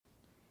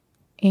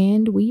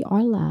And we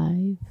are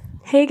live.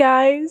 Hey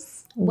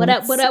guys. What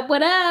up?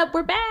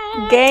 We're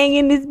back. Gang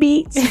in this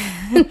beach. It's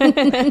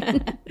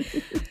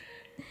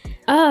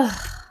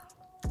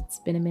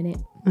been a minute.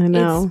 I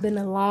know. It's been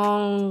a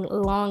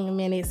long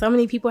minute. So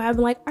many people have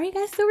been like, are you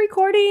guys still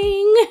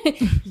recording?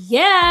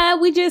 Yeah,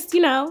 we just,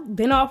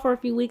 been off for a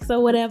few weeks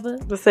or whatever.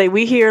 Let's say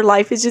we here,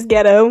 life is just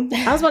ghetto.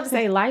 I was about to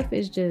say life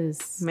is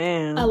just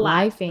Man. A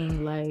lot.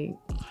 lifing, like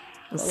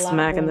A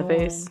smack in the going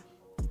face.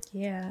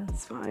 Yeah.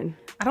 It's fine.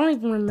 I don't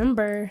even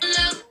remember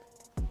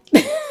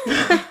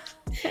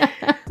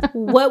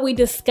what we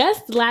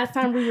discussed last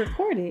time we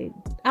recorded.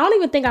 I don't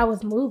even think I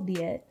was moved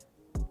yet.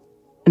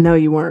 No,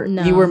 you weren't.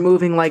 No. You were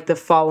moving like the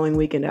following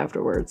weekend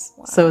afterwards.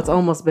 Wow. So it's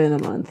almost been a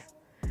month.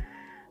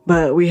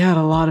 But we had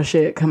a lot of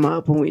shit come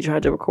up when we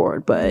tried to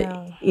record. But,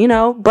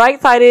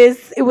 bright side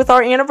is it was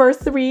our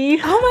anniversary.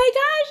 Oh my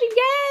gosh,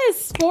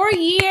 yes. 4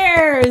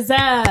 years.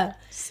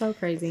 so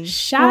crazy.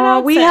 Shout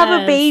out We to have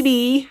us. a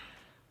baby.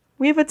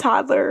 We have a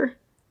toddler.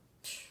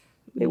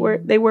 They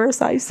were a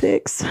size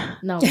 6.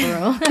 No,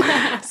 bro.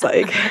 It's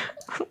like...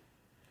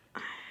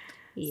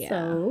 Yeah.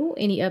 So,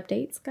 any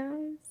updates,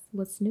 guys?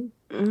 What's new?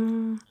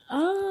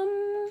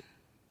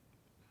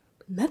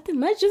 Nothing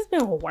much. Just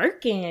been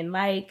working,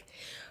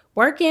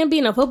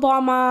 being a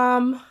football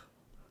mom.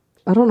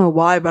 I don't know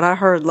why, but I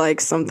heard like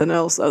something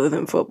else other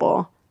than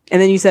football.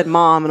 And then you said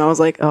mom, and I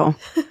was like, oh.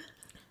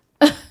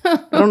 I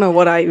don't know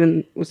what I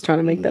even was trying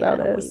to make that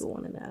out I don't as. even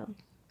want to know.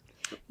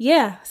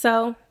 Yeah,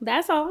 so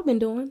that's all I've been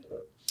doing.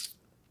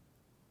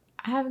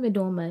 I haven't been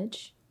doing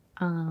much.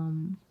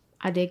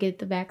 I did get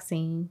the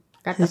vaccine.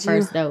 Got the Did you?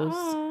 first dose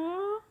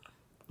Aww.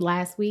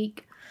 last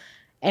week.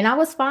 And I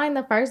was fine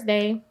the first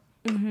day.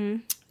 Mm-hmm.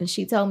 And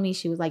she told me,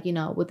 she was like,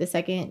 with the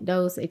second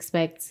dose,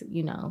 expect,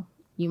 you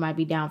might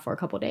be down for a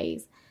couple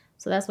days.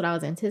 So that's what I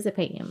was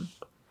anticipating.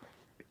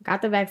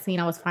 Got the vaccine.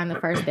 I was fine the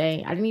first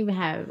day. I didn't even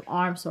have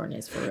arm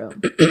soreness for real.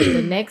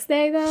 The next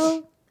day,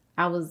 though,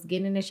 I was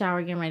getting in the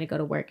shower, getting ready to go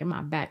to work, and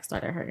my back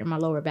started hurting, my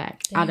lower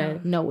back, out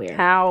of nowhere.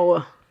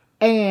 How?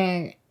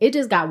 And it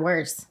just got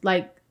worse.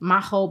 Like, my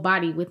whole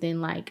body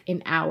within, like,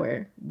 an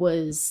hour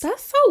was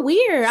That's so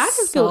weird. I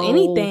didn't feel So-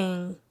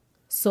 anything.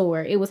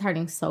 sore. It was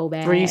hurting so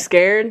bad. Were you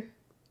scared?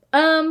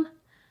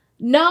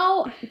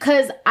 No,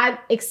 because I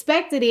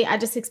expected it. I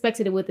just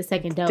expected it with the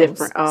second dose.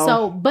 Different. Oh.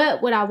 So,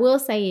 but what I will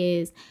say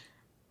is,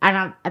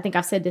 I think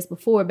I've said this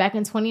before, back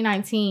in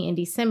 2019 in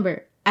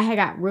December, I had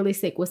got really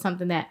sick with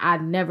something that I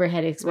never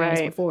had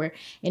experienced Right. before.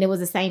 And it was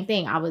the same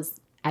thing. I was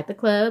at the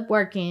club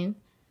working,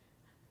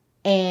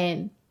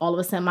 and all of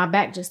a sudden my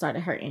back just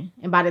started hurting.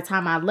 And by the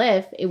time I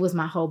left, it was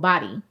my whole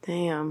body.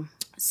 Damn.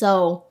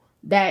 So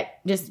that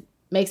just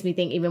makes me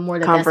think even more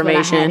that that's what I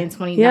Confirmation. had in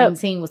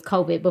 2019 was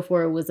COVID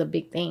before it was a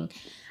big thing.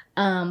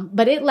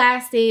 But it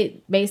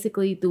lasted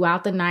basically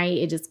throughout the night.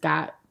 It just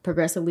got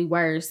progressively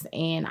worse.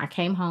 And I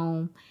came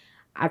home.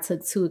 I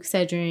took 2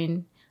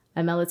 Excedrin,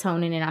 a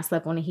melatonin, and I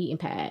slept on a heating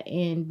pad.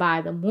 And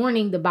by the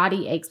morning, the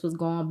body aches was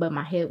gone, but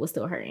my head was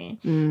still hurting.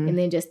 And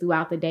then just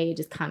throughout the day, it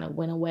just kind of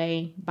went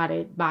away.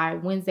 By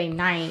Wednesday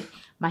night,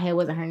 my head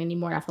wasn't hurting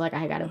anymore. I feel like I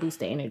had got a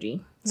boost of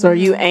energy. So are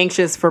you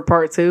anxious for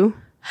part 2?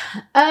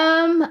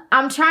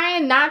 I'm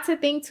trying not to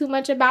think too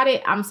much about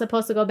it. I'm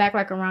supposed to go back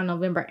like around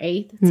November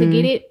 8th to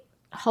get it.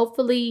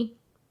 Hopefully,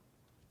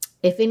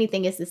 if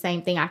anything, it's the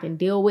same thing. I can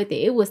deal with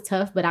it. It was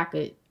tough, but I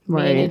could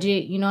manage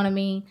it. You know what I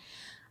mean?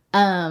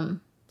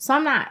 So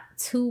I'm not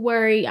too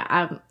worried.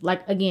 I'm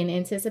like, again,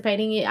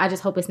 anticipating it. I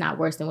just hope it's not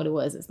worse than what it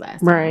was this last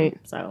time. Right.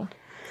 So,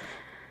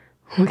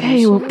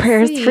 Okay, well, We'll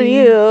prayers see. for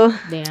you.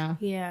 damn.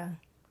 Yeah.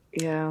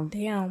 Yeah.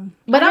 Damn.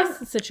 But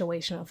But it's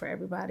situational for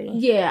everybody.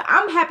 Yeah,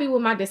 I'm happy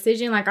with my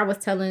decision. Like I was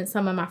telling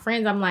some of my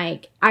friends, I'm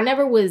like, I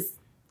never was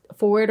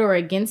for it or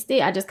against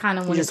it. I just kind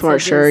of You wanted just to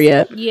weren't sure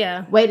yet.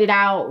 Yeah. wait it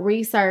out,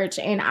 research,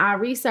 and I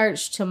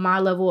researched to my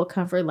level of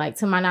comfort. Like,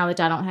 to my knowledge,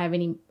 I don't have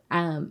any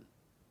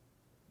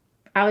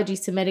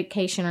allergies to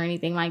medication or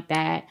anything like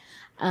that.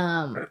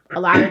 A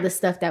lot of the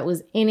stuff that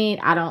was in it,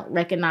 I don't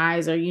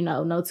recognize or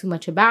know too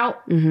much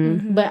about.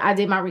 But I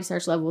did my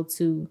research level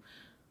to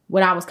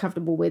what I was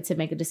comfortable with to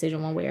make a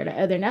decision one way or the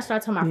other. And that's what I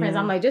told my friends.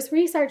 I'm like, just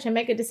research and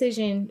make a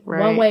decision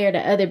one way or the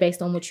other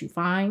based on what you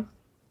find.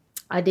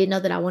 I did know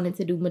that I wanted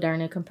to do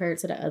Moderna compared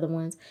to the other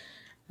ones.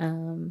 But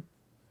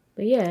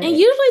yeah. And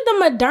usually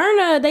the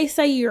Moderna, they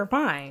say you're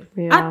fine.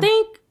 Yeah. I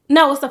think,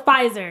 no, it's the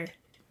Pfizer.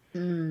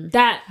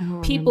 That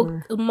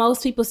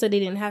most people said they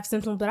didn't have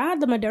symptoms, but I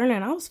had the Moderna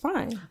and I was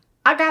fine.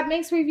 I got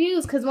mixed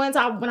reviews because when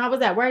I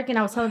was at work and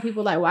I was telling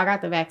people like, well, I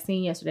got the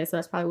vaccine yesterday, so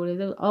that's probably what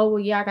it is. Oh, well,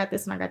 yeah, I got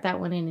this and I got that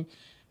one, and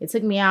it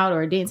took me out,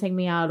 or it didn't take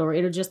me out, or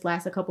it'll just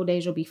last a couple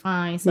days, you'll be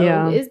fine. So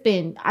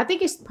I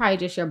think it's probably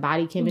just your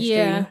body chemistry.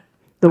 Yeah.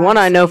 The one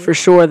I know for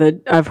sure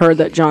that I've heard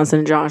that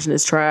Johnson & Johnson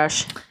is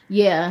trash.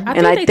 Yeah. I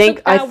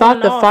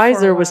thought the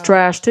Pfizer was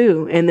trash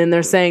too. And then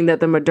they're saying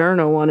that the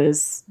Moderna one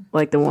is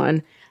like the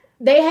one.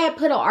 They had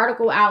put an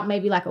article out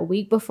maybe like a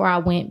week before I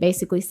went,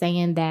 basically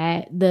saying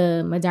that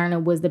the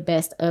Moderna was the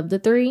best of the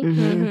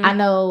 3. I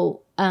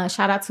know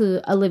shout out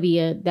to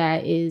Olivia,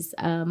 that is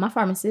my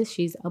pharmacist.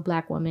 She's a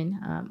Black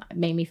woman.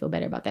 Made me feel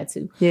better about that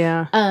too.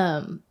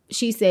 Yeah.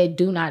 She said,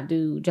 do not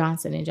do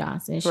Johnson &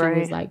 Johnson. She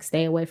was like,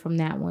 stay away from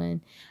that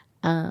one.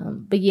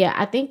 But yeah,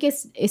 I think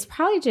it's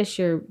probably just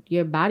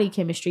your body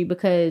chemistry,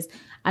 because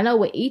I know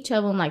with each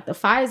of them, like the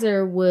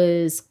Pfizer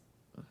was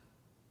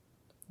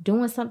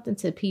doing something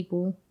to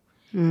people.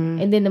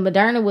 And then the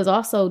Moderna was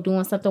also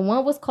doing something.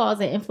 One was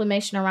causing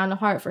inflammation around the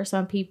heart for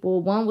some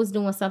people. One was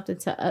doing something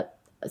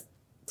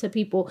to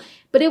people.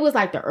 But it was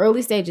like the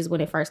early stages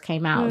when it first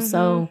came out.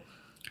 So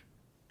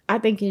I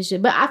think it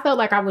should. But I felt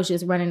like I was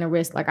just running a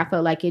risk. Like I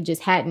felt like it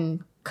just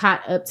hadn't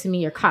caught up to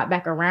me or caught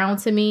back around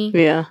to me.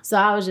 Yeah. So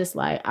I was just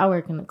like, I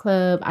work in the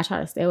club. I try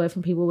to stay away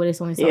from people, but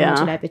it's only so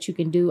much of that you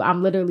can do.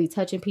 I'm literally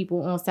touching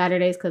people on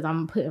Saturdays because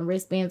I'm putting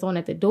wristbands on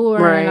at the door.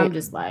 Right. And I'm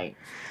just like...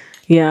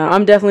 Yeah,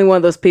 I'm definitely one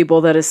of those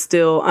people that is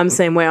still, I'm the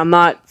same way. I'm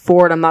not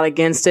for it. I'm not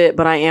against it,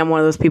 but I am one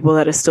of those people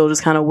that is still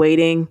just kind of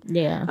waiting.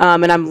 Yeah.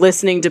 And I'm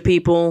listening to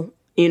people,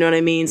 you know what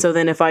I mean? So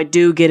then if I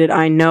do get it,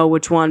 I know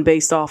which one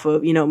based off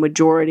of,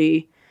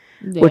 majority,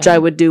 which I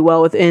would do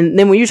well with. And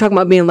then when you're talking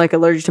about being like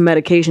allergic to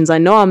medications, I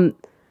know I'm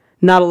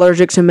not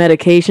allergic to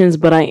medications,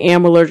 but I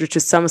am allergic to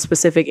some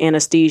specific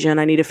anesthesia,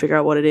 and I need to figure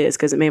out what it is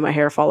because it made my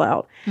hair fall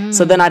out.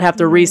 So then I'd have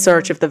to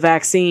research if the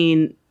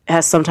vaccine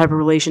has some type of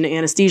relation to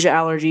anesthesia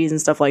allergies and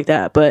stuff like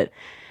that. But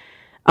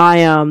I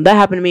that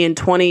happened to me in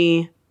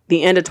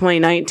the end of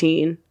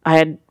 2019. I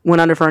had went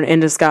under for an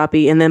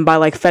endoscopy, and then by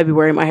like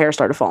February my hair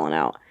started falling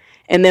out.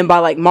 And then by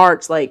like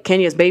March, like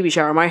Kenya's baby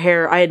shower, my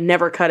hair, I had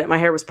never cut it. My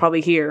hair was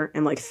probably here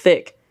and like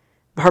thick.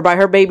 By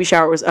her baby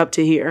shower it was up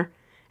to here.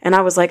 And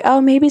I was like, oh,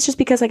 maybe it's just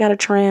because I got a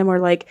trim, or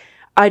like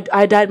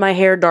I dyed my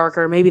hair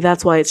darker. Maybe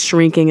that's why it's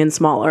shrinking and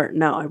smaller.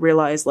 No, I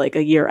realized like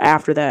a year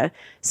after that,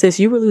 sis,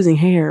 you were losing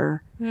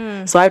hair.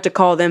 So I have to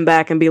call them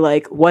back and be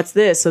like, what's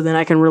this? So then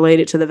I can relate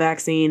it to the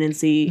vaccine and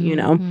see,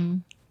 But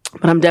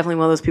I'm definitely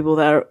one of those people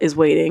that is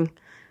waiting.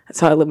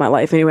 That's how I live my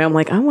life. Anyway, I'm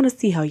like, I want to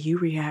see how you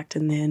react,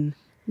 and then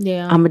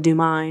I'm going to do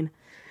mine.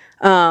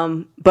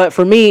 But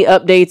for me,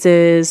 updates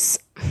is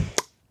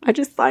I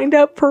just signed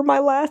up for my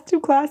last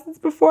 2 classes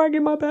before I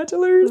get my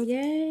bachelor's.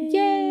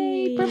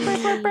 Yay.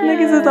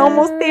 Niggas is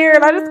almost there,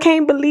 and I just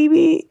can't believe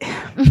it.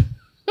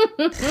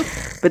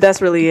 But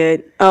that's really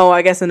it. Oh,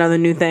 I guess another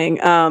new thing.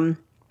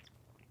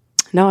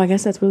 No, I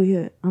guess that's really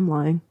it. I'm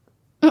lying.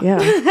 Yeah.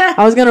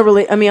 I was going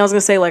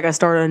to say like I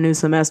started a new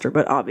semester,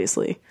 but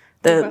obviously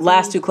the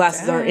last 2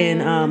 classes are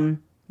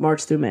in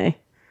March through May.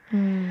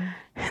 And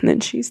then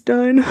she's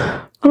done.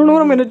 I don't know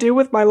what I'm going to do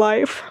with my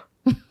life.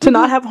 To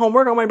not have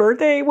homework on my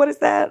birthday? What is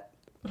that?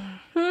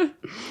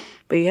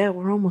 But yeah,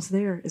 we're almost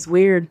there. It's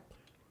weird.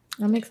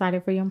 I'm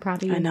excited for you. I'm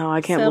proud of you. I know.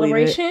 I can't believe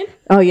it.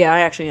 Oh, yeah,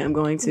 I actually am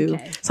going to.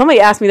 Okay. Somebody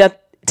asked me that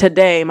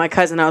today. My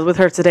cousin, I was with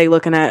her today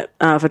looking at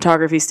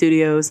photography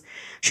studios.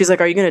 She's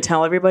like, are you going to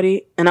tell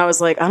everybody? And I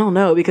was like, I don't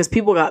know, because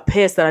people got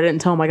pissed that I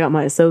didn't tell them I got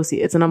my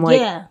associates. And I'm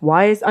like,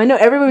 why is... I know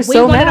everybody was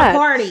so mad. A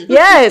party.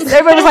 Yes.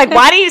 Everybody was like,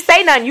 why didn't you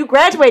say nothing? You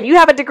graduated. You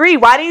have a degree.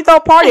 Why didn't you throw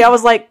a party? I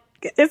was like,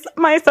 it's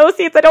my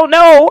associates. I don't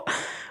know.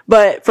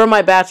 But for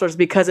my bachelor's,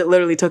 because it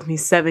literally took me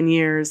 7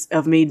 years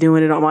of me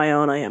doing it on my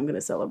own, I am going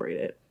to celebrate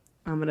it.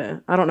 I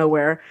don't know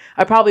where.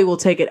 I probably will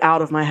take it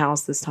out of my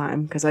house this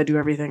time because I do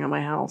everything on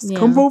my house. Yeah.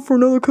 Come vote for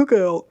another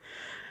cookout.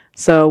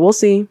 So we'll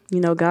see,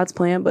 God's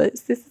plan, but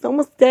this is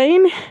almost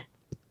done.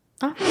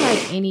 I feel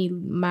like any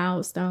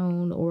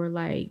milestone or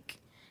like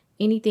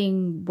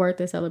anything worth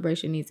a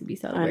celebration needs to be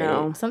celebrated. I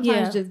know.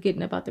 Sometimes just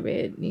getting up out the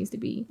bed needs to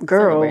be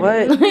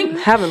celebrated. What?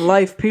 Having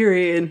life,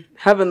 period.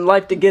 Having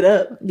life to get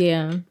up.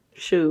 Yeah.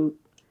 Shoot.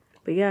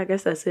 But yeah, I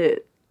guess that's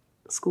it.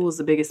 School is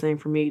the biggest thing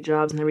for me.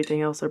 Jobs and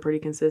everything else are pretty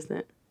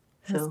consistent.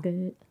 That's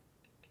good.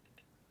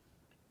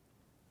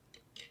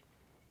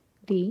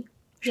 D.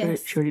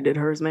 Yes. She already did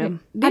hers, ma'am.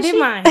 I did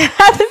mine.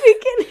 At the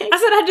beginning. I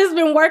said I just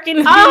been working.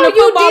 Oh, you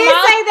did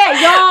say that,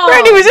 y'all.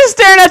 Brandy was just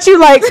staring at you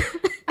like,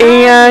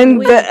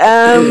 and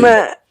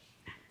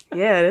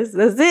yeah,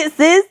 that's it,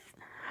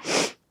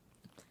 sis.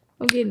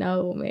 I'm getting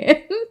old,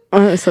 man.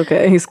 It's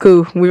okay. It's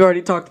cool. We've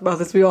already talked about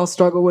this. We all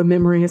struggle with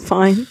memory. It's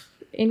fine.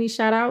 Any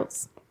shout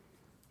outs?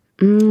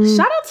 Shout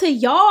out to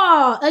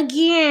y'all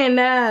again.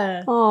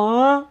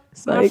 Aww.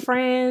 My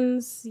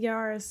friends, y'all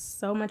are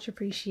so much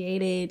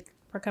appreciated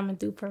for coming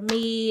through for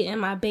me and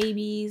my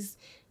babies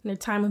in their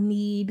time of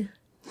need.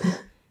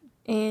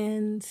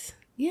 And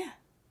yeah,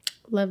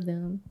 love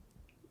them.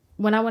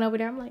 When I went over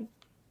there, I'm like,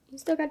 you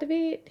still got the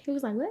vid? He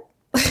was like, what?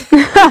 Like,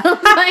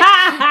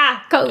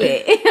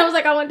 COVID. I was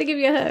like, I wanted to give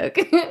you a hug.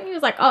 He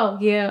was like, oh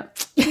yeah.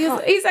 He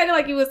said it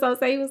like he was so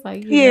sad. He was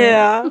like,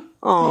 yeah.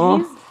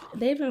 Aww.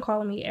 They've been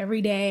calling me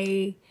every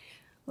day,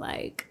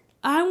 like,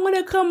 I want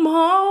to come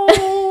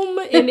home.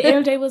 And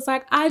MJ was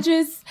like,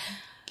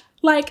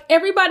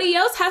 everybody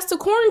else has to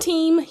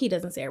quarantine. He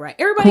doesn't say it right.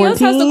 Everybody else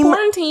has to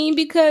quarantine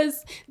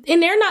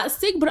and they're not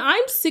sick, but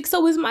I'm sick,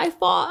 so it's my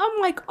fault.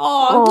 I'm like,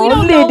 we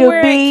don't know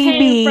where it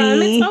came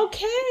from. It's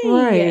okay.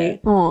 Right.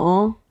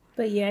 Aw.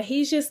 But yeah,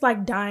 he's just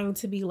like dying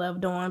to be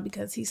loved on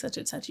because he's such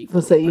a touchy.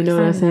 What's that? You know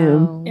that's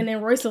him. And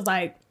then Royce was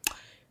like,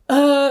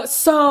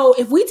 So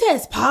if we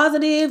test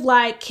positive,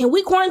 like, can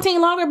we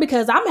quarantine longer?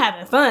 Because I'm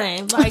having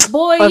fun. Like,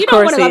 boy, you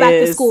don't want to go back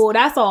to school.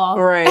 That's all.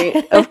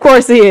 Right. Of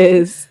course he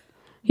is.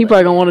 He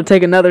probably gonna want to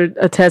take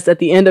a test at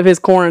the end of his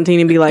quarantine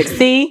and be like,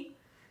 see,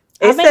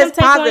 I made him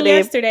take one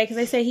yesterday because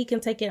they say he can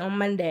take it on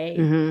Monday.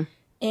 Mm-hmm.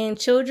 And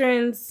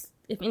Children's,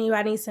 if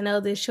anybody needs to know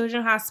this,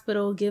 Children's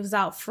Hospital gives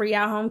out free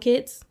at-home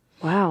kits.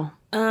 Wow.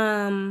 You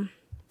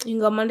can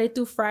go Monday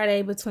through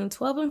Friday between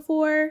 12 and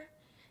 4.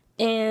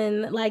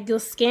 And, like, you'll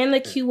scan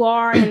the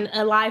QR and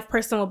a live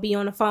person will be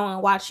on the phone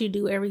and watch you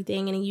do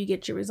everything. And then you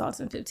get your results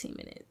in 15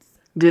 minutes.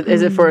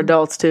 Is it for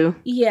adults, too?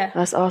 Yeah.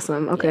 That's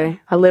awesome. Okay. Yeah.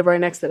 I live right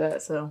next to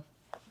that, so.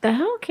 The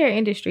healthcare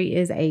industry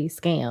is a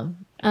scam.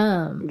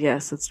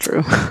 Yes, it's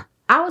true.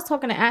 I was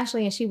talking to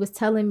Ashley and she was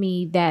telling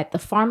me that the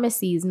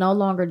pharmacies no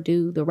longer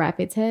do the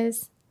rapid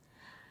test.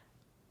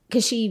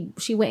 Because she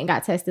went and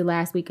got tested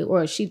last week,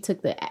 or she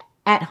took the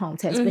at-home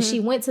test, but she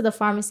went to the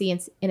pharmacy in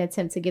an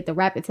attempt to get the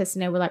rapid test,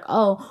 and they were like,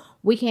 oh,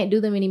 we can't do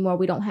them anymore,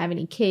 we don't have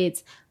any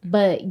kits,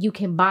 but you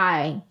can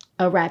buy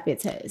a rapid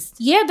test.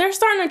 Yeah, they're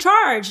starting to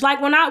charge.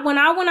 Like, when I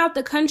went out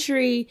the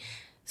country,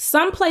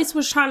 some place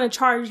was trying to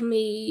charge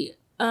me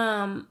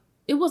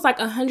it was like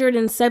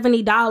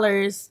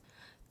 $170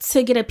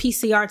 to get a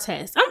PCR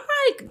test. I'm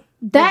like,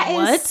 that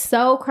what? Is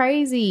so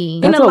crazy.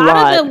 And a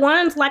lot of the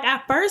ones, like,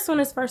 at first, when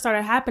this first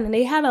started happening,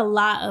 they had a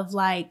lot of,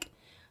 like,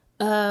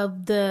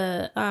 of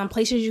the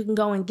places you can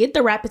go and get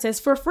the rapid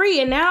test for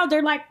free, and now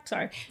they're like,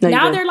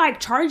 they're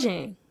like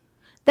charging.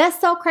 That's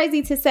so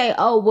crazy to say,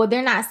 oh, well,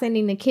 they're not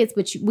sending the kits,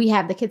 but we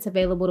have the kits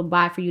available to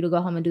buy for you to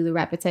go home and do the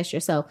rapid test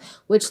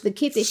yourself. Which the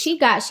kit that she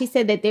got, she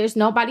said that there's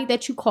nobody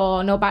that you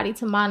call, nobody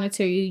to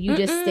monitor you. You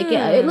just stick it.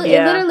 It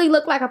literally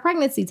looked like a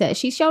pregnancy test.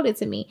 She showed it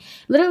to me.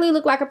 Literally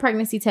looked like a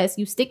pregnancy test.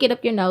 You stick it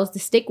up your nose. The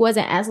stick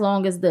wasn't as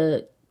long as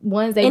the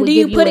ones they would give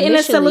you. And do you put it in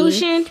a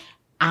solution?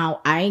 I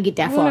ain't get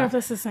that far. I wonder if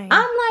it's the same.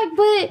 I'm like,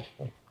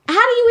 but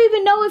how do you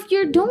even know if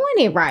you're doing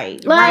it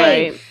right? Like,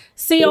 right.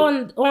 See,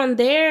 on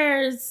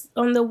theirs,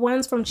 on the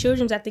ones from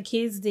Children's that the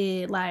kids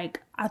did,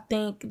 like, I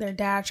think their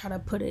dad tried to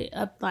put it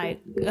up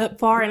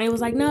far, and it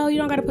was like, no, you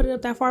don't got to put it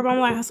up that far. But I'm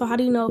like, so how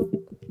do you know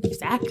if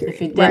it's accurate?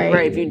 If you did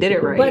right, if you did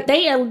it right. But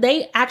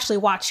they actually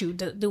watch you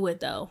do it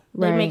though.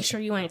 They make sure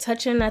you ain't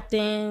touching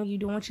nothing, you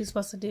doing what you're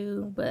supposed to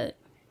do. But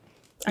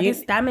I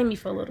guess that made me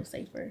feel a little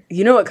safer.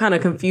 You know what kind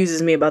of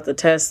confuses me about the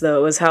test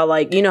though is how,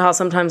 like, you know how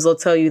sometimes they'll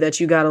tell you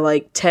that you got to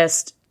like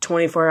test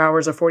 24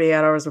 hours or 48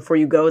 hours before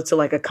you go to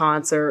like a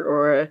concert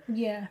or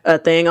a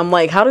thing. I'm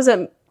like, how does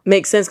that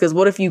make sense? Because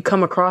what if you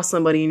come across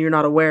somebody and you're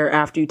not aware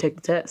after you take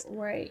the test?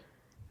 Right.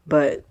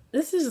 But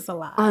this is just a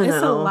lot. It's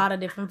a lot of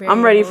different variables.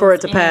 I'm ready for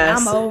it to pass.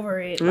 I'm over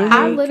it. Mm-hmm.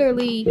 I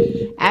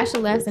literally,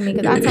 Ashley laughs at me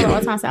because I tell her all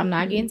the time, I'm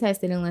not getting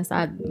tested unless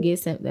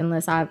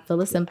I feel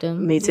a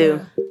symptom. Me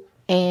too. Yeah.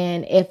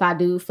 And if I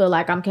do feel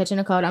like I'm catching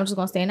a cold, I'm just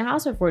going to stay in the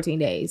house for 14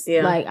 days.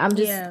 Yeah. Like,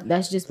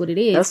 that's just what it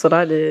is. That's what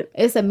I did.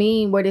 It's a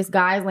meme where this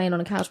guy's laying on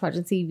the couch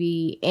watching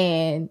TV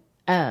and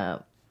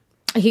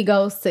he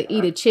goes to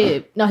eat a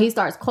chip. No, he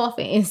starts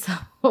coughing. And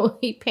so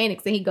he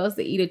panics and he goes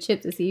to eat a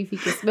chip to see if he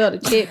can smell the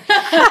chip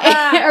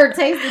or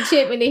taste the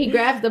chip. And then he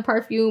grabs the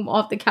perfume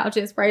off the couch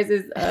and sprays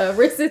his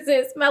wrists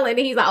and smell it. And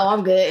he's like, oh,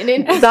 I'm good. And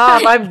then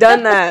stop. I've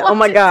done that. Oh,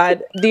 my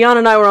God. Dion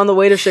and I were on the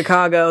way to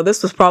Chicago.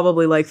 This was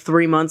probably like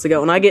 3 months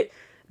ago. And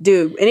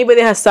dude,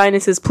 anybody that has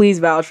sinuses, please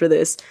vouch for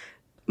this.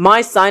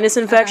 My sinus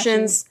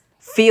infections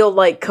feel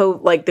like the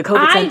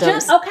COVID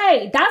symptoms. That's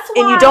why.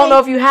 And you don't know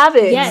if you have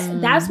it. Yes,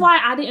 that's why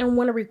I didn't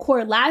want to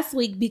record last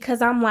week,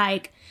 because I'm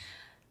like,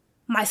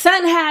 my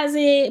son has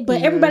it,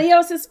 but everybody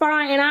else is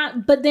fine.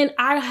 But then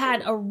I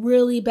had a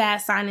really bad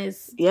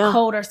sinus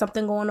cold or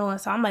something going on.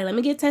 So I'm like, let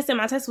me get tested.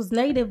 My test was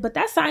negative, but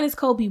that sinus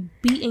cold be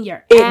beating your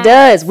ass. It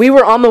does. We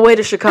were on the way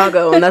to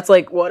Chicago, and that's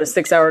like, a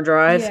 6-hour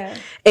drive? Yeah.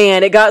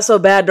 And it got so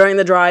bad during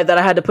the drive that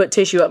I had to put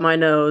tissue up my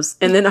nose.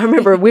 And then I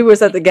remember we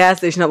was at the gas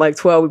station at like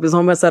 12. We was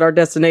almost at our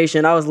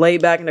destination. I was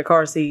laid back in the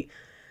car seat.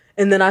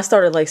 And then I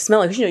started like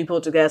smelling. Because you pull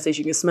up to the gas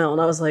station, you can smell.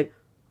 And I was like,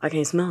 I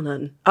can't smell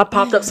nothing. I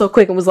popped up so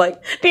quick and was like,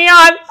 Dion,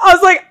 I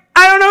was like,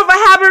 I don't know if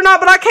I have it or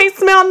not, but I can't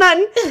smell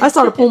nothing. I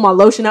started pulling my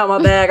lotion out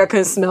my bag. I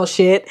couldn't smell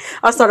shit.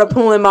 I started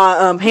pulling my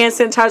hand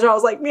sanitizer. I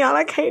was like, Dion,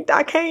 I can't.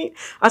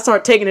 I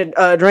started taking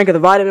a drink of the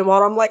vitamin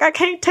water. I'm like, I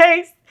can't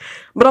taste.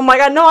 But I'm like,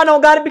 I know I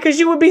don't got it because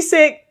you would be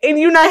sick and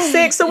you're not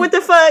sick. So what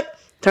the fuck?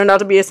 Turned out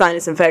to be a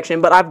sinus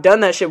infection. But I've done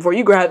that shit before.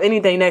 You grab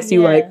anything next to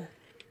you like,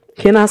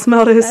 can I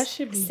smell this? That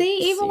should be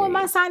even with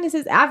my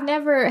sinuses, I've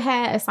never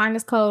had a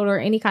sinus cold or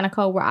any kind of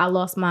cold where I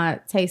lost my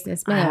taste and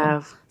smell. I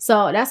have.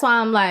 So that's why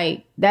I'm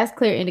like, that's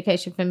clear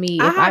indication for me.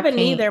 I haven't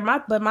either.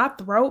 But my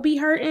throat be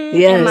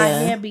hurting and my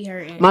head be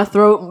hurting. My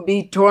throat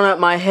be torn up.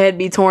 My head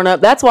be torn up.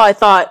 That's why I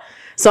thought.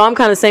 So I'm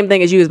kind of same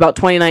thing as you. It was about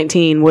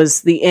 2019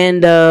 was the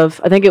end of.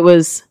 I think it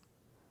was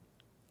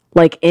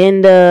like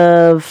end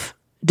of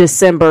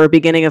December,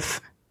 beginning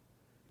of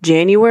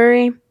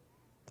January.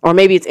 Or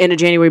maybe it's end of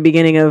January,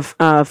 beginning of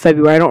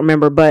February. I don't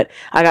remember, but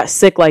I got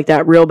sick like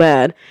that real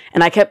bad.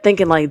 And I kept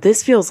thinking, like,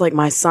 this feels like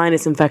my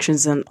sinus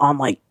infection's on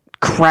like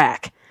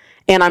crack.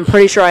 And I'm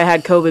pretty sure I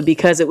had COVID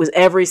because it was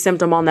every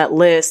symptom on that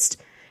list.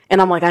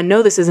 And I'm like, I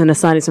know this isn't a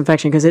sinus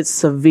infection because it's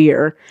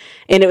severe.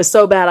 And it was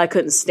so bad I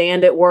couldn't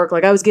stand at work.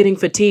 Like, I was getting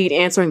fatigued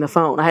answering the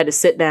phone. I had to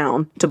sit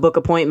down to book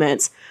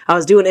appointments. I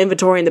was doing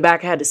inventory in the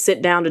back. I had to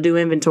sit down to do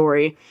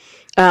inventory.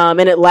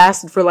 And it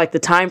lasted for like the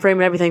time frame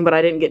and everything, but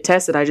I didn't get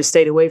tested. I just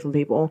stayed away from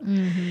people.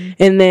 Mm-hmm.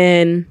 And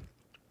then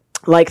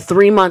like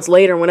 3 months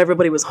later, when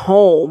everybody was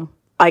home,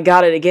 I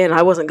got it again.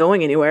 I wasn't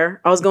going anywhere.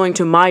 I was going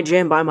to my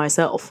gym by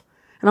myself.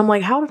 And I'm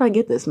like, how did I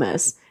get this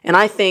mess? And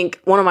I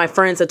think one of my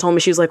friends had told me,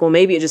 she was like, well,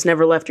 maybe it just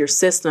never left your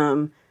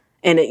system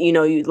and it, you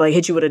know, you like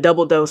hit you with a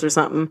double dose or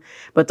something.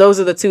 But those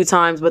are the 2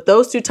 times. But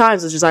those 2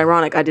 times was just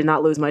ironic. I did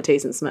not lose my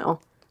taste and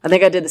smell. I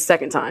think I did the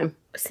second time.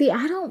 See,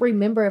 I don't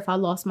remember if I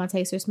lost my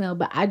taste or smell,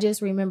 but I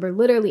just remember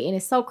literally, and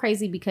it's so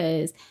crazy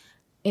because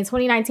in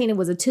 2019, it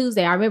was a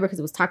Tuesday. I remember because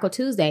it was Taco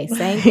Tuesday.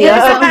 Same thing.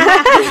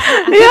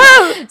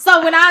 Yeah.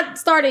 So when I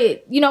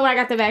started, you know, when I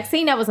got the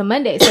vaccine, that was a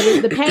Monday.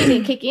 So the pain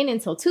didn't kick in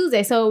until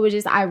Tuesday. So it was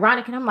just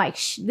ironic. And I'm like,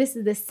 this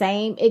is the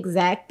same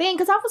exact thing.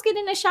 Because I was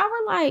getting in the shower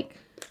like,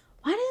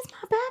 why is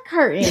my back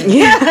hurting?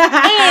 Yeah. And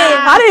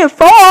I didn't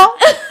fall.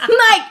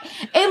 Like,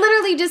 it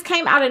literally just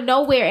came out of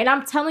nowhere. And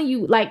I'm telling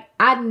you, like,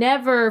 I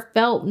never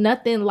felt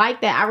nothing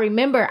like that. I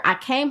remember I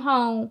came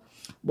home.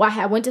 Well,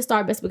 I went to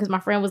Starbucks because my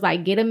friend was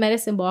like, get a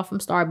medicine ball from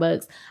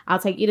Starbucks. I'll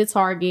take you to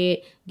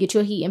Target, get you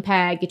a heating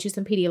pad, get you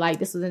some Pedialyte.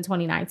 This was in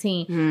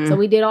 2019. So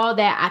we did all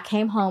that. I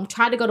came home,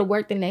 tried to go to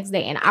work the next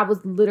day, and I was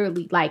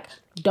literally like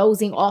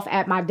dozing off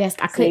at my desk.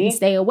 I couldn't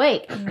stay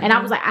awake. And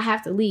I was like, I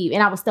have to leave.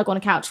 And I was stuck on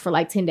the couch for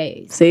like 10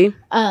 days. See?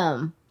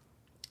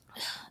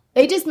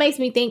 It just makes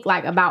me think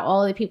like about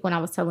all of the people, and I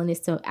was telling this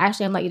to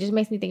Ashley, I'm like, it just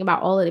makes me think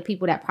about all of the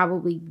people that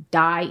probably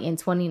died in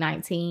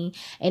 2019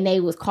 and they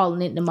was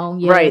calling it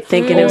pneumonia. Right,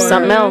 thinking it was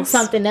something else.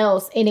 Something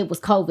else, and it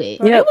was COVID.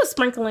 They was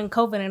sprinkling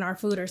COVID in our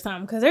food or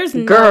something, because there's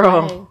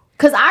no way.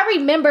 Because I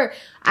remember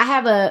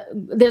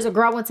there's a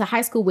girl I went to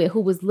high school with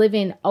who was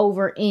living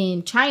over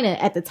in China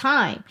at the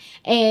time.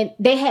 And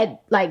they had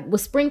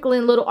was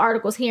sprinkling little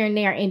articles here and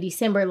there in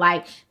December.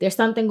 Like there's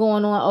something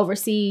going on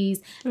overseas.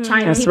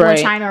 China, people in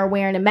China are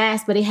wearing a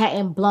mask, but it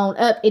hadn't blown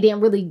up. It didn't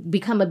really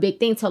become a big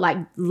thing till like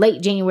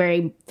late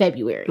January,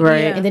 February. Right.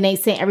 And then they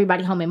sent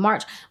everybody home in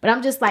March. But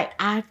I'm just like,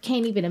 I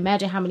can't even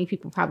imagine how many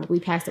people probably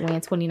passed away in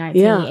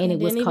 2019 and it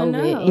was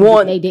COVID.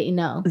 And they didn't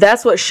know.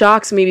 That's what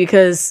shocks me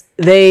because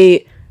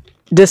they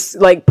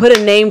just like put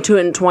a name to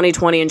it in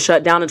 2020 and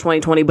shut down in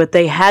 2020, but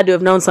they had to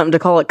have known something to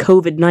call it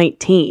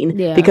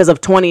COVID-19 because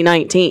of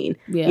 2019.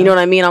 Yeah. You know what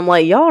I mean? I'm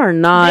like, y'all are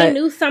not. They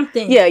knew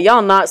something. Yeah,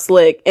 y'all not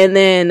slick. And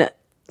then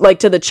like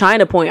to the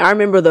China point, I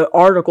remember the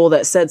article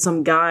that said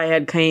some guy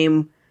had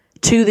came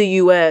to the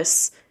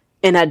U.S.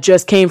 and had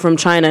just came from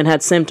China and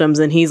had symptoms,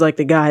 and he's like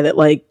the guy that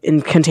like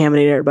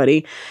contaminated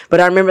everybody. But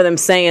I remember them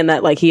saying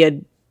that like he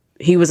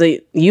was a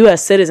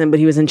U.S. citizen, but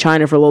he was in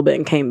China for a little bit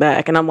and came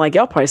back. And I'm like,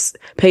 y'all probably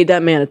paid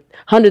that man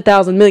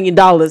 $100,000 million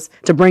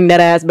to bring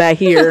that ass back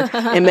here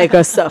and make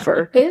us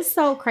suffer. It's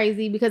so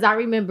crazy because I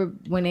remember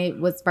when it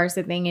was first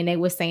a thing and they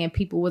were saying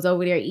people was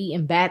over there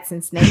eating bats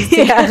and snakes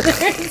together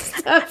and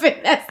stuff.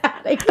 And that's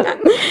how they got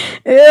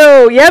it.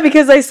 Ew, yeah,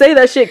 because they say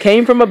that shit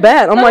came from a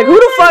bat. I'm like, who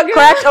the fuck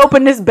cracked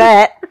open this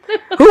bat?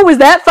 Who was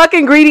that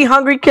fucking greedy,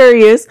 hungry,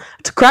 curious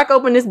to crack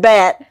open this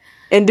bat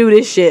and do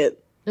this shit?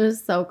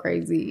 It's so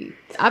crazy.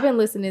 I've been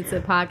listening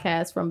to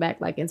podcasts from back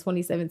like in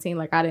 2017.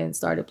 Like I didn't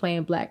started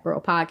playing Black Girl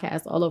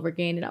Podcast all over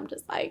again. And I'm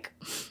just like,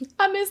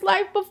 I miss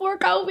life before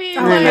COVID.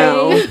 I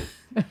know.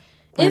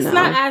 It's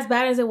not as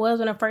bad as it was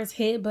when it first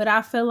hit, but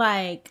I feel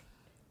like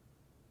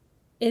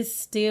it's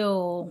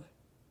still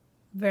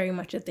very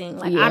much a thing.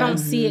 Like I don't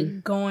see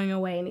it going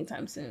away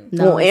anytime soon.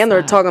 No, and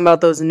they're talking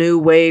about those new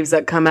waves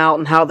that come out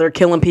and how they're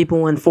killing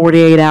people in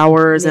 48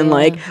 hours. And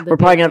like, we're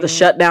probably gonna have to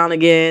shut down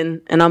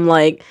again. And I'm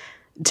like,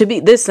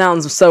 this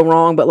sounds so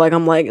wrong, but like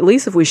I'm like, at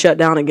least if we shut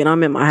down again,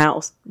 I'm in my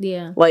house.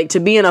 Yeah. Like to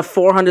be in a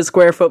 400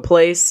 square foot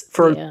place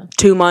for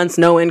 2 months,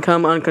 no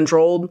income,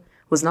 uncontrolled,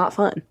 was not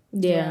fun.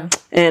 Yeah.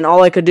 And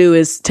all I could do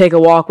is take a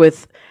walk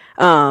with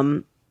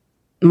my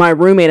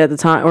roommate at the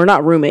time, or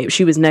not roommate,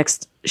 she was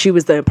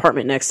the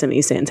apartment next to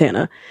me,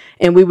 Santana.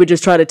 And we would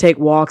just try to take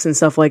walks and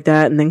stuff like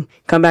that and then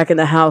come back in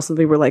the house and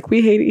we were like,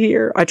 we hate it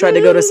here. I tried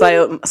to go to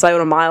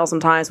Scioto Mile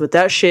sometimes, but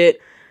that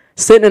shit,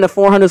 sitting in a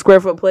 400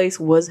 square foot place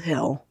was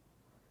hell.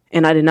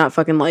 And I did not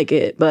fucking like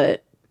it,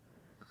 but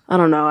I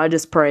don't know. I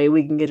just pray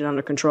we can get it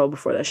under control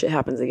before that shit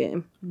happens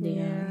again.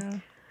 Yeah.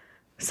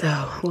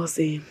 So, we'll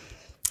see.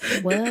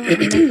 Well,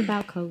 enough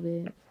about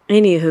COVID.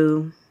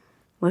 Anywho,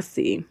 let's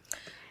see.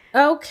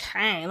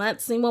 Okay,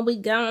 let's see what we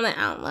got on the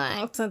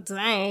outline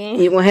today.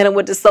 You want to hit them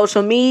with the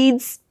social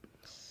medias?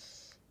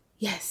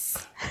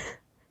 Yes.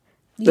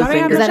 You already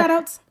have your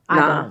shout-outs?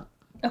 Nah.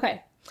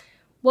 Okay.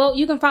 Well,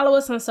 you can follow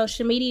us on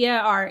social media.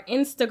 Our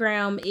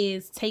Instagram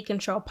is Take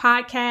Control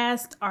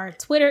Podcast. Our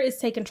Twitter is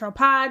Take Control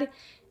Pod.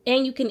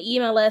 And you can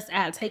email us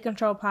at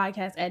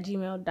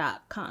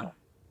takecontrolpodcast@gmail.com.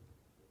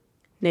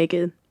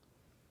 Naked.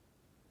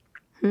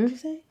 What'd you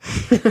say?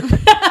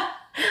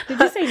 Did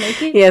you say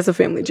naked? Yeah, it's a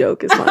family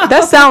joke. It's fine.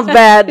 That sounds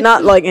bad.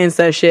 Not like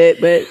incest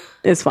shit, but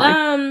It's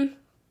fine.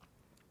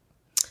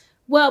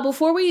 Well,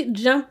 before we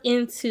jump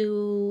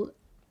into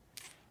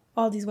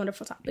all these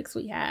wonderful topics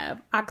we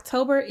have,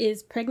 October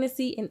is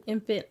Pregnancy and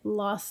Infant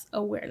Loss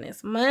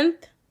Awareness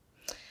Month.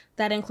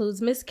 That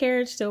includes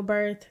miscarriage,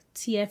 stillbirth,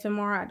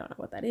 TFMR, I don't know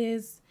what that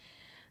is,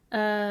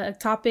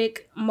 ectopic,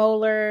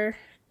 molar,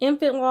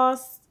 infant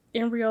loss,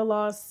 embryo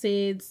loss,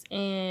 SIDS,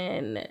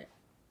 and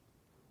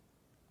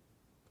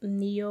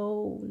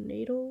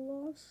neonatal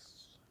loss.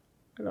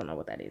 I don't know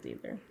what that is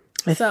either.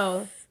 I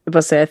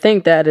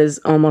think that is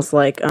almost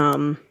like,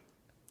 I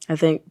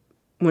think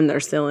when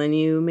they're still in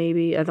you,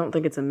 maybe. I don't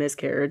think it's a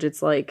miscarriage.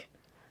 It's like,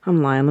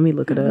 I'm lying. Let me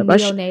look it up.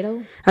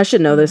 Neonatal? I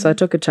should know this. I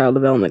took a child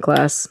development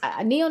class.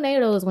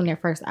 Neonatal is when they're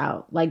first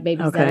out, like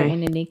babies that are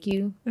in the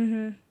NICU.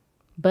 Mm-hmm.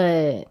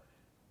 But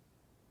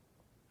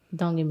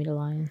don't give me the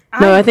line.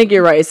 No, I think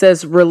you're right. It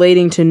says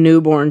relating to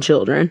newborn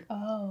children.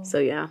 Oh. So,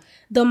 yeah.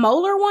 The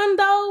molar one,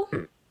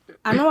 though,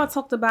 I know I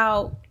talked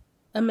about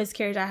a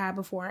miscarriage I had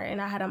before,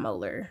 and I had a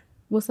molar.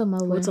 What's a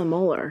molar? What's a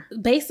molar?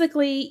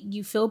 Basically,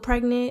 you feel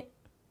pregnant.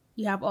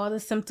 You have all the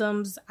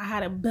symptoms. I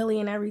had a belly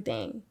and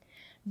everything.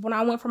 When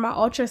I went for my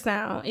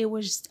ultrasound, it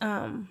was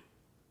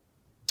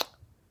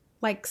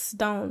like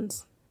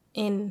stones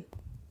in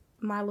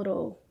my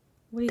little,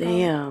 what do you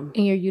call it?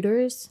 In your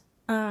uterus?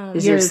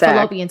 Your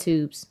fallopian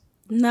tubes.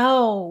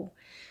 No.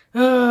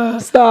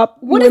 Stop.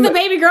 What is the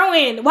baby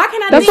growing? Why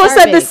can't I That's what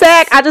said the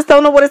sac. I just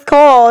don't know what it's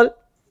called.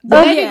 The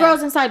baby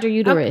grows inside your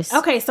uterus.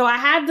 Okay, so I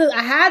had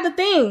the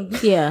thing.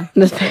 Yeah.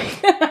 The thing.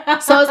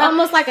 So it's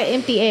almost like an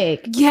empty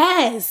egg.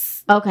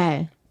 Yes.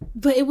 Okay.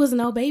 But it was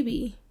no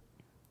baby.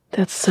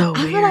 That's so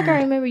weird. I feel like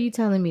I remember you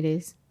telling me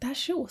this. That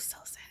shit was so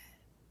sad.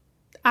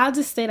 I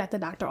just stayed at the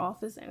doctor's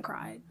office and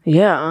cried.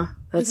 Yeah,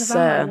 that's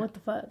sad. I'm like, what the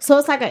fuck? So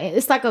it's like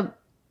a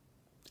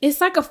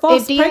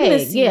false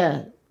pregnancy. Egg,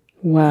 yeah.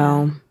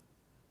 Wow.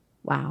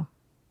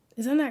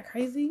 Isn't that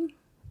crazy?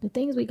 The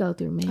things we go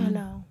through, man. I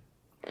know.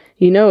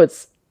 You know,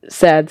 it's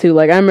sad too.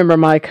 Like I remember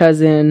my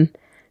cousin.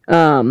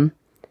 I've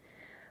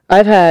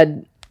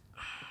had,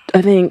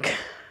 I think,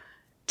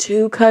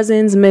 2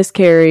 cousins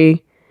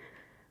miscarry.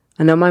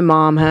 I know my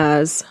mom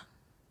has.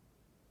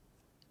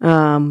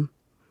 And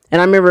I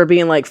remember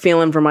being like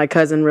feeling for my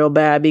cousin real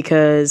bad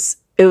because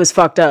it was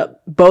fucked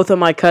up. Both of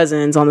my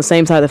cousins on the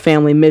same side of the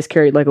family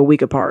miscarried like a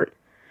week apart.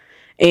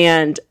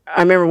 And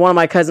I remember one of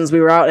my cousins, we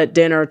were out at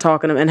dinner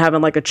talking and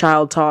having like a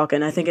child talk.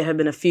 And I think it had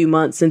been a few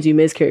months since you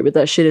miscarried, but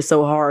that shit is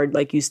so hard.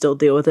 Like you still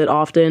deal with it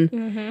often.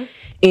 Mm-hmm.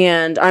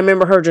 And I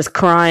remember her just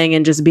crying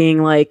and just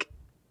being like,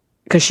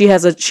 cause she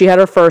had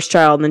her first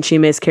child and then she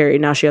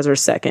miscarried. Now she has her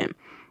second.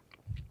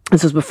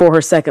 This was before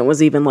her second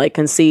was even like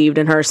conceived,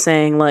 and her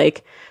saying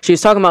like, she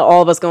was talking about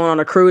all of us going on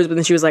a cruise, but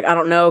then she was like, I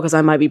don't know, because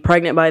I might be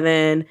pregnant by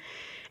then.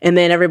 And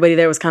then everybody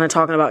there was kind of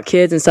talking about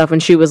kids and stuff.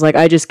 And she was like,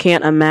 I just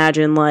can't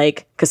imagine,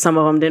 like, because some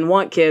of them didn't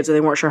want kids or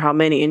they weren't sure how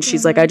many. And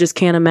she's like, I just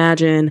can't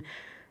imagine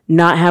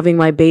not having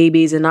my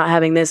babies and not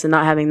having this and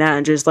not having that,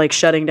 and just like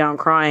shutting down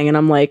crying. And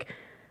I'm like,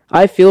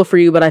 I feel for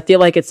you, but I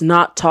feel like it's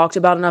not talked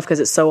about enough because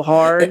it's so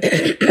hard.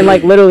 And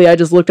like literally, I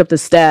just looked up the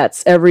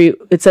stats.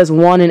 It says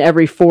 1 in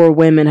every 4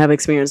 women have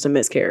experienced a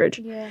miscarriage.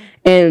 Yeah.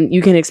 And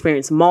you can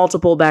experience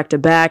multiple back to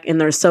back, and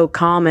they're so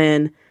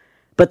common,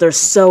 but they're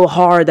so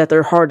hard that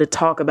they're hard to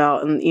talk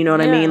about. And you know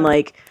what I mean?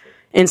 Like,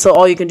 and so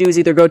all you can do is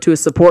either go to a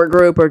support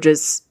group or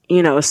just,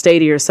 you know, stay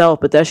to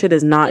yourself. But that shit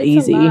is not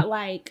easy. A lot.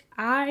 Like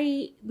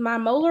my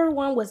molar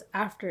one was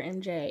after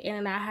MJ,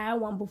 and I had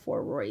one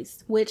before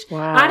Royce, which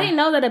I didn't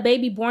know that a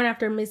baby born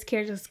after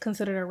miscarriage is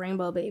considered a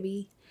rainbow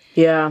baby.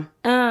 Yeah.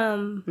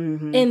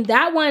 And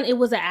that one, it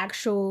was an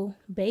actual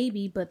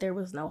baby, but there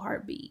was no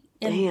heartbeat.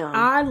 And damn.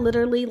 I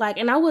literally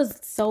and I was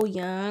so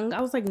young.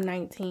 I was like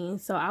 19,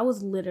 so I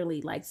was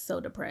literally like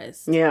so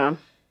depressed. Yeah.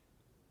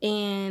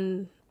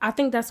 And I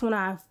think that's when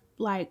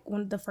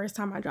when the first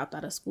time I dropped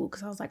out of school,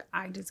 because I was like,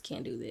 I just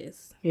can't do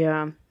this.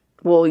 Yeah.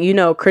 Well, you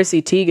know,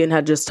 Chrissy Teigen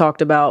had just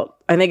talked about,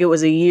 I think it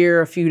was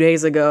a few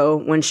days ago,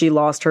 when she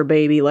lost her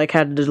baby, like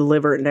had to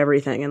deliver it and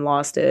everything and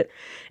lost it.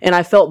 And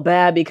I felt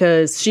bad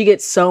because she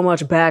gets so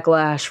much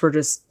backlash for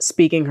just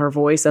speaking her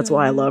voice. That's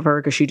why I love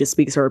her, because she just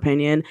speaks her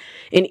opinion.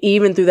 And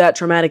even through that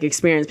traumatic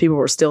experience, people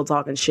were still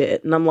talking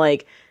shit. And I'm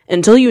like,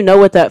 until you know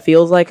what that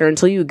feels like, or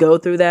until you go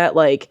through that,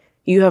 like,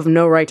 you have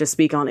no right to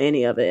speak on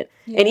any of it.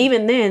 Yeah. And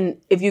even then,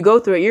 if you go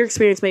through it, your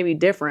experience may be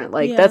different.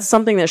 Like, that's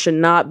something that should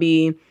not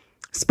be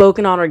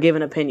spoken on or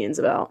given opinions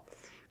about.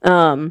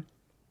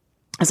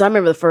 So I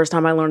remember the first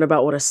time I learned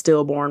about what a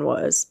stillborn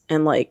was,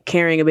 and like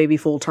carrying a baby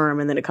full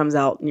term, and then it comes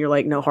out and you're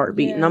like, no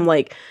heartbeat. Yeah. And I'm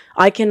like,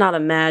 I cannot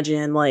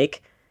imagine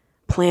like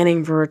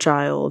planning for a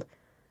child.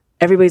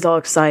 Everybody's all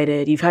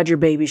excited. You've had your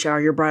baby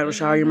shower, your bridal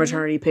shower, your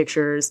maternity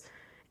pictures,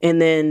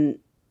 and then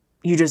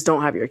you just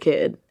don't have your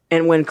kid.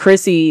 And when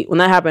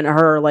that happened to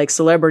her, like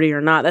celebrity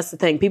or not, that's the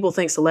thing. People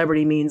think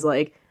celebrity means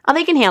like, oh,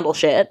 they can handle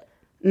shit.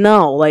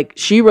 No, like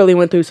she really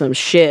went through some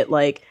shit.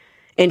 Like,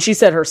 and she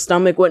said her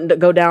stomach wouldn't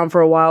go down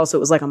for a while. So it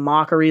was like a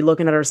mockery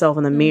looking at herself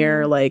in the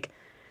mirror. Like,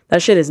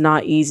 that shit is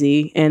not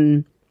easy.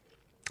 And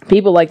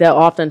people like that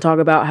often talk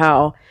about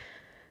how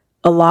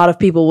a lot of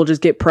people will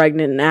just get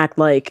pregnant and act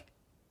like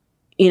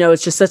you know,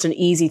 it's just such an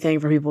easy thing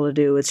for people to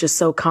do. It's just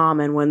so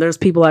common when there's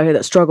people out here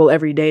that struggle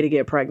every day to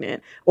get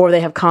pregnant, or they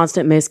have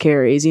constant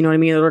miscarries, you know what I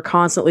mean? They're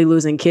constantly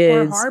losing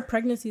kids. Or hard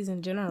pregnancies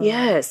in general.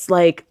 Yes,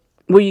 like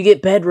where you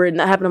get bedridden.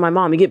 That happened to my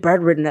mom. You get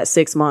bedridden at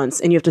 6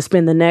 months and you have to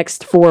spend the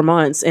next 4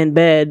 months in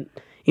bed,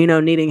 you know,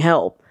 needing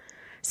help.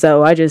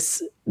 So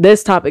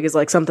this topic is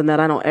like something that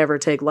I don't ever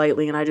take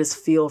lightly, and I just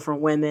feel for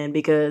women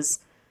because,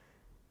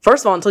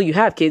 first of all, until you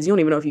have kids, you don't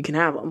even know if you can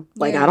have them.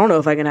 Like, I don't know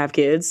if I can have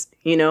kids,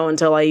 you know,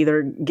 until I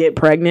either get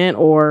pregnant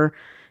or,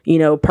 you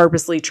know,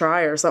 purposely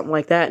try or something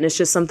like that. And it's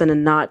just something to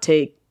not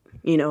take,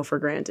 you know, for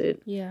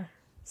granted. Yeah.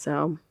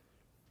 So,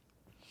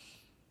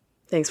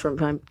 thanks for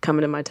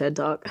coming to my TED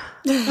Talk.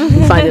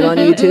 Find it on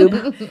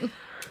YouTube.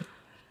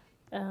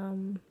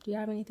 Do you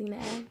have anything to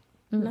add?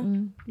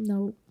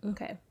 No.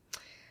 Okay.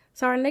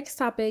 So our next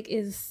topic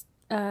is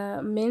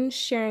men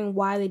sharing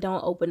why they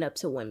don't open up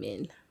to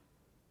women.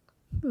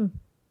 So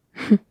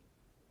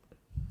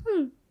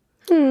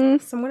I'm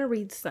going to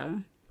read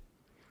some.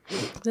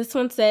 This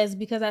one says,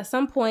 because at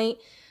some point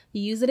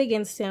you use it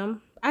against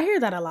him. I hear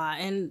that a lot.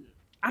 And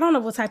I don't know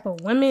what type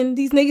of women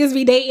these niggas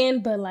be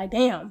dating, but like,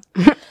 damn.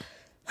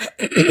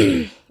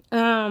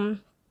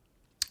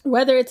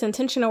 Whether it's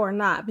intentional or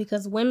not,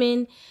 because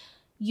women,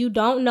 you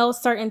don't know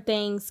certain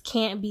things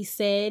can't be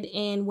said.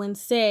 And when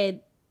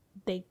said,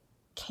 they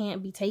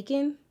can't be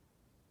taken.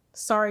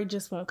 Sorry,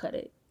 just won't cut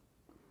it.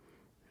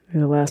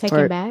 The last Taken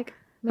part. back?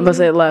 I'm about to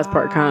say the last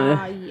part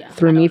kind of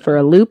threw me for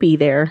a loopy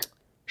there.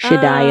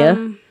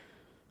 Shadiah.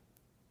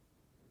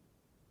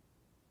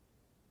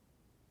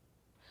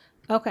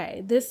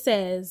 Okay, this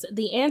says,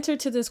 the answer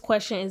to this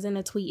question is in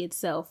the tweet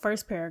itself.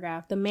 First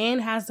paragraph, the man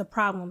has the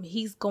problem.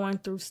 He's going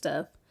through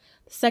stuff.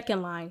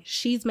 Second line,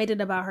 she's made it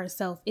about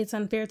herself. It's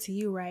unfair to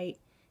you, right?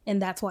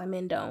 And that's why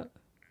men don't.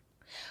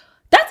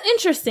 That's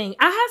interesting.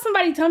 I had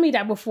somebody tell me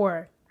that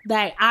before,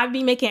 that I'd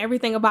be making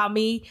everything about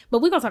me.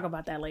 But we're going to talk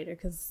about that later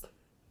because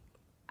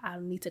I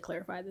need to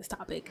clarify this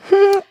topic.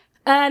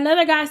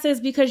 Another guy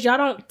says, because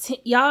y'all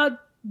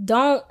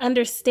don't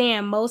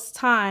understand most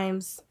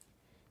times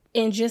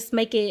and just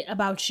make it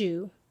about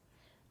you.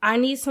 I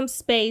need some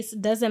space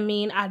doesn't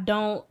mean I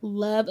don't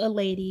love a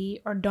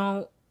lady or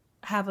don't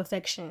have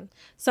affection.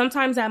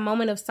 Sometimes that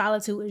moment of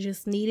solitude is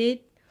just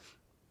needed.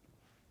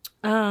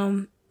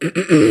 Sometimes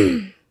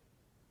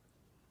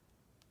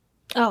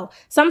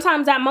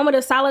that moment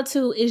of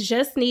solitude is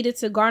just needed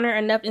to garner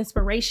enough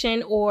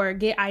inspiration or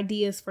get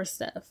ideas for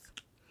stuff.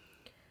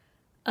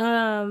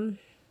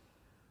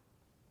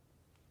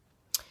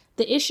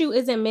 The issue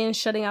isn't men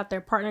shutting out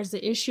their partners.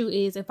 The issue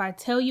is, if I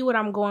tell you what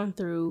I'm going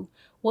through,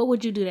 what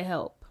would you do to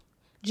help?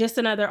 Just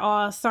another,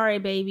 sorry,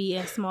 baby,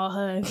 and small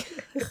hug.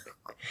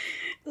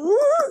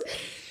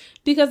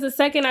 Because the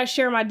second I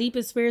share my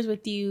deepest fears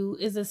with you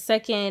is the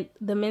second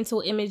the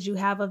mental image you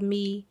have of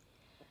me,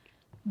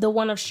 the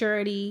one of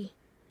surety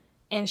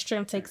and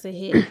strength, takes a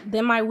hit.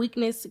 Then my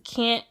weakness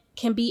can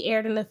be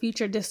aired in a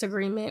future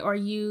disagreement or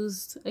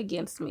used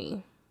against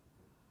me.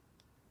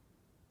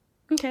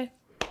 Okay.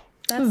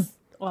 That's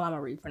all I'm going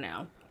to read for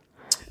now.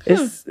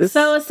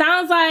 So it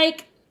sounds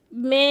like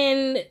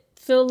men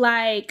feel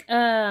like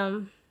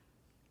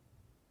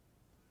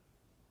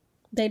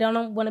they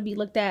don't want to be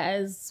looked at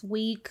as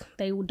weak.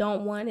 They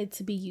don't want it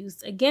to be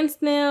used against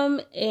them.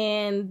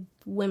 And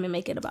women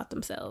make it about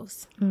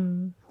themselves.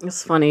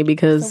 It's funny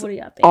because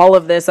all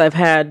of this I've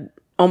had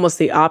almost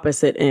the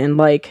opposite end.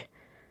 Like,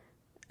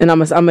 and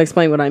I'm gonna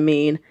explain what I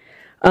mean.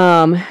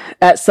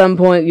 At some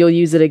point you'll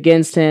use it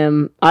against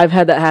him. I've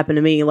had that happen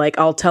to me. Like,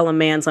 I'll tell a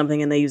man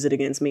something and they use it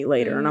against me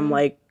later. And I'm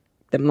like,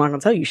 I'm not gonna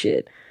tell you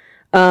shit.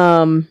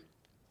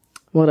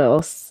 What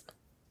else?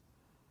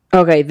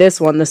 Okay, this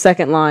one, the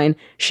second line,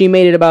 she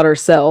made it about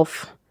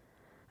herself.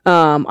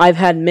 I've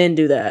had men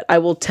do that. I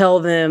will tell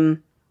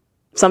them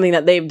something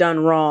that they've done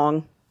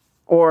wrong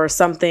or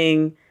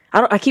something.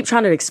 I keep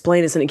trying to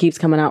explain this and it keeps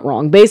coming out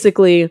wrong.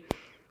 Basically,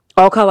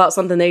 I'll call out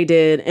something they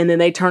did and then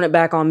they turn it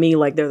back on me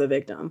like they're the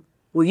victim.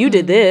 Well, you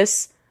did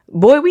this.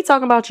 Boy, we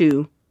talking about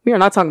you. We are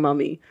not talking about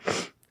me.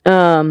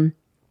 Let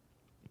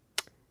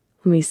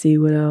me see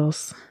what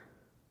else.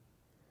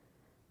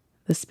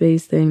 The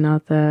space thing,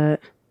 not that.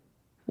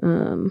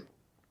 And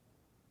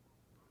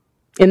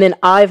then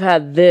I've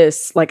had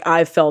this, like,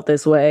 I've felt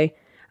this way.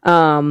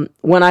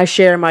 When I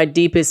share my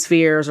deepest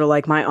fears or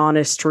like my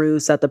honest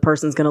truths, that the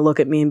person's going to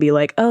look at me and be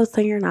like, oh, so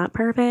you're not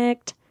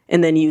perfect,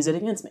 and then use it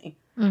against me.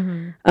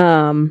 But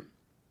I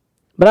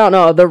don't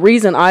know. The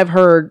reason I've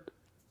heard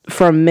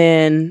from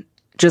men,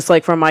 just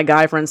like from my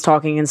guy friends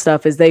talking and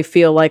stuff, is they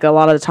feel like a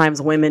lot of the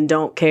times women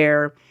don't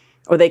care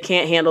or they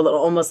can't handle it,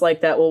 almost like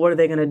that. Well, what are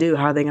they going to do?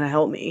 How are they going to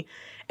help me?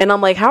 And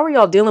I'm like, how are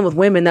y'all dealing with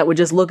women that would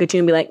just look at you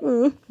and be like,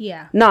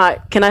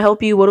 can I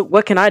help you?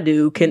 What can I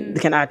do?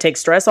 Can I take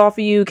stress off of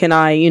you? Can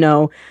I,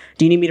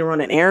 do you need me to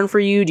run an errand for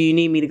you? Do you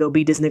need me to go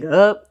beat this nigga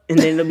up? And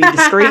then it'll be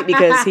discreet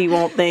because he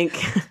won't think,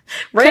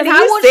 Brandy,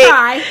 I will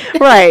try.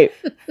 Right.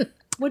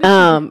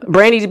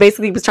 Brandy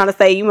basically was trying to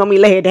say, you want me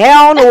to lay it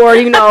down or,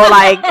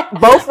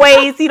 both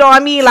ways, you know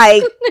what I mean?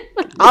 Like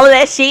all of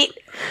that shit.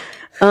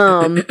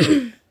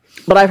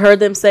 But But I've heard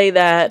them say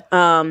that.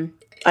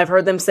 I've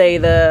heard them say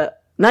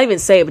not even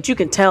say it, but you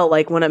can tell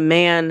like when a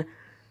man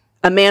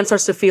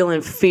starts to feel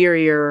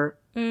inferior.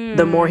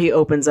 The more he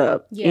opens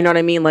up, you know what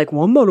I mean? Like,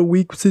 well, I'm not a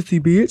weak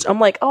sissy bitch. I'm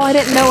like, oh, I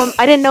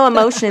didn't know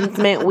emotions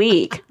meant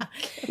weak.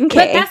 Okay,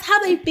 but that's how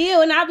they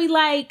feel, and I'll be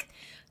like,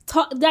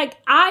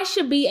 I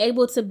should be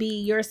able to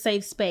be your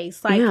safe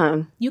space. Like,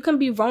 you can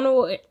be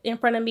vulnerable in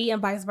front of me,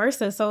 and vice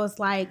versa. So it's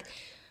like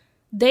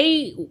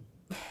I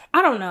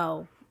don't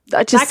know.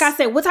 Like I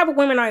said, what type of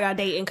women are y'all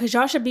dating? Because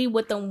y'all should be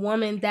with the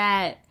woman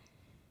that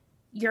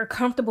you're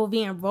comfortable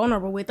being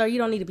vulnerable with, or you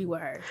don't need to be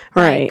with her.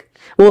 Right. Like,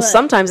 well,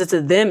 sometimes it's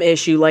a them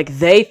issue. Like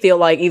they feel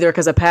like either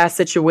because of past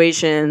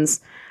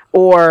situations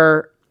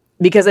or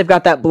because they've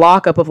got that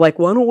block up of like,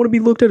 well, I don't want to be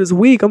looked at as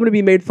weak. I'm going to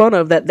be made fun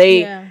of. That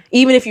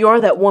even if you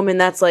are that woman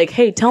that's like,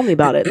 hey, tell me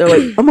about it. They're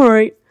like, I'm all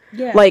right.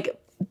 Yeah. Like,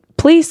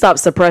 please stop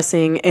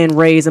suppressing and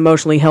raise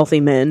emotionally healthy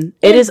men.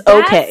 It is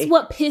okay. That's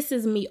what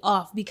pisses me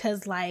off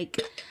because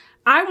like,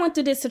 I went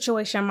through this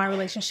situation in my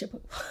relationship.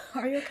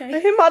 Are you okay? I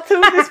hit my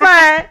tooth. It's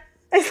fine.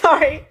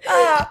 Sorry.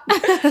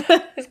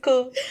 It's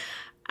cool.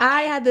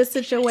 I had this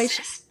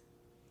situation.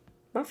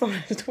 My phone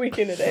is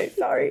tweaking today.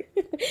 Sorry.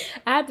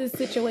 I had this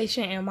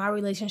situation in my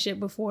relationship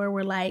before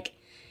where like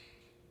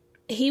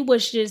he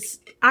was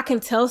just, I can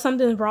tell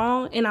something's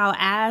wrong and I'll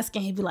ask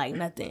and he'd be like,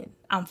 nothing.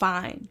 I'm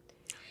fine.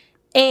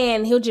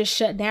 And he'll just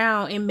shut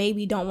down and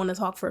maybe don't want to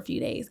talk for a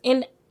few days.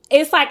 And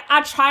it's like,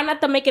 I try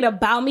not to make it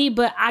about me,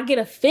 but I get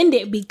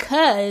offended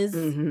because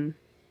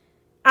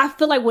I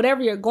feel like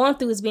whatever you're going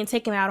through is being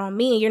taken out on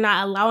me and you're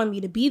not allowing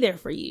me to be there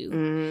for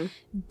you.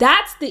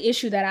 That's the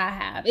issue that I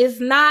have. It's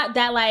not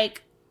that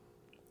like,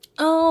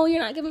 oh, you're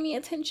not giving me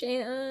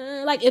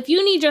attention. Like if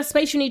you need your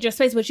space, you need your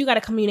space, but you got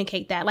to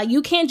communicate that. Like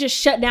you can't just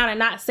shut down and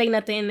not say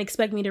nothing and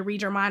expect me to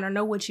read your mind or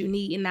know what you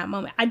need in that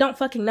moment. I don't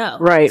fucking know.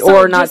 Right.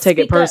 So or not take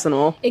it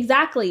personal. Up.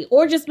 Exactly.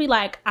 Or just be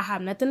like, I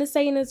have nothing to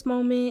say in this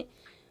moment.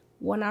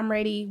 When I'm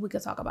ready, we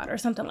could talk about it or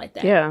something like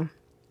that. Yeah.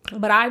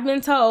 But I've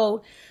been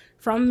told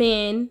from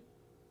men,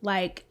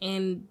 like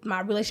in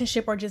my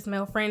relationship or just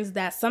male friends,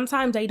 that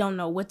sometimes they don't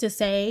know what to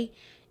say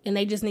and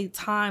they just need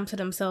time to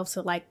themselves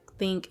to like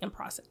think and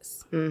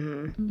process.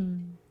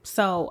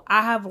 So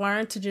I have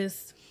learned to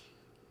just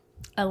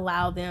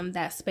allow them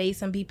that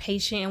space and be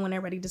patient, and when they're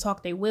ready to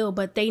talk, they will.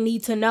 But they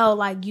need to know,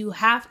 like, you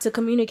have to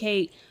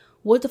communicate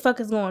what the fuck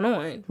is going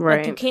on. Right.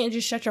 Like, you can't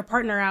just shut your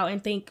partner out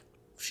and think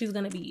she's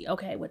gonna be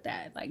okay with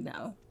that. Like,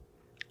 no.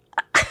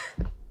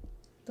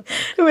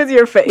 It was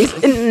your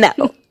face.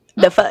 No.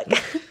 The fuck.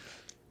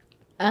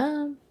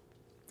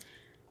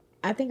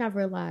 I think I've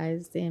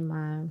realized in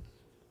my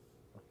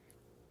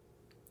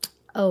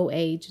old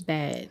age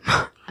that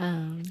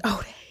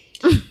old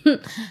age.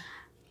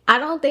 I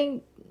don't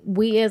think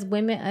we as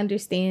women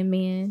understand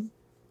men.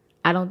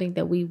 I don't think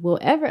that we will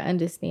ever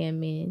understand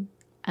men.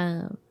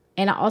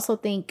 And I also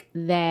think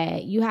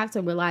that you have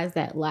to realize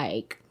that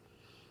like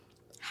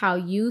how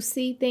you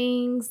see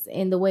things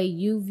and the way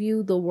you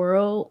view the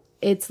world,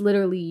 it's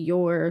literally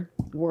your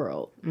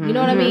world. You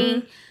know what I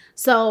mean?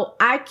 So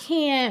I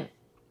can't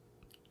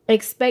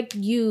expect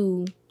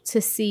you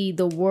to see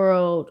the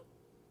world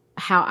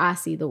how I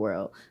see the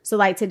world. So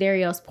like to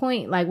Dario's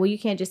point, like, well, you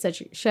can't just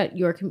shut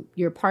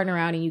your partner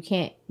out and you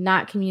can't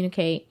not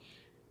communicate.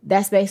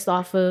 That's based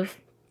off of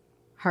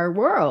her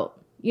world.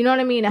 You know what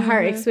I mean? And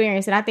her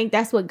experience. And I think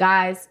that's what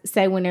guys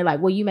say when they're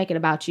like, well, you make it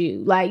about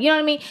you. Like, you know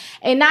what I mean?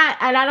 And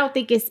I don't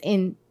think it's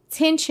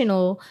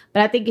intentional,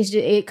 but I think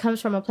it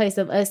comes from a place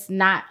of us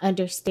not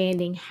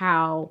understanding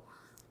how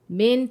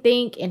men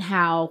think and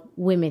how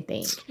women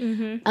think.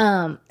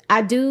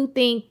 I do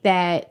think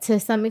that to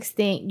some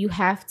extent you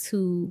have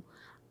to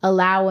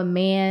allow a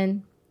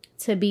man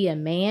to be a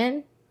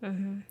man.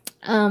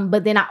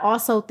 But then I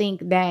also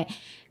think that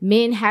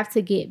men have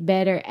to get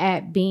better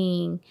at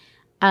being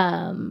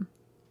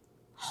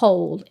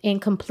whole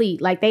and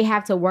complete. Like they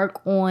have to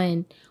work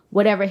on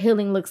whatever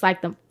healing looks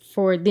like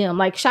for them.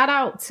 Like shout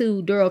out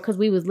to Duro, because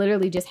we was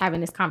literally just having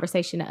this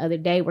conversation the other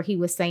day where he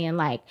was saying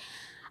like,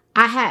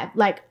 I have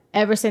like,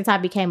 ever since I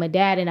became a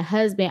dad and a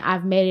husband,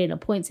 I've made it a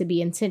point to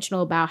be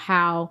intentional about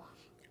how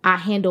I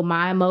handle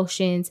my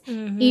emotions,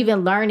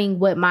 even learning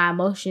what my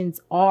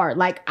emotions are.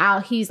 Like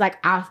he's like,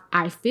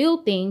 I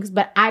feel things,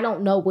 but I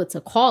don't know what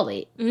to call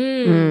it.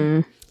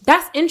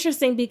 That's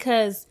interesting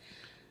because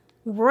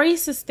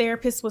Royce's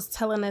therapist was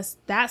telling us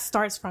that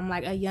starts from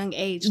like a young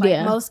age.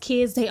 Like most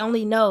kids, they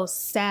only know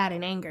sad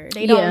and anger.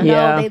 They don't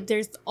know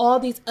there's all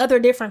these other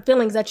different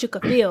feelings that you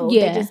could feel.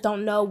 They just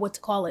don't know what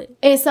to call it.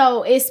 And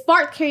so it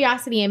sparked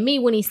curiosity in me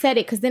when he said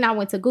it, because then I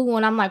went to Google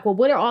and I'm like, well,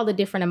 what are all the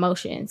different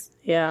emotions?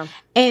 Yeah.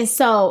 And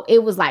so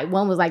it was like,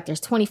 one was like,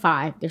 there's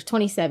 25, there's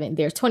 27,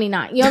 there's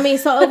 29. You know what I mean?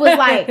 So it was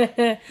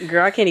like,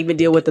 girl, I can't even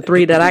deal with the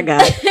 3 that I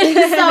got.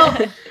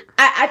 So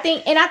I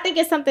think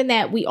it's something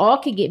that we all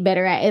could get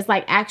better at. Is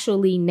like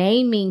actually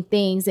naming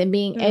things and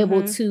being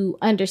able to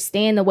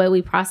understand the way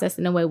we process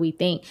and the way we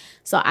think.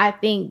 So I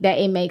think that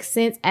it makes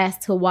sense as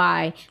to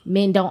why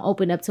men don't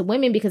open up to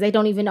women, because they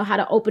don't even know how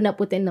to open up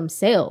within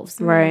themselves.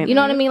 Right. You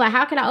know what I mean? Like,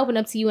 how can I open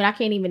up to you and I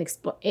can't even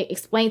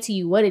explain to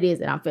you what it is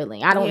that I'm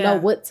feeling? I don't know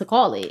what to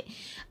call it.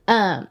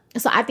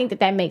 So I think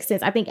that makes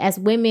sense. I think as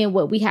women,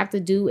 what we have to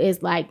do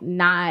is like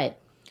not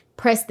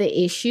press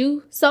the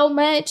issue so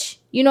much.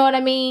 You know what I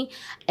mean?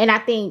 And I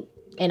think,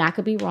 and I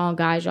could be wrong,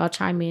 guys, y'all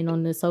chime in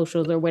on the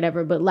socials or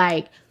whatever, but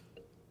like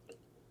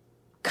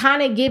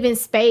kind of giving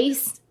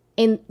space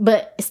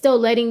but still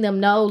letting them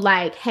know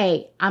like,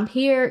 hey, I'm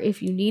here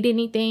if you need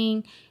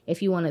anything,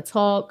 if you want to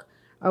talk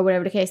or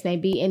whatever the case may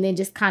be. And then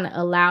just kind of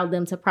allow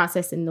them to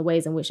process in the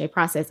ways in which they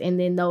process. And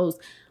then those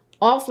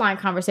offline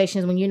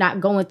conversations, when you're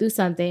not going through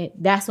something,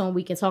 that's when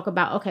we can talk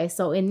about, okay,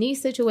 so in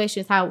these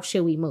situations, how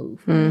should we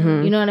move?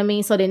 You know what I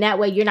mean? So then that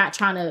way you're not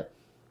trying to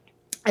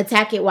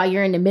attack it while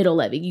you're in the middle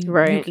of it.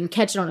 You can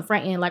catch it on the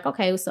front end, like,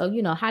 okay, so,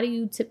 you know, how do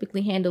you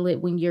typically handle it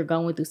when you're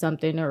going through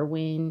something, or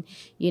when,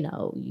 you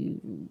know,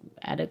 you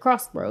at a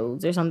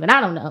crossroads or something?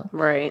 I don't know.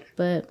 Right.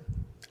 But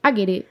I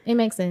get it. It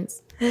makes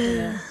sense.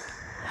 Yeah.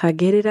 I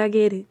get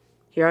it.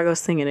 Here I go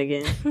singing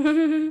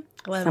again.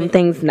 Some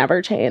things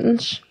never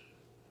change.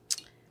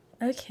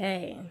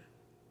 Okay.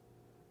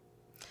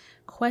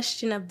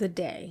 Question of the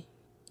day.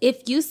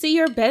 If you see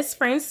your best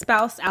friend's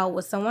spouse out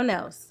with someone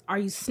else, are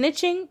you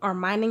snitching or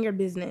minding your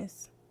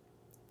business?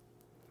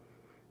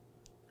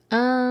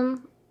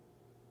 I'm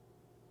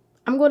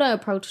going to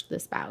approach the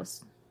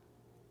spouse.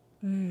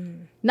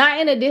 Not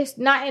in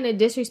a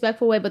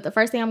disrespectful way, but the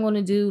first thing I'm going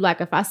to do, like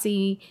if I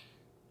see,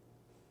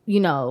 you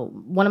know,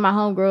 one of my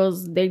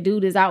homegirls, their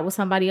dude is out with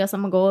somebody else,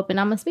 I'm going to go up and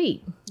I'm going to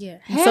speak. Yeah.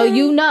 Hey. So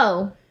you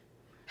know,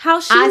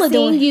 how Sheila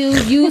doing?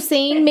 You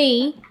seen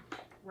me.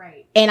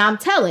 Right. And I'm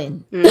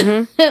telling.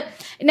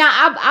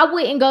 Now, I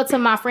wouldn't go to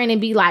my friend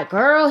and be like,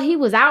 girl, he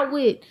was out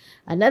with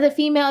another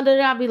female.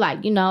 I'd be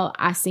like, you know,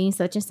 I seen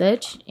such and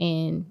such.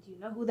 And you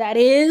know who that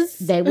is?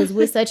 They was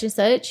with such and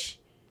such.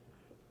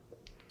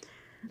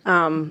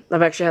 I've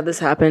actually had this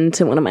happen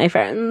to one of my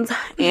friends.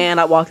 And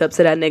I walked up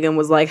to that nigga and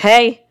was like,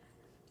 hey,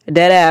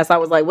 dead ass. I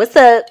was like, what's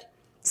up?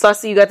 So I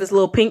see you got this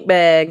little pink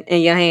bag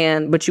in your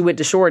hand, but you went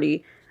to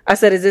shorty. I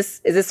said,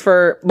 is this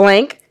for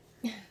blank?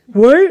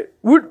 What?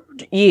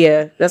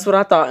 Yeah, that's what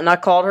I thought. And I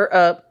called her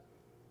up,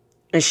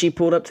 and she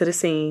pulled up to the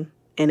scene,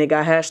 and it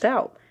got hashed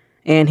out.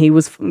 And he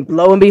was,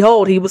 lo and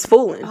behold, he was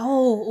fooling.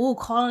 Oh,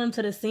 calling him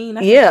to the scene.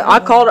 That's I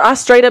called her. I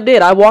straight up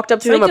did. I walked up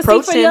to him,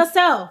 approached him. See for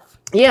yourself.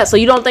 Yeah, so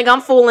you don't think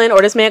I'm fooling,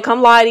 or this man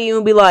come lie to you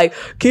and be like,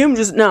 Kim,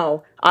 just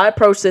no. I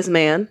approached this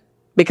man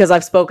because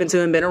I've spoken to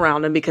him, been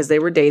around him, because they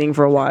were dating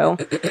for a while,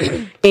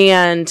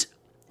 and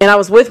I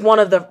was with one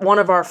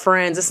of our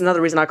friends. This is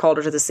another reason I called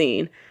her to the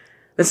scene.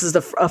 This is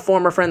a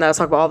former friend that I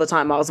talk about all the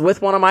time. I was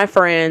with one of my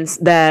friends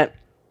that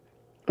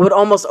would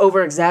almost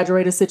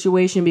over-exaggerate a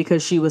situation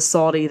because she was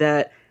salty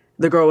that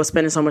the girl was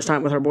spending so much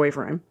time with her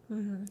boyfriend.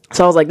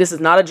 So I was like, this is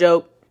not a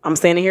joke. I'm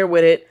standing here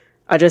with it.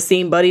 I just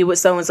seen Buddy with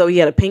so-and-so. He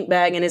had a pink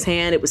bag in his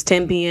hand. It was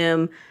 10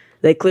 p.m.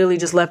 They clearly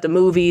just left the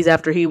movies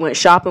after he went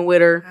shopping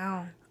with her.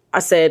 Wow. I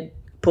said,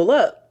 pull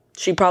up.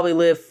 She probably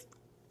lived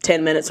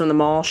 10 minutes from the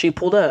mall. She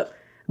pulled up.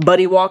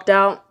 Buddy walked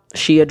out.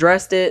 She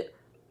addressed it.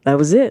 That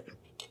was it.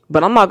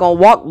 But I'm not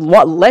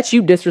gonna let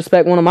you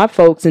disrespect one of my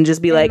folks and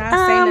just be like,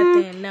 not say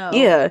nothing. No.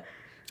 Yeah.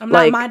 I'm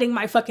not minding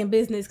my fucking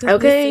business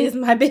because this is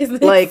my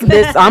business. Like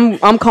this,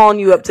 I'm calling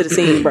you up to the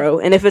scene, bro.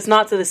 And if it's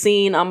not to the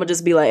scene, I'm gonna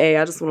just be like, hey,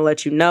 I just want to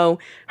let you know.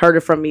 Heard it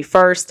from me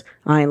first.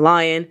 I ain't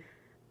lying.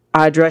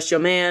 I addressed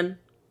your man.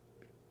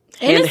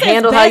 And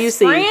handle how you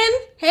see.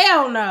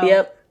 Hell no.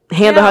 Yep.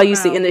 Handle how you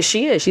see. And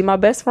she's my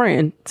best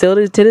friend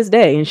to this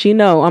day. And she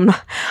know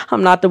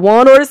I'm not the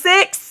 1 or the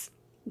 6.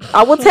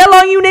 I will tell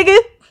on you, nigga.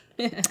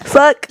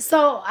 Fuck.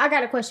 So I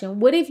got a question.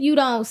 What if you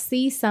don't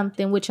see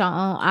something with your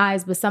own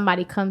eyes, but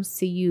somebody comes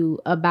to you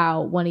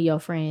about one of your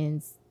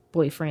friends,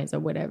 boyfriends or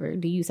whatever?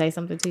 Do you say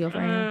something to your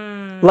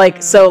friend? Like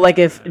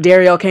if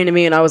Daryl came to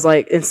me and I was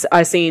like,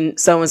 I seen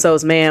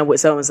so-and-so's man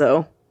with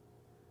so-and-so.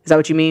 Is that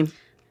what you mean?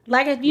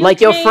 Like if you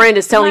your friend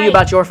is telling you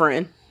about your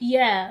friend.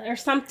 Yeah, or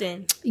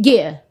something.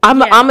 Yeah. I'm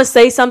gonna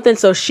say something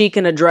so she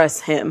can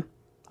address him.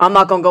 I'm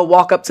not gonna go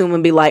walk up to him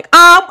and be like,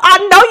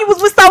 I know you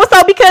was with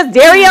so-and-so because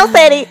Daryl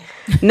said it.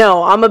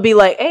 No, I'm gonna be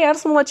like, hey, I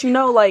just want to let you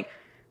know, like,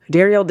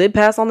 Daryl did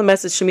pass on the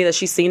message to me that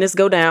she's seen this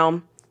go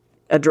down.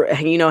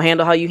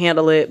 Handle how you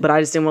handle it, but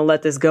I just didn't want to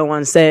let this go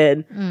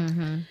unsaid.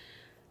 Mm-hmm.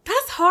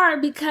 That's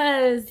hard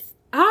because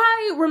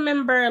I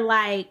remember,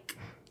 like,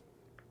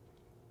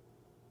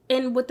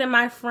 within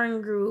my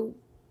friend group,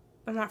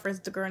 I'm not friends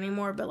with the girl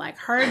anymore, but like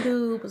her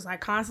dude was like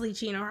constantly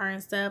cheating on her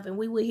and stuff, and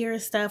we would hear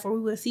stuff or we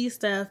would see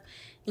stuff,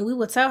 and we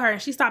would tell her,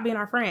 and she stopped being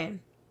our friend.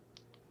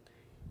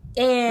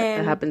 And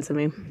that happened to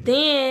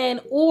me.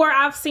 Or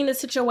I've seen a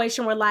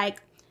situation where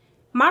like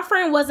my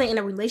friend wasn't in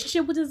a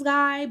relationship with this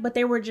guy, but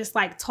they were just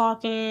like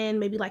talking,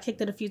 maybe like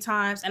kicked it a few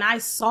times, and I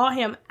saw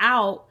him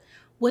out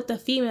with the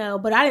female,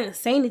 but I didn't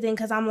say anything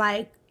because I'm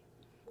like,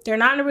 They're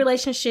not in a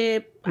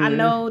relationship. I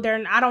know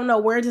I don't know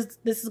where this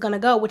is gonna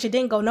go, which it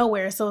didn't go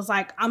nowhere. So it's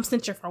like, I'm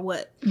snitching for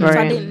what? Right. So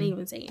I didn't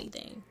even say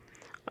anything.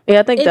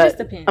 Yeah, I think just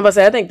depends. I'm gonna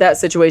say I think that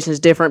situation is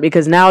different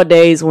because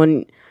nowadays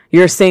when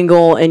you're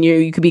single and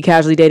you could be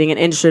casually dating and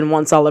interested in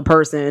one solid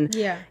person.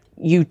 Yeah.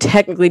 You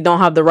technically don't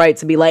have the right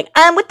to be like,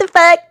 what the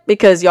fuck?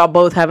 Because y'all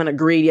both haven't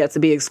agreed yet to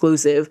be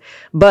exclusive.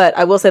 But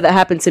I will say that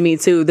happened to me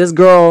too. This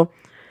girl,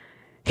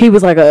 he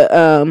was like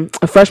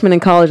a freshman in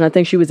college, and I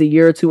think she was a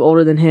year or two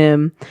older than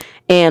him.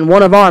 And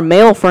one of our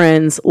male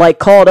friends like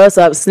called us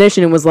up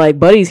snitching and was like,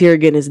 buddy's here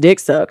getting his dick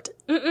sucked.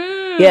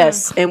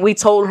 Yes. And we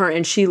told her,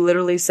 and she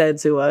literally said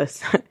to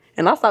us,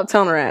 and I stopped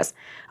telling her ass,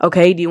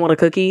 okay, do you want a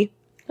cookie?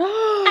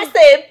 I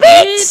said,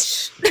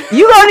 bitch,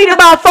 you gonna need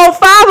about 4 or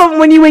 5 of them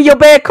when you in your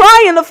bed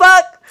crying the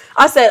fuck.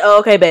 I said, oh,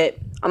 okay, babe.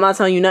 I'm not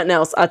telling you nothing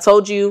else. I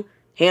told you,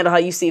 handle how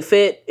you see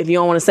fit. If you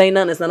don't want to say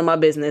nothing, it's none of my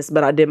business.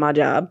 But I did my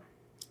job.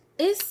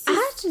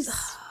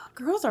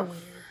 Girls are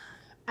weird.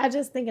 I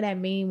just think of that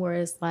meme where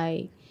it's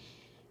like,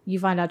 you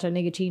find out your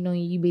nigga cheating on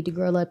you, you beat the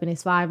girl up, and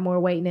it's 5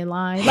 more waiting in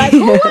line. Like,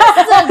 who wants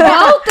to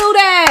go through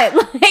that?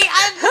 Like,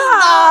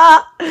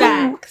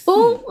 facts.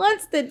 Who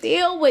wants to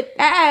deal with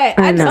that?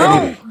 I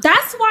don't.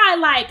 That's why,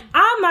 like,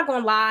 I'm not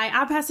gonna lie.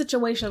 I've had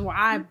situations where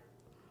I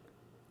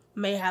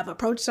may have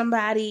approached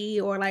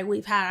somebody or like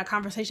we've had a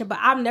conversation, but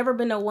I've never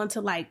been the one to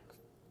like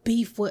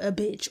beef with a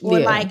bitch or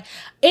like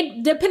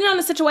it. Depending on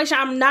the situation,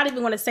 I'm not even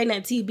going to say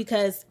that to you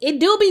because it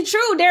do be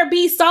true. There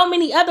be so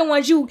many other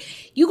ones. You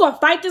gonna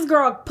fight this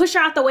girl, push her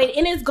out the way,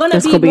 and it's gonna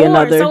be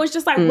more. So it's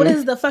just like, what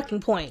is the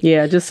fucking point?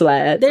 Yeah, just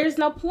slide. There's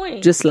no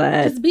point. Just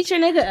slide. Just beat your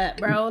nigga up,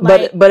 bro.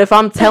 Like, but if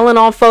I'm telling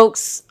on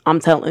folks, I'm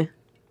telling.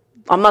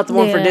 I'm not the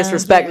one for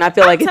disrespect, and I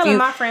feel like if you,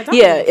 my friends,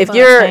 if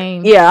you're,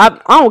 I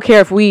don't care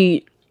if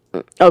we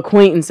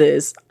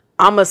acquaintances.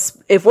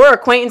 If we're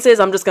acquaintances,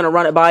 I'm just gonna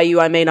run it by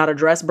you. I may not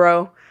address,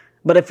 bro.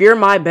 But if you're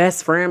my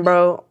best friend,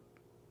 bro,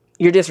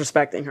 you're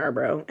disrespecting her,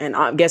 bro.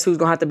 And guess who's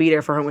going to have to be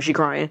there for her when she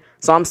crying?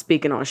 So I'm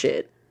speaking on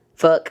shit.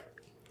 Fuck.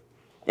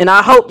 And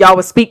I hope y'all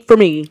would speak for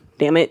me.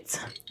 Damn it.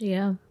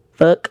 Yeah.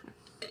 Fuck.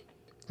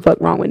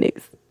 Fuck wrong with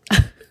niggas.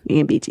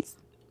 And bitches.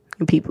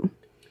 And people.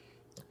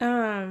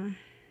 All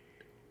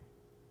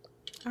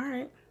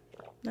right.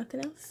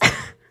 Nothing else?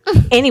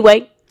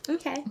 Anyway.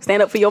 Okay.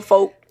 Stand up for your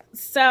folk.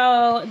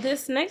 So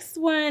this next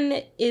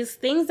one is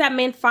things that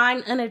men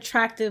find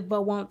unattractive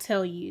but won't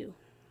tell you.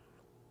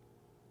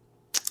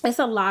 It's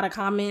a lot of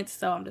comments,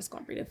 so I'm just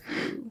going to read a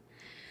few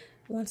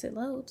once it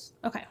loads.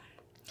 Okay.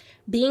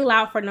 Being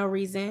loud for no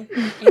reason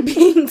and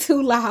being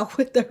too loud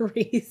with the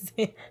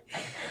reason.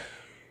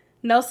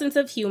 No sense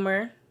of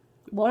humor.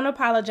 Won't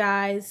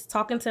apologize.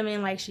 Talking to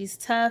men like she's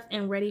tough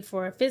and ready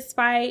for a fist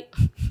fight.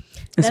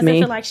 Doesn't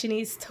feel like she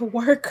needs to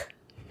work.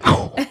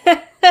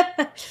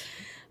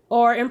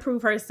 Or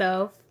improve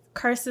herself.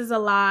 Curses a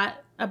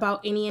lot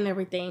about any and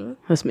everything.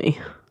 That's me.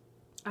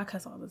 I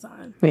cuss all the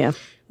time. Yeah.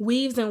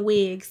 Weaves and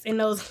wigs and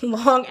those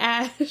long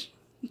ass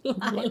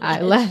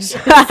eyelashes.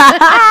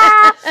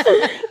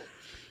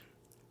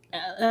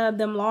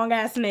 Them long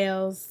ass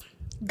nails.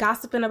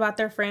 Gossiping about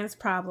their friends'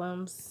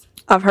 problems.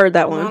 I've heard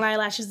that one. Long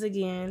eyelashes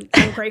again.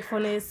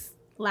 Ungratefulness.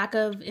 Lack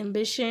of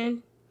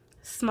ambition.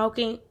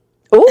 Smoking.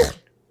 Ooh.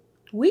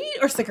 Weed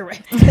or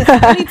cigarettes?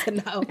 I need to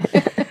know.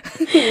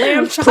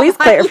 Lamb chop. Please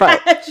clarify.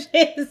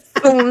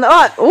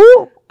 Not.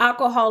 Ooh.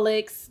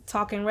 Alcoholics.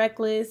 Talking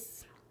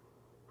reckless.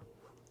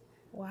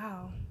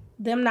 Wow.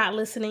 Them not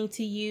listening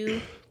to you.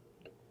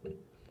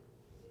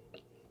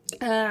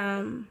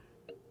 Counting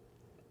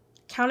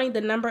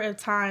the number of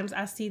times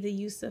I see the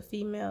use of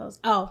females.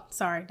 Oh,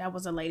 sorry. That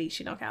was a lady.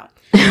 She don't count.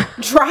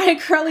 Dry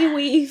curly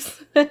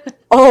weaves.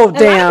 Oh,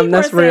 damn.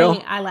 That's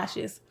real.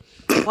 Eyelashes.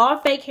 All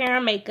fake hair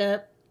and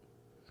makeup.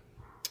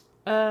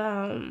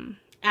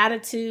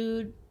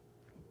 Attitude.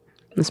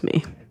 That's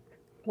me.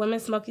 Women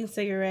smoking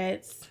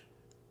cigarettes.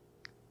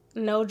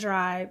 No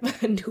drive.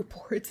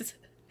 Newports.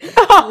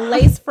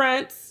 Lace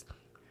fronts.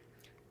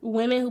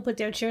 Women who put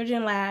their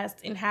children last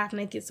and half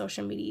naked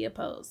social media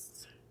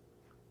posts.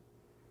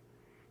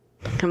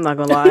 I'm not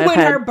gonna lie. When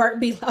her burp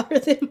be louder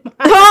than mine.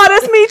 Oh,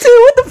 that's me too.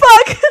 What the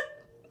fuck?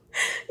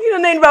 You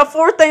done named about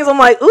 4 things. I'm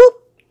like, oop.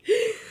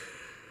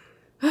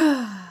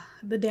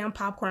 The damn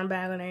popcorn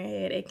bag on her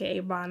head, aka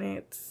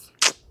bonnets.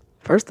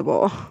 First of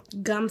all,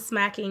 gum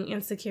smacking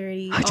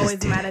insecurity.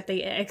 Always mad at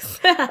the ex.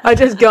 I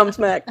just gum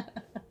smacked.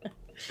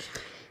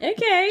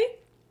 Okay.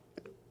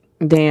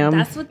 Damn.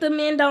 That's what the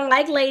men don't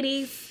like,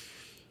 ladies.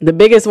 The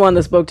biggest one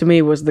that spoke to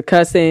me was the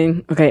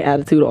cussing. Okay,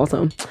 attitude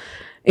also.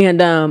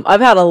 And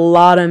I've had a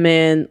lot of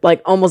men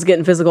like almost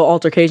getting physical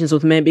altercations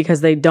with men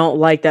because they don't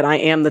like that I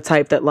am the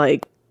type that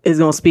like is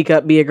gonna speak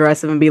up, be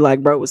aggressive, and be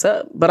like, bro, what's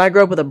up? But I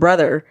grew up with a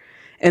brother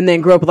and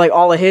then grew up with like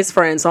all of his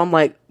friends. So I'm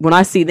like, when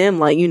I see them,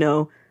 like, you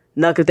know,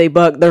 nuck if they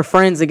buck, they're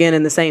friends again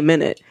in the same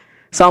minute.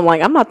 So I'm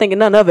like, I'm not thinking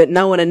none of it,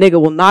 knowing a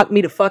nigga will knock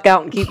me the fuck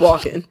out and keep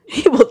walking.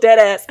 He will dead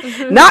ass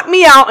knock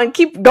me out and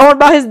keep going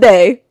about his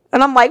day.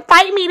 And I'm like,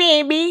 fight me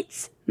then,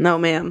 bitch. No,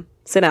 ma'am.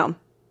 Sit down.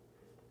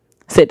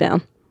 Sit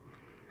down.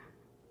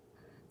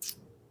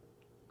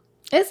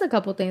 It's a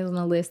couple things on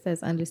the list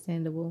that's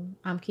understandable.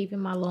 I'm keeping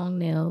my long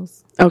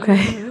nails.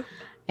 Okay.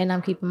 And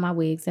I'm keeping my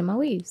wigs and my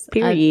weaves.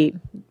 Period.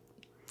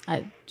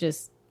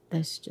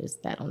 That's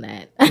just that on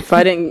that. If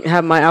I didn't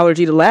have my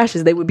allergy to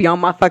lashes, they would be on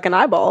my fucking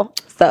eyeball.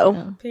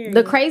 So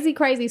the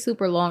crazy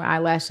super long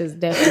eyelashes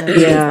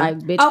definitely. Yeah. Like,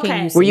 bitch, Okay.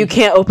 can you see? Where you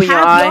can't open your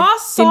eye. Y'all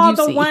saw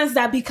the ones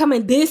that be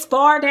coming this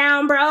far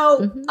down,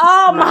 bro?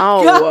 Oh my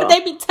god,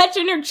 they be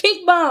touching their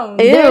cheekbones.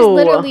 There's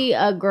literally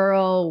a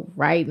girl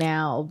right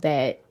now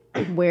that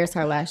wears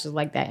her lashes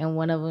like that, and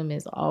one of them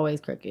is always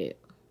crooked.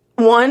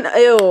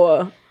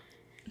 Ew.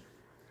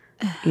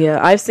 Yeah,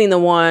 I've seen the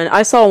one.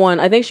 I saw one.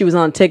 I think she was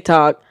on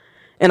TikTok.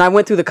 And I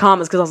went through the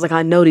comments because I was like,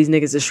 I know these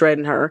niggas is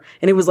shredding her.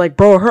 And it was like,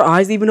 bro, her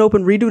eyes even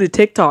open. Redo the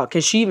TikTok. Can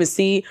she even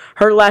see?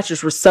 Her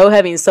lashes were so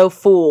heavy and so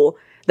full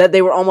that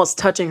they were almost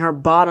touching her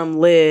bottom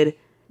lid.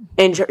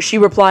 And she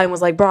replied and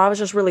was like, bro, I was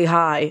just really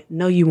high.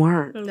 No, you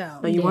weren't.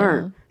 No, you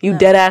weren't. You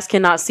dead ass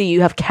cannot see.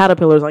 You have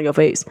caterpillars on your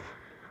face.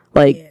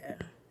 Like,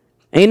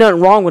 ain't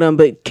nothing wrong with them,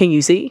 but can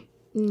you see?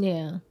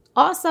 Yeah.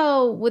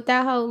 Also, with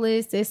that whole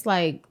list, it's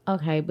like,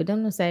 okay, but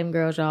them the same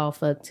girls y'all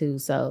fuck too,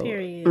 so.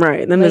 Period.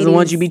 Right. Them is the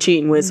ones you be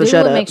cheating with, so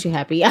shut up. Do what makes you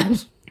happy.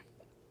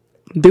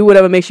 Do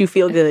whatever makes you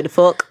feel good.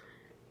 Fuck.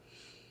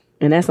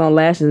 And that's on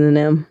lashes and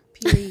them.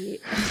 Period.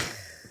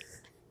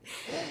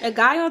 A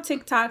guy on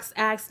TikToks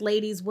asks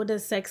ladies, what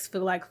does sex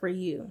feel like for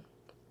you?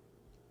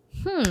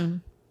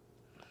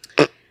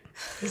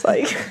 It's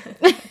like...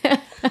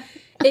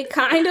 It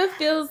kind of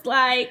feels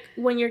like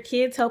when your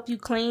kids help you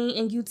clean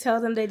and you tell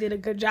them they did a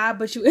good job,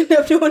 but you end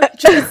up doing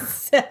it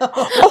yourself.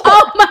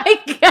 Oh my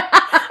god!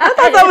 I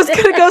thought that was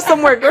gonna go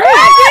somewhere great.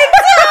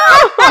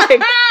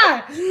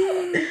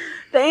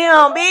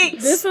 Damn,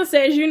 bitch. This one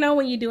says,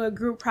 when you do a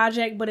group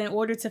project, but in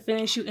order to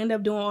finish, you end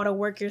up doing all the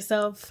work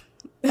yourself.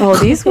 Oh,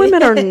 these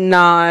women are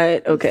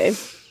not okay.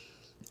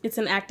 It's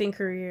an acting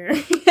career.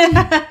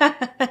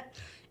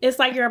 It's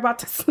like you're about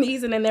to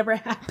sneeze and it never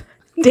happened.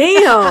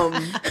 Damn.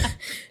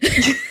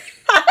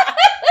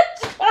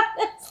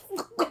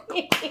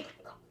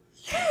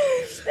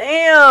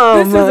 Damn.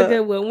 This is a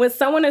good one. When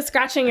someone is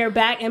scratching your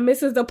back and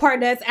misses the part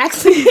that's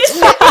actually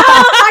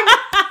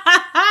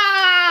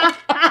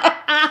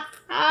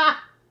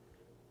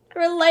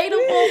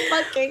relatable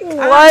fucking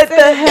content. What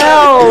the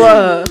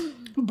hell?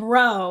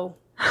 Bro.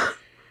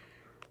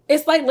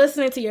 It's like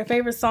listening to your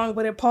favorite song,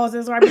 but it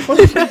pauses right before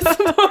the next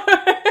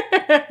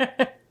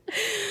part.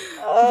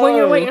 When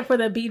you're waiting for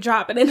the beat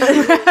drop and it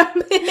never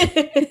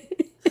happens.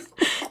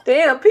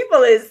 Damn,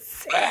 people is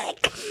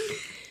sick.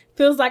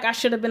 Feels like I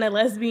should have been a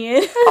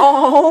lesbian.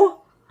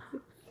 Oh.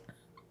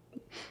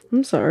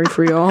 I'm sorry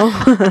for y'all.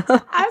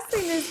 I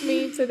seen this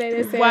meme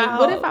today that said,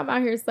 what if I'm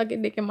out here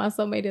sucking dick and my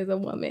soulmate is a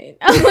woman?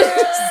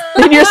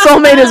 And your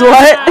soulmate is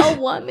what? A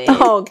woman.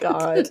 Oh,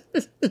 God.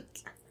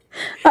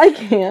 I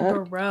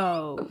can't.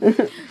 Bro.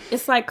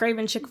 It's like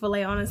craving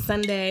Chick-fil-A on a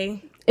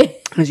Sunday.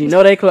 Because you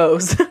know they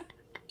closed.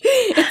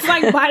 It's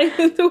like biting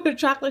into a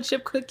chocolate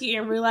chip cookie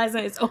and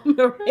realizing it's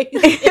oatmeal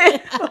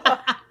raisin.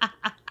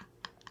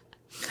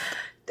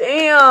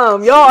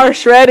 Damn, y'all are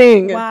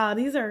shredding. Wow,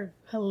 these are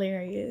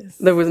hilarious.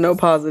 There was no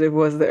positive,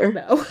 was there?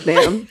 No.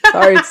 Damn.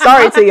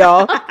 Sorry to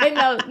y'all.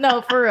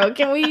 No, for real.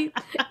 Can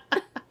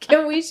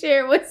we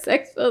share what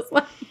sex feels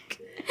like?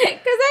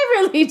 Because I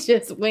really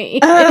just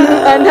went.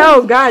 I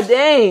know, god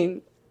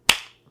dang.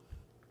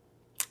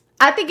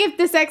 I think if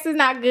the sex is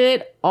not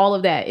good, all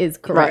of that is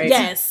correct. Right.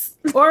 Yes.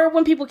 Or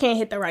when people can't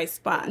hit the right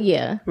spot.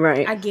 Yeah.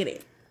 Right. I get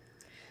it.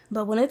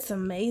 But when it's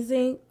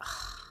amazing.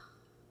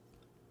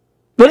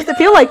 What does it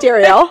feel like,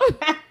 Jeriel?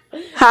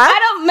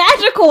 Huh?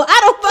 Magical. I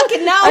don't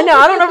fucking know. I know.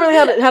 I don't know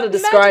really how to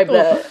describe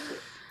that.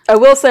 I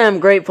will say I'm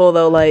grateful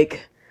though,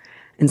 like,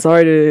 and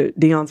sorry to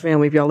Dion's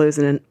family if y'all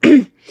listening.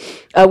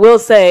 I will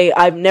say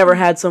I've never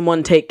had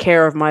someone take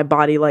care of my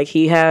body like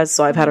he has,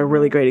 so I've had a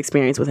really great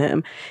experience with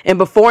him. And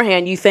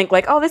beforehand, you think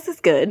like, oh, this is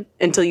good,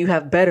 until you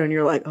have better, and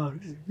you're like, oh,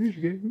 this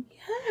is good.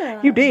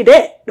 Yeah. You did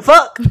that. The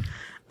fuck.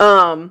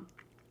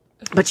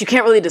 But you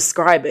can't really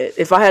describe it.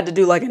 If I had to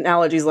do like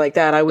analogies like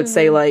that, I would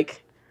say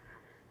like,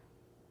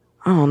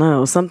 I don't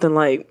know, something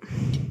like,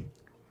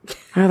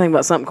 I don't think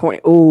about something corny.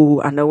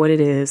 Ooh, I know what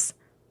it is.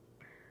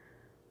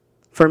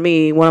 For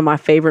me, one of my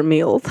favorite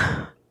meals,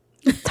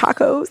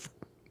 tacos.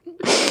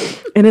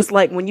 And it's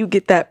like when you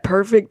get that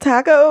perfect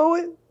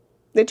taco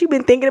that you've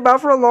been thinking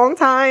about for a long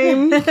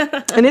time.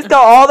 And it's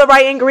got all the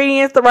right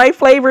ingredients, the right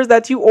flavors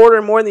that you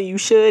order more than you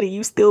should. And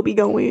you still be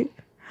going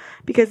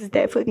because it's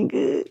that fucking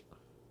good.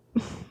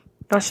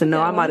 I should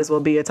know. I might as well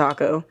be a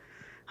taco.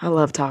 I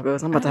love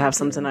tacos. I'm about to have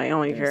some tonight. I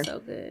don't even care. So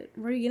good.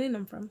 Where are you getting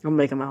them from? I'm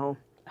making my home.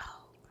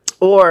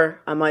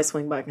 Or I might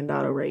swing by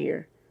Condado right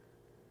here.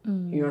 You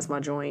know, it's my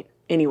joint.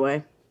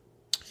 Anyway.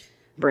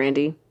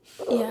 Brandy.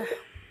 Yeah.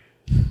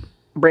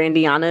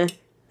 Brandiana.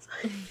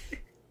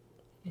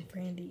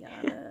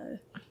 Brandiana.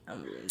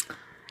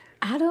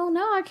 I don't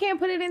know. I can't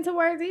put it into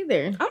words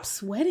either. I'm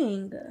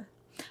sweating.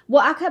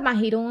 Well, I cut my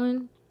heat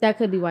on. That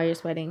could be why you're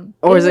sweating.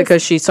 Or is it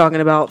because she's talking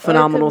about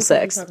phenomenal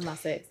sex? Talking about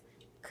sex.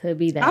 Could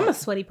be that. I'm a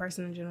sweaty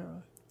person in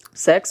general.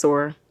 Sex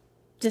or?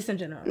 Just in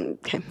general.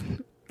 Okay.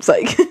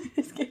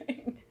 It's like,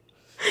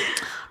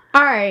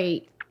 all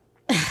right.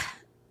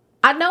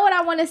 I know what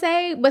I want to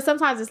say, but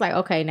sometimes it's like,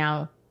 okay,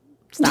 now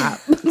stop.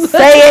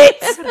 Say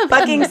it.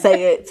 Fucking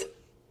say it.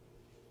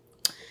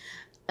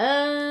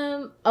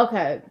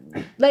 Okay.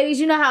 Ladies,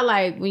 you know how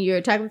like when you're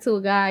attracted to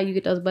a guy, you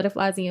get those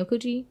butterflies in your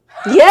coochie?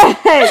 Yes.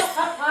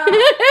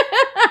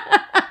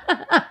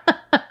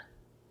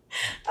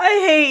 I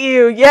hate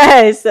you.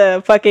 Yes.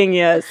 Fucking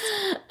yes.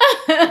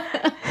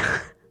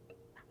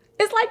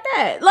 It's like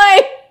that.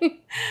 Like,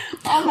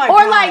 oh my or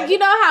God. like, you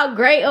know how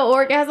great an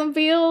orgasm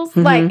feels?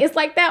 Mm-hmm. Like, it's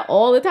like that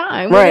all the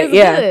time. Right, It's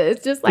yeah. good.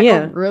 It's just like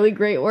a really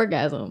great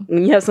orgasm.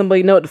 When you have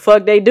somebody know what the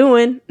fuck they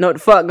doing, know what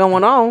the fuck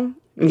going on,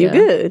 you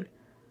good.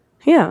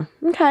 Yeah.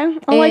 Okay.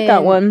 I like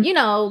that one. You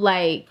know,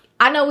 like,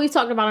 I know we've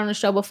talked about on the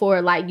show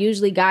before, like,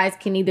 usually guys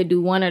can either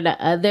do one or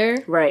the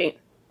other. Right.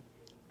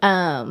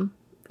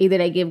 Either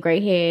they give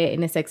great head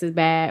and the sex is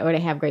bad, or they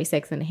have great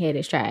sex and the head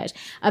is trash.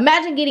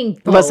 Imagine getting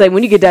both. I'm about to say,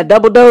 when you get that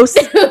double dose,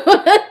 fuck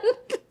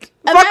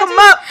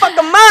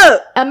them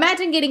up.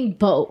 Imagine getting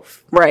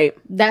both. Right.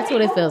 That's what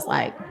it feels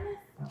like.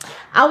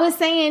 I was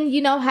saying,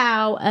 you know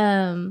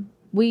how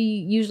we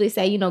usually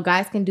say, you know,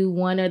 guys can do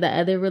one or the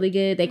other really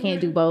good. They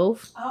can't do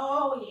both.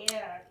 Oh,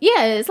 yeah.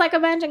 Yeah, it's like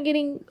imagine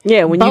getting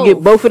when both. you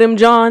get both of them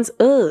Johns,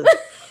 ugh.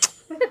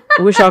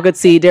 I wish y'all could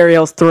see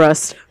Dariel's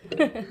thrust.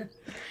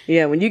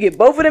 Yeah, when you get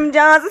both of them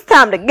Johns, it's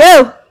time to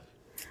go.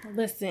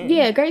 Listen.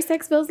 Yeah, great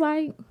sex feels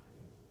like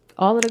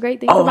all of the great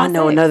things Oh, about I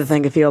know sex. another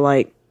thing it feel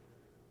like.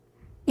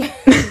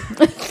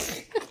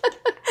 Because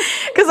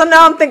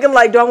now I'm thinking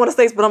like, do I want to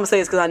say this? But I'm going to say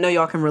this because I know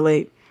y'all can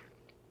relate.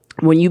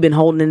 When you've been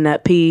holding in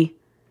that pee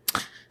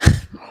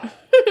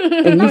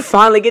and you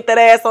finally get that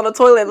ass on the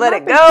toilet and let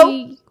it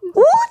go.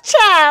 Ooh,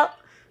 child.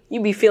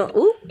 You be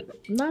feeling,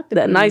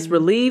 that nice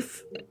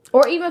relief.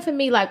 Or even for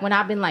me, like when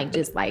I've been like,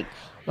 just like,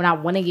 when I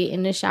want to get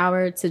in the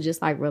shower to just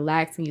like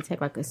relax and you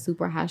take like a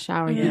super hot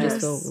shower and you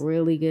just feel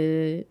really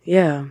good.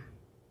 Yeah.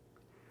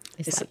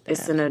 It's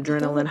an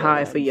adrenaline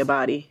high for your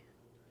body.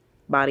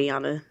 Body.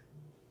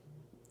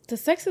 The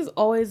sex is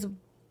always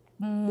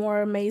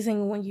more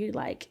amazing when you're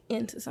like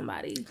into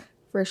somebody.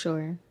 For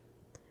sure.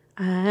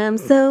 I'm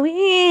so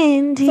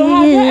into So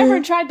have you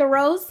ever tried the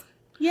rose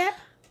yet?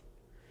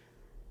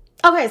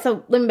 Okay,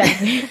 so let me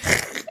back.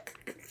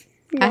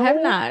 I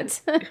have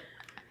not.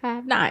 I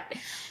have not.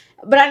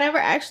 But I never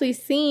actually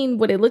seen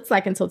what it looks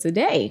like until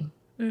today.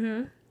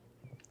 Mm-hmm.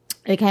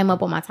 It came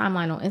up on my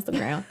timeline on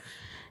Instagram.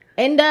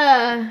 And,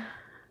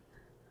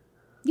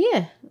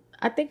 yeah,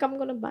 I think I'm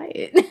going to buy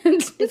it.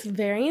 It's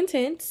very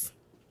intense.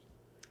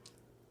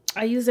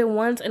 I used it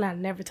once and I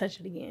never touched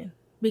it again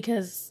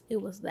because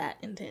it was that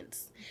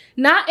intense.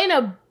 Not in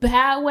a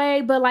bad way,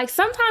 but like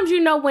sometimes,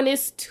 you know, when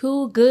it's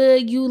too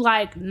good, you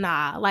like,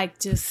 nah, like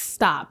just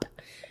stop.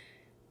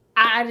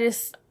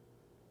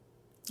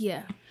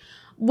 Yeah.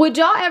 Would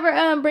y'all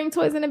ever bring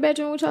toys in the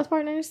bedroom with y'all's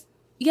partners?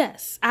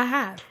 Yes, I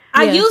have.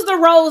 Yeah. I used the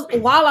rose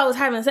while I was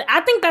having sex.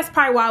 I think that's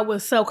probably why I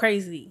was so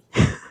crazy.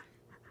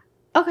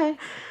 Okay.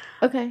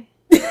 I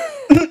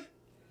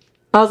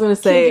was going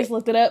to say. Just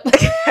looked it up.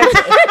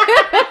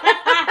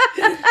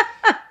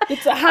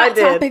 It's a hot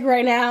topic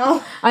right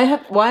now.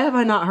 Why have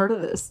I not heard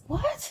of this?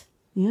 What?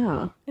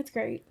 Yeah. It's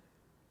great.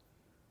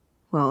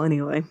 Well,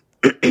 anyway.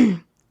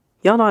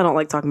 Y'all know I don't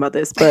like talking about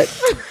this, but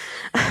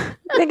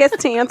I guess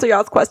to answer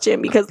y'all's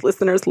question, because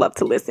listeners love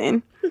to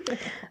listen.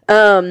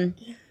 It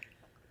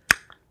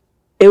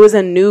was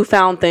a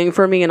newfound thing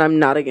for me, and I'm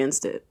not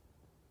against it.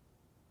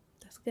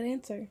 That's a good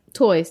answer.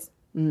 Toys.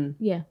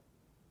 Mm-hmm. Yeah.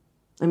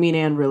 I mean,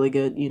 and really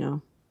good, you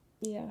know.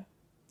 Yeah.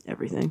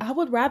 Everything. I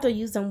would rather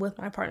use them with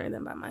my partner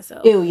than by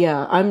myself. Ew,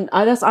 yeah. I'm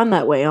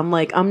that way. I'm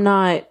like, I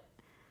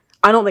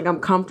don't think I'm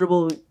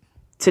comfortable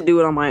to do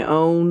it on my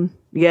own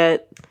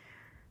yet.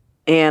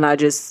 And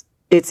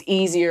it's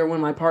easier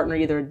when my partner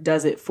either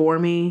does it for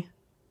me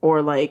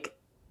or like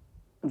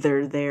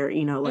they're there,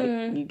 you know,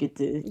 like you get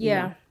to,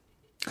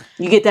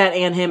 you get that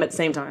and him at the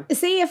same time.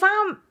 See, if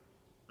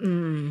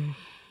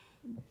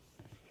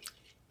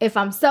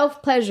I'm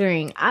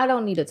self-pleasuring, I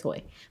don't need a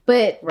toy.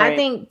 But I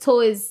think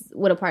toys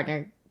with a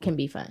partner can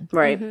be fun.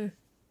 Right. Mm-hmm.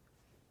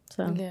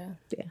 So, yeah.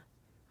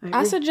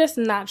 I suggest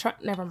not try.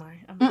 Never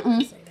mind. I'm not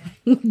going to say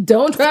that.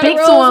 Don't try Speak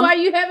to to roll him. while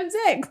you having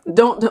sex.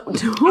 Don't.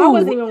 I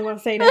wasn't even going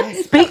to say that.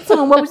 Speak to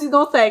him. What was he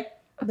going to say?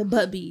 The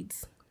butt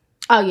beads.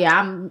 Oh,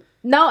 yeah.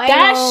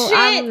 That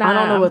shit. I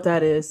don't know what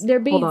that is. They're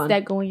beads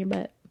that go in your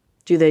butt.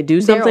 Do they do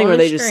something or are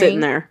they just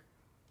sitting there?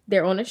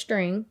 They're on a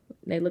string.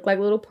 They look like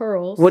little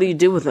pearls. What do you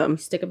do with them?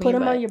 Stick them Put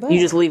in them on your butt. You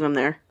just leave them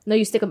there. No,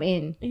 you stick them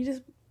in. You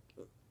just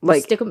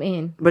like stick them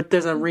in. But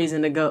there's a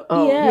reason to go.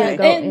 Oh, yeah.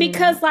 Okay. And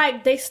because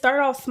like they start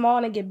off small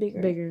and they get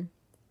bigger.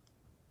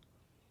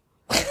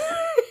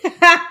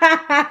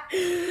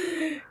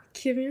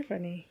 Kim, you're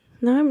funny.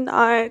 No, I'm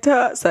not.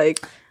 It's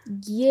like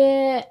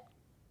yeah.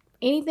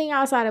 Anything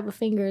outside of a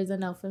finger is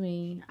enough for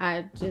me.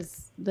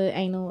 The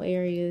anal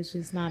area is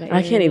just not an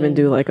I can't even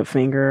do like a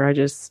finger.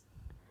 It's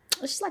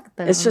just like a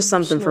thumb. It's just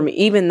something for me.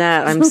 Even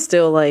that, I'm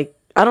still like,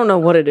 I don't know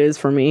what it is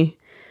for me.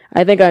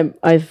 I think I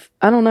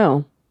don't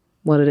know.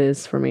 what it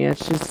is for me.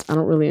 It's just, I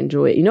don't really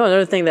enjoy it. You know,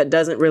 another thing that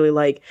doesn't really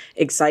like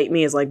excite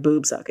me is like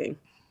boob sucking.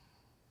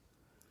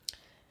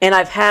 And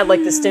I've had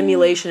like the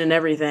stimulation and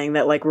everything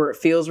that like where it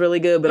feels really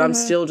good, but I'm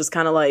still just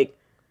kind of like,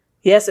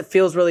 yes, it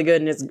feels really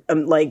good and it's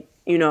like,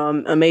 you know,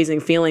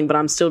 amazing feeling, but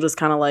I'm still just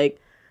kind of like,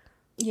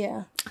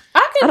 yeah.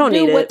 I can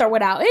do with or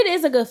without. It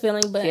is a good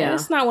feeling, but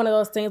it's not one of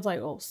those things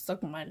like, oh,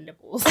 suck my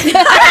nipples. Suck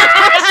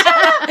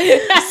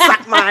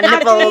my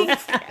nipples.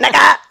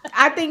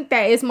 I think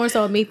that it's more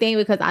so a me thing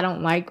because I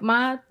don't like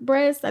my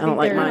breasts. I think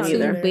like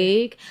they're too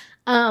big.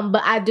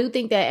 But I do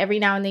think that every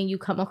now and then you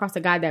come across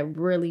a guy that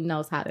really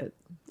knows how to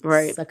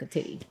suck a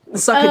titty.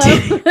 Suck a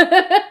titty.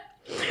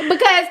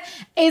 Because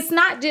it's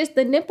not just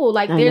the nipple.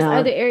 Like there's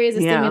other areas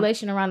of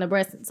stimulation around the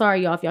breast.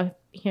 Sorry, y'all, if y'all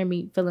hear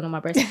me feeling on my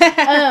breast.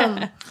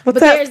 What's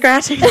that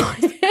scratching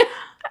noise?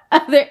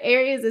 Other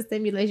areas of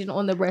stimulation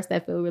on the breast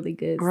that feel really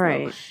good.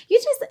 Right. So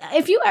you just,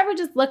 if you ever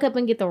just look up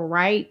and get the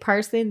right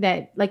person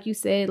that, like you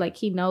said, like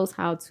he knows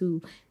how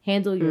to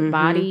handle your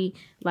body,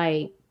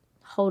 like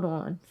hold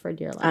on for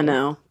dear life. I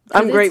know.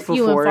 I'm grateful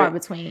for it. Far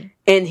between.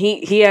 And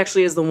he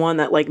actually is the one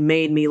that like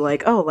made me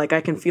like, oh, like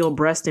I can feel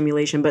breast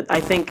stimulation. But I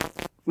think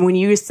when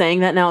you're saying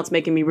that now, it's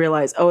making me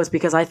realize, oh, it's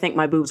because I think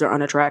my boobs are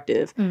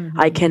unattractive.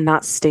 I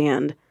cannot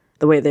stand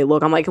the way they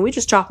look. I'm like, can we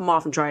just chop them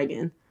off and try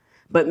again?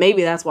 But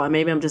maybe that's why.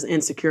 Maybe I'm just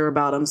insecure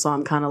about them. So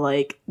I'm kind of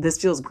like, this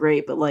feels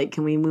great, but like,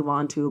 can we move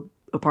on to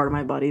a part of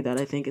my body that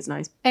I think is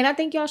nice? And I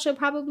think y'all should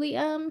probably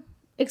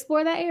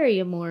explore that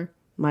area more.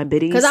 My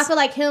biddies. Because I feel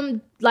like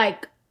him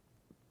like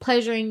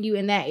pleasuring you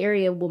in that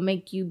area will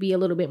make you be a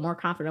little bit more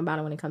confident about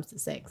it when it comes to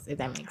sex, if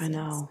that makes sense. I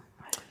know.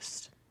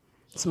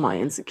 It's my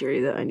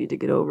insecurity that I need to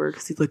get over.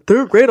 Because he's like,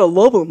 they're great, I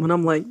love them. And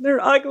I'm like,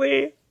 they're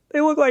ugly.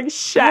 They look like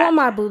shit. I want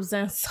my boobs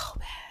done so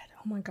bad.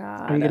 Oh my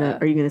God.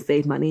 Are you gonna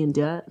save money and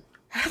do it?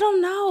 I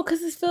don't know,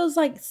 because it feels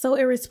like so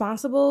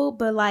irresponsible.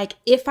 But like,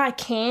 if I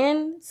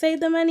can save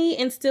the money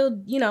and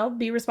still, you know,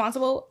 be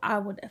responsible, I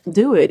would definitely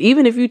do it.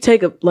 Even if you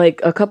take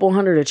a couple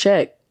 $100 a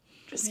check,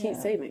 just keep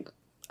saving.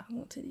 I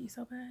want titties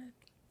so bad.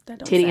 That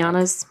don't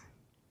Tittianas.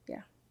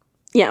 Yeah.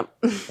 Yeah.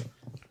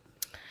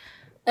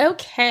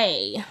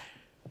 Okay.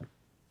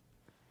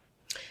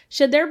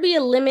 Should there be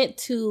a limit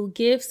to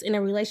gifts in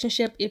a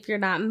relationship if you're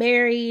not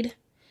married?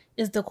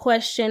 Is the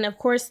question. Of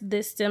course,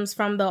 this stems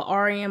from the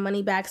R.E.M.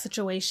 Moneybagg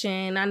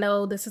situation. I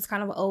know this is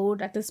kind of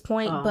old at this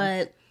point,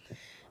 but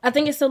I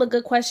think it's still a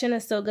good question.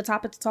 It's still a good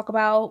topic to talk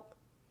about.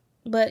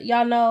 But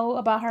y'all know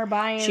about her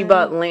buying. She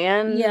bought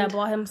land? Yeah,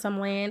 bought him some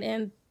land.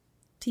 And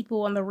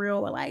people on the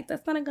real were like,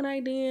 that's not a good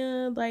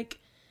idea. Like,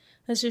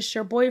 that's just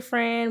your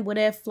boyfriend. What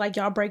if, like,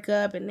 y'all break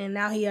up and then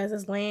now he has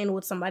his land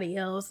with somebody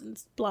else and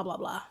blah, blah,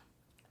 blah.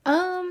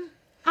 I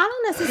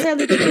don't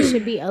necessarily think it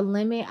should be a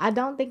limit. I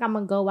don't think I'm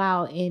going to go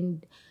out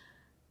and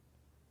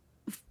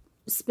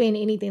spend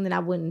anything that I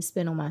wouldn't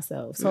spend on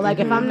myself. So like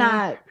if I'm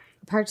not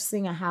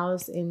purchasing a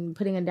house and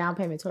putting a down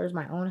payment towards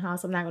my own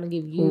house, I'm not going to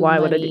give you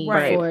money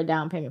for a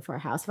down payment for a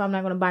house. If I'm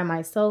not going to buy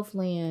myself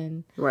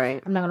land,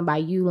 I'm not going to buy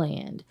you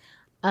land.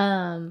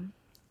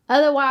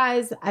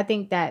 Otherwise, I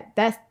think that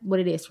that's what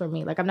it is for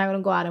me. Like I'm not going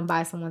to go out and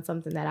buy someone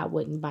something that I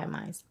wouldn't buy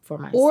for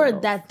myself. Or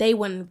that they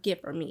wouldn't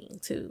get for me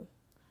too.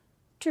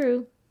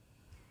 True.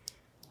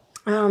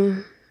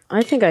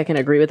 I think I can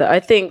agree with that. I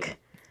think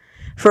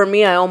for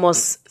me, I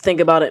almost think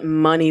about it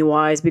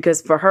money-wise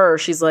because for her,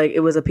 she's like,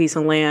 it was a piece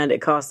of land.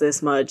 It cost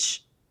this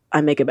much.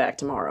 I make it back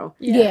tomorrow.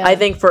 Yeah. I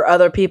think for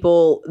other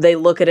people, they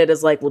look at it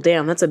as like, well,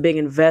 damn, that's a big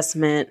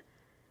investment.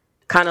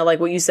 Kind of like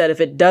what you said. If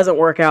it doesn't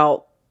work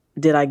out,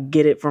 did I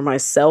get it for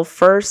myself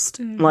first?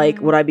 Like,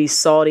 would I be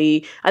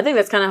salty? I think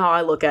that's kind of how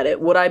I look at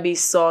it. Would I be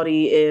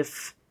salty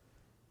if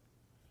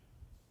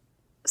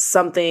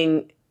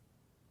something...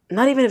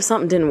 Not even if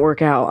something didn't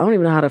work out. I don't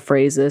even know how to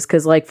phrase this.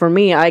 Because, like, for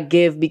me, I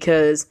give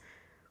because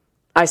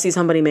I see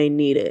somebody may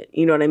need it.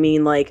 You know what I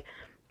mean? Like,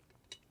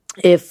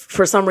 if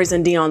for some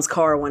reason Dion's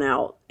car went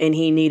out and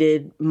he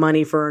needed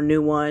money for a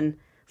new one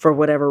for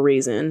whatever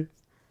reason,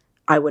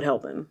 I would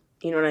help him.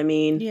 You know what I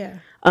mean? Yeah.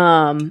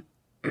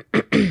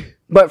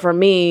 But for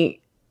me,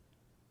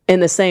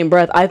 in the same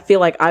breath, I feel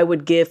like I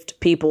would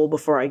gift people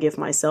before I gift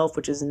myself,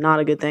 which is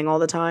not a good thing all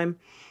the time.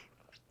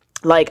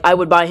 Like, I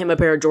would buy him a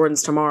pair of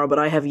Jordans tomorrow, but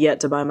I have yet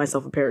to buy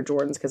myself a pair of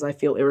Jordans because I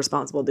feel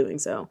irresponsible doing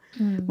so.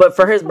 But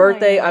for his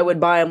birthday, I would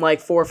buy him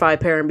like 4 or 5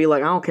 pair and be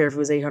like, I don't care if it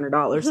was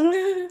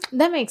 $800.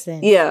 That makes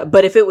sense. Yeah,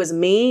 but if it was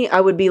me, I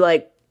would be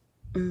like,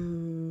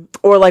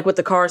 or like with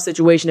the car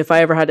situation, if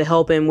I ever had to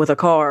help him with a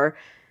car,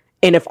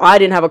 and if I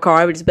didn't have a car,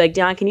 I would just be like,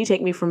 Dion, can you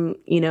take me from,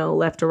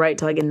 left to right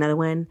till I get another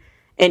one?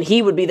 And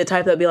he would be the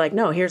type that would be like,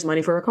 no, here's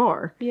money for a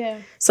car. Yeah.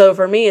 So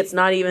for me, it's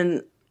not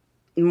even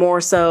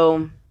more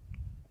so...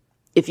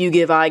 if you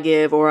give, I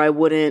give, or I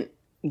wouldn't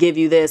give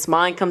you this.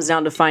 Mine comes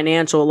down to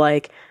financial,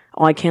 like,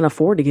 oh, I can't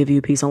afford to give you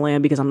a piece of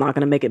land because I'm not going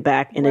to make it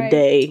back in a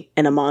day,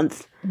 in a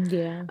month.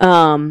 Yeah.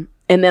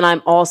 And then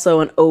I'm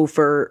also an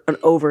over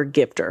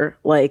gifter.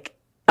 Like,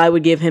 I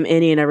would give him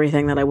any and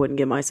everything that I wouldn't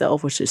give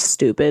myself, which is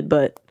stupid,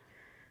 but,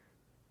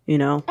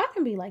 I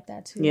can be like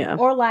that too. Yeah.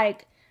 Or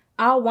like,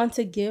 I'll want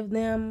to give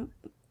them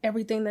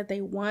everything that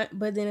they want,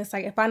 but then it's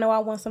like if I know I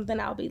want something,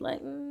 I'll be like,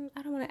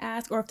 I don't want to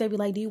ask. Or if they be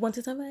like, do you want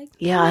this? I'm like,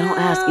 yeah, I don't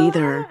ask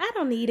either. I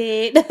don't need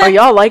it. Are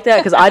y'all like that?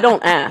 Because I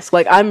don't ask.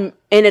 Like and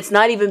it's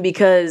not even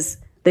because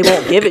they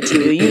won't give it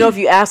to you. You know, if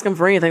you ask them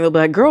for anything, they'll be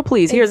like, girl,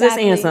 please, here's this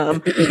and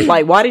some.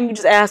 Like, why didn't you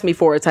just ask me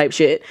for it type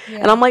shit? Yeah.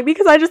 And I'm like,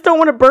 because I just don't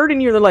want to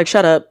burden you. They're like,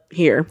 shut up,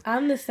 here.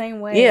 I'm the same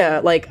way.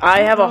 Yeah, like I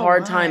have a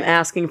hard time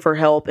asking for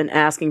help and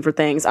asking for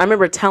things. I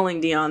remember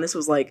telling Dion, this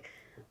was like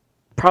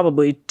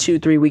probably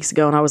 2-3 weeks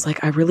ago, and I was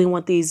like, I really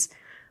want these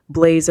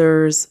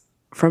blazers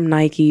from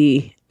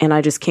Nike, and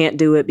I just can't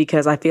do it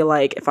because I feel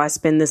like if I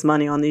spend this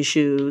money on these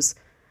shoes,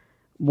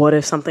 what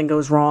if something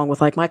goes wrong with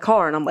like my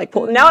car? And I'm like,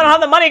 well, now I don't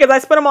have the money because I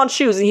spent them on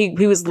shoes. And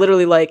he was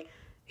literally like,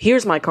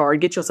 here's my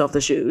card, get yourself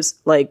the shoes.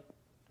 Like,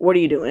 what are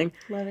you doing?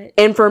 Love it.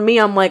 And for me,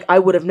 I'm like, I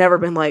would have never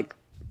been like,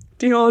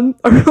 Dion,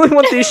 I really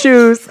want these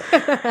shoes.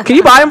 Can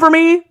you buy them for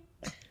me?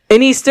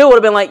 And he still would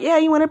have been like, yeah,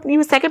 you want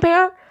a second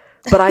pair?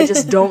 But I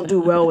just don't do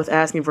well with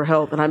asking for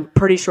help. And I'm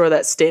pretty sure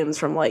that stems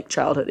from like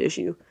childhood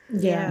issue.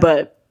 Yeah.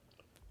 But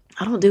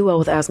I don't do well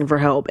with asking for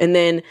help. And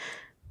then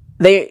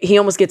he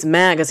almost gets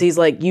mad because he's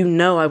like, you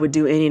know, I would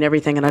do any and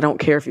everything, and I don't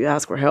care if you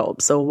ask for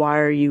help. So why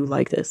are you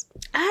like this?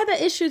 I had that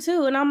issue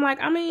too, and I'm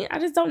like, I mean, I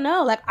just don't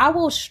know. Like, I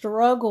will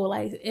struggle.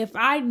 Like, if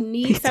I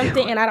need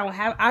something and I don't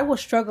have, I will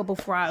struggle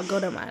before I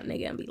go to my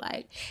nigga and be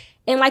like,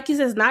 and like you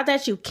said, it's not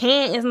that you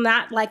can't. It's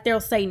not like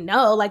they'll say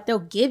no. Like, they'll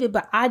give it,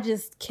 but I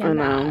just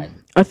cannot.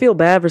 I feel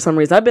bad for some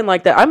reason. I've been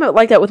like that. I'm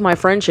like that with my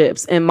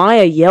friendships, and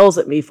Maya yells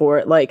at me for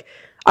it. Like,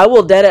 I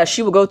will deadass.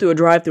 She will go through a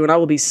drive-thru, and I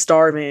will be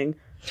starving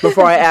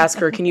before I ask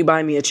her, can you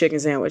buy me a chicken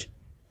sandwich?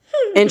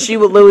 And she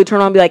would literally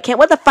turn on and be like,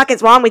 what the fuck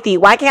is wrong with you?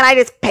 Why can't I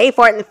just pay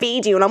for it and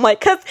feed you? And I'm like,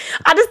 because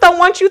I just don't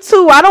want you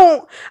to. I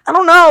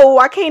don't know.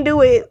 I can't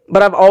do it.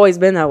 But I've always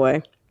been that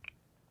way.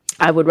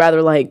 I would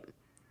rather like,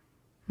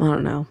 I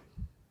don't know.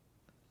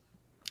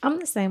 I'm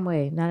the same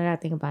way, now that I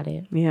think about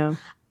it. Yeah.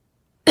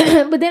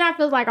 But then I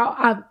feel like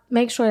I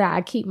make sure that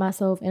I keep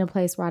myself in a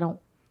place where I don't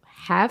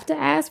have to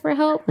ask for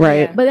help.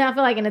 Right. But then I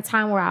feel like in a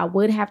time where I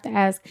would have to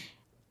ask,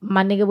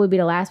 my nigga would be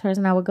the last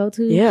person I would go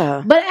to.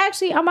 Yeah. But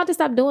actually, I'm about to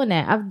stop doing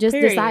that. I've just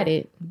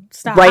decided.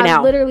 Stop. Right now.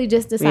 I literally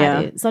just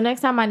decided. Yeah. So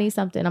next time I need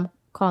something, I'm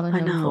calling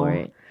him for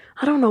it.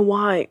 I don't know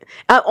why.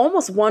 I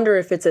almost wonder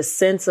if it's a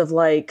sense of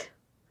like,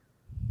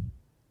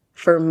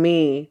 for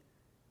me,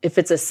 if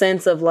it's a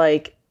sense of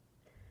like,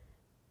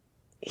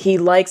 he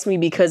likes me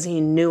because he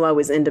knew I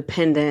was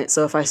independent.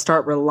 So if I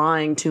start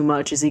relying too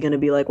much, is he going to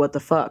be like, what the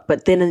fuck?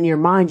 But then in your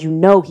mind, you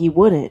know he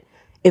wouldn't.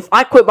 If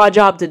I quit my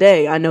job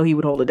today, I know he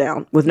would hold it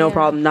down with no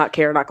problem, not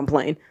care, not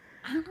complain.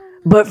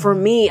 But for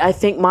me, I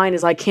think mine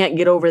is I can't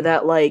get over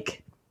that,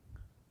 like,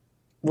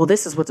 well,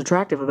 this is what's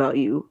attractive about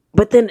you.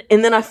 But then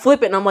I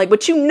flip it and I'm like,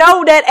 but you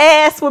know that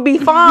ass would be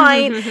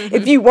fine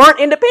if you weren't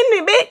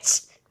independent,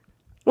 bitch.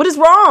 What is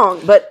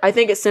wrong? But I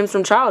think it stems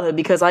from childhood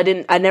because I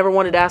never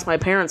wanted to ask my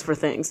parents for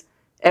things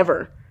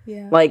ever.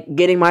 Yeah. Like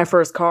getting my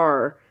first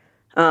car,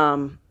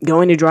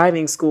 going to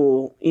driving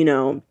school, you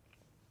know.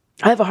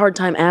 I have a hard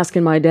time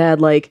asking my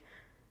dad, like,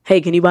 hey,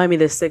 can you buy me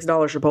this $6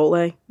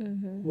 Chipotle?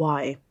 Mm-hmm.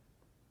 Why?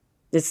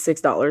 It's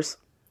 $6.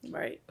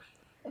 Right.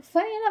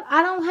 Funny enough,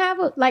 I don't have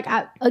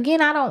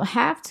I don't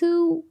have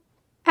to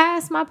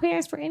ask my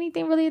parents for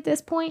anything really at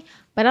this point,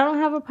 but I don't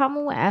have a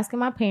problem with asking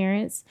my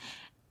parents.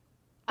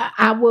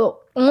 I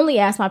will only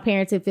ask my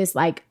parents if it's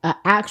like an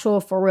actual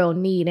for real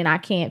need and I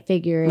can't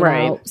figure it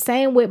out.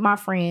 Same with my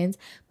friends.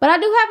 But I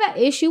do have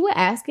an issue with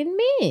asking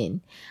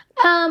men.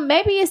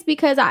 Maybe it's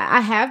because I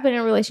have been in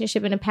a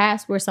relationship in the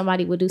past where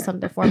somebody would do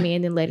something for me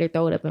and then later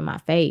throw it up in my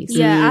face.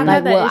 Yeah,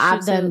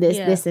 I've done this,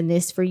 this, and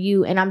this for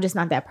you, and I'm just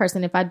not that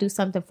person. If I do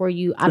something for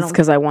you, I don't. It's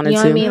because I wanted to. You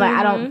know what I mean? Like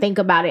I don't think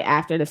about it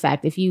after the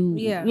fact. If you,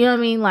 you know what I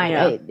mean?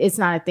 Like it's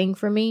not a thing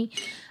for me.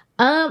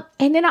 And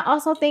then I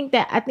also think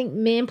that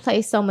men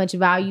place so much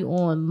value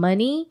on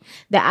money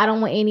that I don't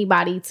want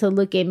anybody to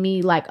look at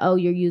me like, oh,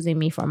 you're using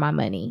me for my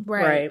money.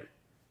 Right.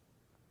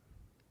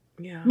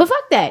 Yeah. But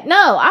fuck that.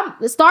 No,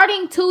 I'm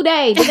starting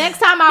today. The next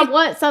time I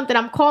want something,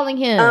 I'm calling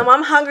him.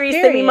 I'm hungry.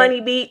 Send me money,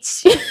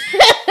 bitch.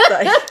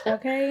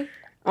 Okay.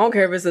 I don't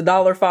care if it's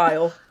 $1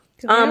 file.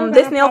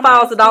 This nail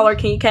file is $1.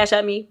 Can you cash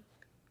at me?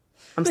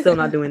 I'm still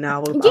not doing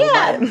that.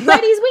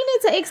 Ladies, we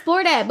need to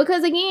explore that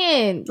because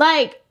again,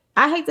 like,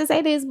 I hate to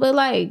say this, but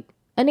like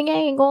a nigga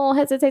ain't gonna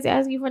hesitate to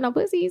ask you for no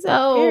pussy.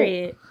 So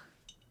period.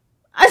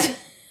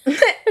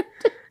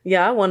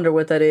 Yeah, I wonder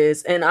what that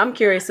is, and I'm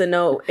curious to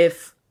know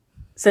if,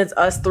 since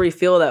us three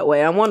feel that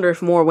way, I wonder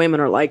if more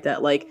women are like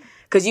that. Like,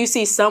 because you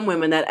see some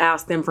women that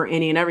ask them for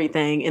any and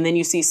everything, and then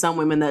you see some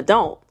women that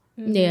don't.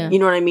 Yeah, you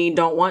know what I mean?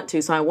 Don't want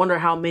to. So I wonder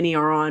how many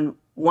are on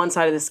one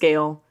side of the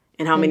scale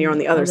and how many are on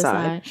the other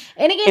side.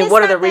 And again, and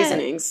what are the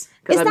reasonings?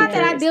 It's not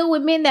that I deal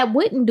with men that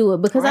wouldn't do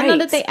it because I know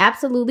that they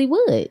absolutely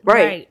would.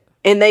 Right.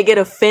 And they get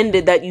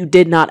offended that you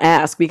did not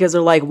ask because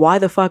they're like, why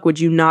the fuck would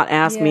you not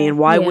ask me? And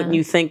why wouldn't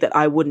you think that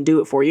I wouldn't do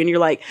it for you? And you're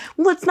like,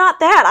 well, it's not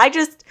that. I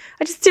just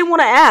didn't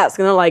want to ask.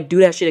 And they're like, do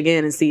that shit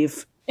again and see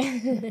if,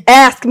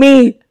 ask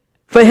me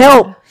for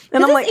help.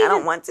 And I'm like, I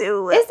don't want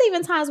to. It's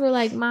even times where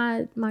like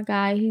my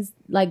guy, he's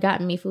like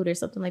gotten me food or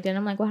something like that. And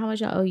I'm like, well, how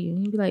much y'all owe you? And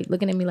he'd be like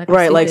looking at me like,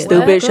 right, like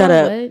stupid. Shut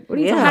up. What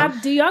are you talking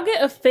about? Do y'all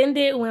get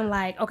offended when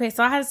like, okay,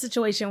 so I had a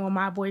situation with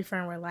my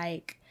boyfriend where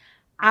like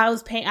I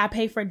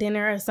pay for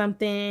dinner or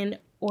something,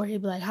 or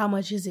he'd be like, how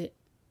much is it?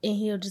 And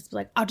he'll just be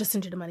like, I'll just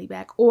send you the money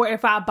back. Or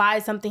if I buy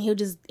something, he'll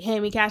just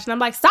hand me cash. And I'm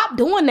like, stop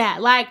doing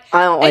that. Like,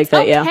 I don't like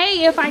that, it's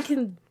okay if I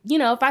can,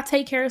 if I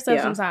take care of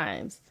stuff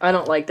sometimes. I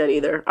don't like that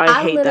either.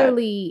 I hate that. I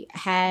literally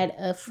had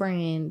a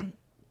friend,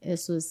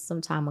 this was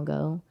some time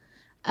ago,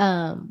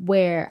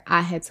 where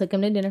I had took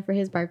him to dinner for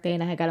his birthday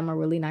and I had got him a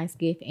really nice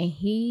gift. And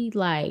he,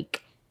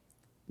 like,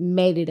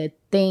 made it a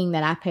thing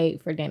that I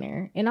paid for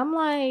dinner. And I'm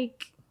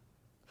like...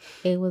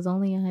 It was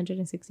only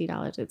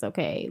 $160. It's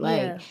okay.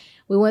 Like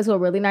we went to a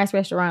really nice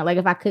restaurant. Like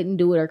if I couldn't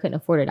do it or couldn't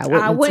afford it,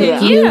 I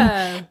wouldn't tip you.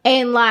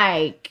 And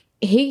like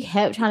he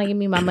kept trying to give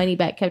me my money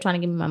back, and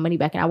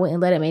I wouldn't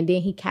let him. And then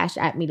he cashed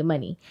at me the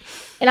money,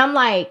 and I'm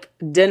like,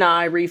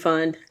 deny,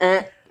 refund.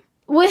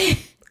 What?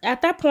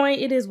 At that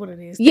point, it is what it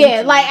is.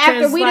 Yeah, like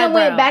after we done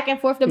went back and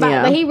forth about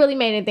it, like he really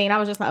made anything. I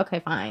was just like,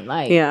 okay, fine.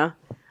 Like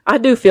I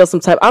do feel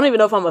some type. I don't even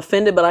know if I'm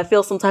offended, but I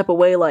feel some type of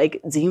way.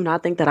 Like, do you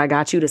not think that I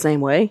got you the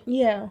same way?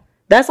 Yeah.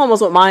 That's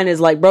almost what mine is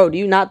like, bro. Do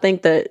you not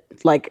think that,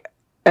 like,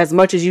 as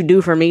much as you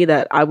do for me,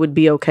 that I would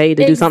be okay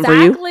to do something for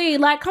you? Exactly.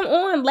 Like, come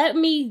on, let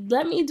me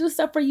do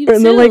stuff for you and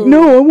too. they're like,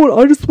 no,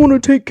 I just want to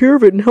take care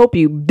of it and help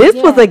you. This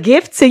was a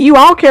gift to you.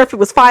 I don't care if it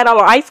was $5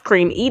 ice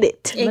cream. Eat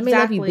it. Exactly. Let me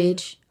love you,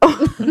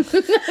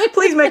 bitch.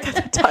 Please make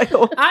that the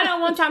title. I know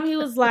one time he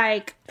was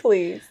like,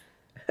 please.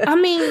 I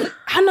mean,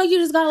 I know you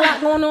just got a lot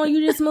going on.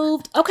 You just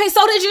moved. Okay,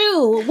 so did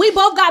you. We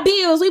both got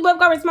bills. We both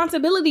got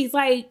responsibilities.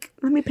 Like,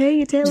 let me pay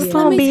your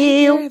telephone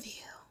bill.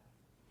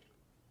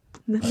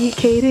 Let me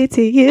cater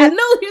to you. I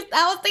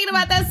was thinking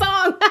about that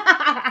song.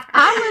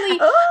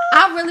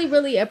 I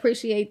really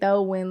appreciate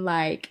though when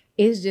like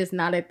it's just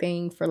not a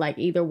thing for like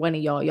either one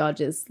of y'all. Y'all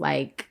just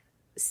like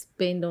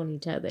spend on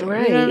each other.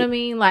 Right. You know what I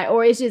mean? Like,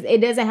 or it's just,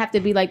 it doesn't have to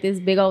be like this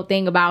big old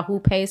thing about who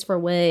pays for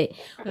what,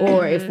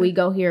 or if we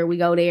go here, we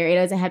go there. It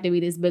doesn't have to be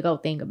this big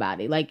old thing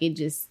about it. Like it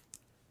just.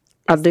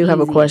 I do have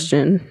a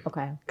question.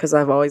 Okay. Because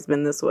I've always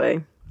been this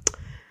way.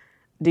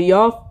 Do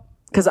y'all?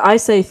 Because I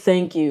say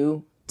thank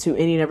you to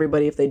any and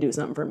everybody if they do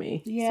something for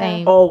me. Yeah.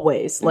 Same.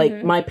 Always.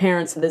 Like my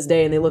parents to this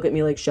day, and they look at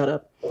me like, shut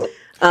up.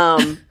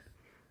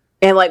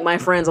 And like my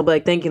friends will be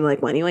like, thank you.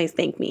 Like, why do you always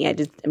thank me?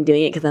 I'm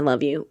doing it because I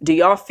love you. Do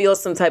y'all feel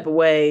some type of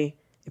way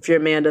if your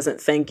man doesn't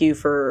thank you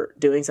for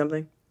doing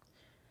something?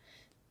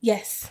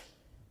 Yes.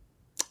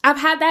 I've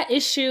had that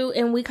issue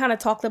and we kind of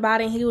talked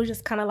about it. And he was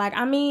just kind of like,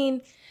 I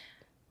mean,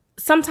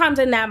 sometimes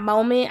in that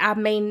moment I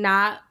may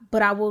not,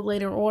 but I will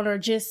later on, or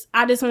just,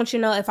 I just want you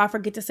to know if I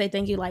forget to say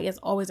thank you, like it's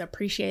always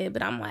appreciated.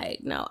 But I'm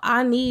like, no,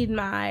 I need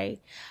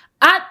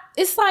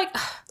it's like,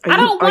 I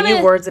don't want to. Are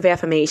you words of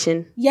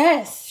affirmation?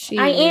 Yes,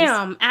 I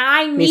am. And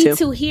I need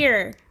to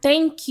hear,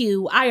 thank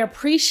you. I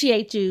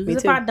appreciate you.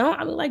 Because if I don't,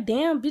 I'll be like,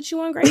 damn, bitch,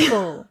 you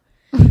ungrateful.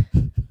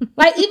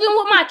 Like, even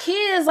with my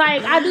kids,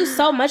 like, I do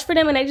so much for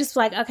them. And they just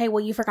like, okay,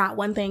 well, you forgot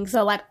one thing.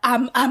 So, like,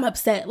 I'm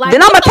upset. Like,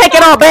 then I'm going to take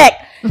it all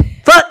back.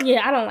 Fuck.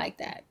 Yeah, I don't like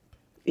that.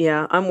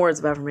 Yeah, I'm words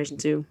of affirmation,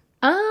 too.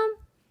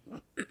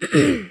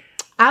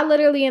 I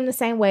literally am the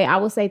same way. I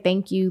will say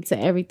thank you to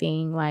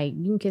everything. Like,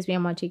 you can kiss me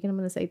on my cheek and I'm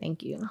going to say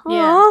thank you.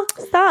 Yeah.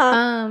 Stop.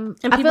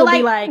 And I feel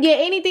like,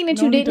 anything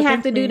that you didn't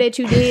have to do that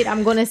you did,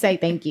 I'm going to say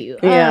thank you.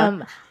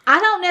 Yeah. I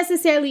don't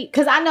necessarily,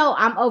 because I know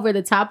I'm over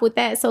the top with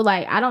that. So,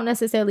 like, I don't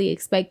necessarily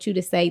expect you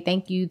to say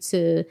thank you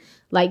to,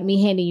 like,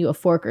 me handing you a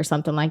fork or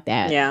something like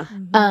that. Yeah.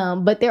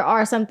 But there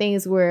are some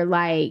things where,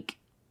 like,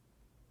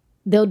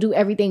 they'll do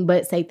everything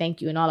but say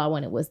thank you. And all I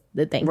wanted was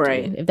the thank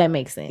you, if that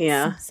makes sense.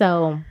 Yeah.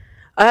 So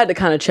I had to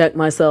kind of check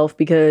myself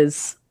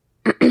because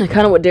kind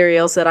of what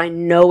Darielle said, I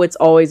know it's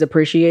always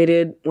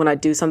appreciated when I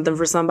do something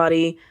for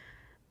somebody.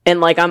 And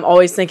like, I'm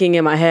always thinking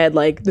in my head,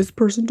 like, this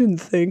person didn't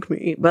thank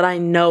me, but I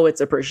know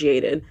it's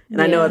appreciated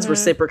and I know it's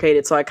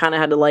reciprocated. So I kind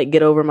of had to like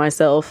get over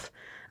myself.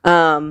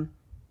 Damn,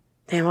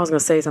 I was going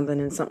to say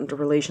something to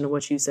relation to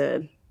what you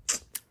said.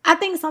 I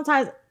think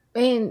sometimes,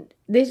 and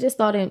this just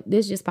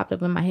popped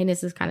up in my head.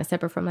 This is kind of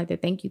separate from like the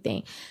thank you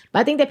thing. But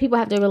I think that people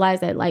have to realize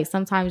that like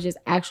sometimes just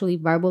actually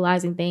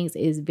verbalizing things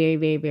is very,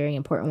 very, very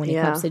important when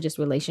it comes to just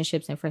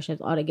relationships and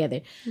friendships altogether.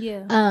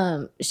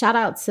 Yeah. Shout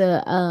out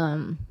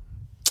to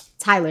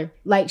Tyler.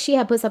 Like, she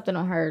had put something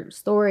on her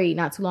story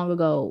not too long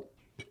ago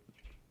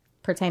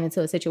pertaining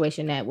to a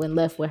situation that went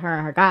left with her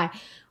and her guy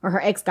or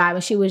her ex-guy.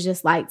 But she was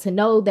just like, to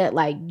know that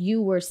like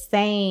you were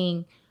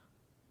saying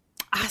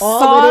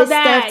all of this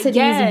stuff to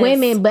these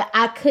women, but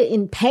I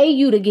couldn't pay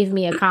you to give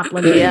me a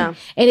compliment.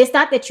 And it's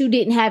not that you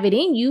didn't have it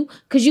in you,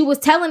 because you was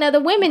telling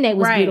other women that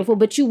was beautiful,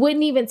 but you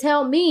wouldn't even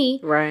tell me.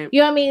 Right. You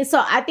know what I mean?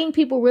 So I think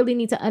people really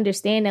need to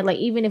understand that, like,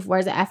 even if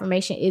words of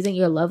affirmation isn't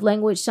your love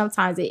language,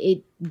 sometimes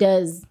it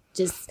does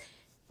just,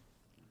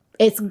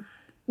 it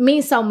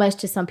means so much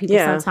to some people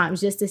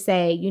sometimes, just to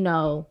say, you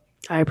know,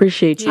 I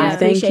appreciate you. I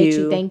appreciate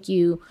you. Thank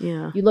you.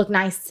 Yeah. You look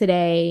nice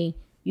today.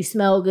 you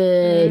smell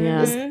good,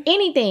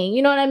 anything.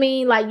 You know what I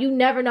mean? Like, you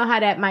never know how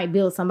that might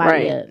build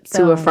somebody up.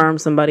 So, to affirm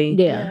somebody.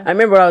 Yeah. I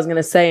remember what I was going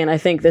to say, and I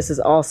think this is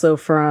also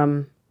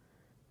from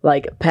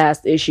like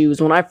past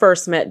issues. When I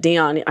first met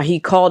Dion, he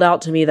called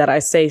out to me that I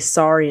say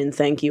sorry and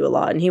thank you a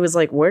lot. And he was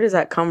like, where does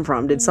that come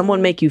from? Did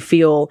someone make you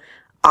feel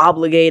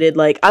obligated?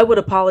 Like, I would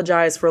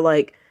apologize for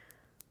like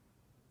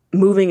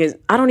moving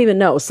I don't even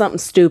know, something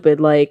stupid.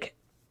 Like,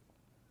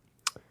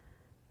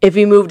 if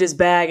he moved his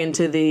bag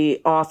into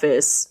the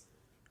office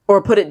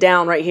or put it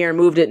down right here and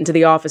moved it into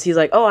the office, he's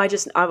like, oh, I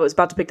was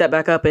about to pick that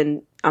back up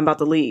and I'm about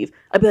to leave.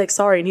 I'd be like,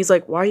 sorry. And he's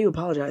like, why are you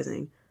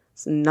apologizing?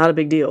 It's not a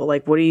big deal.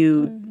 Like, what are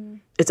you,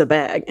 it's a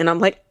bag. And I'm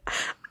like,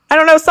 I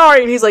don't know,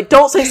 sorry. And he's like,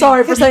 don't say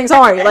sorry for saying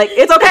sorry. Like,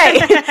 it's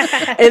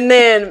okay. And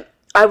then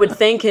I would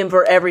thank him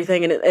for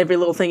everything and every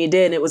little thing he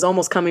did. And it was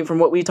almost coming from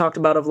what we talked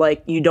about of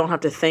like, you don't have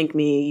to thank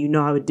me. You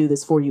know, I would do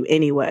this for you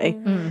anyway.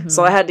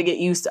 So I had to get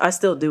used to, I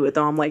still do it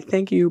though. I'm like,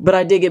 thank you. But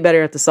I did get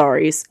better at the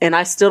sorries. And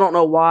I still don't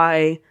know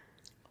why.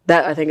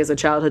 That I think is a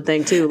childhood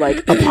thing too.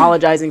 Like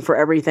apologizing for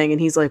everything.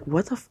 And he's like,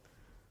 what the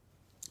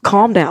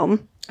calm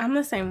down. I'm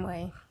the same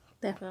way.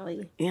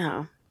 Definitely.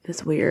 Yeah.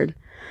 It's weird.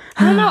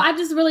 I don't know. I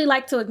just really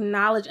like to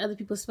acknowledge other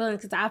people's feelings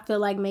because I feel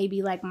like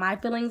maybe like my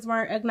feelings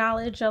weren't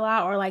acknowledged a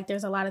lot, or like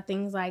there's a lot of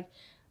things like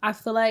I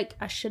feel like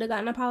I should have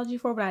gotten an apology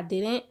for, but I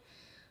didn't.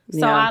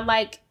 So I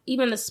like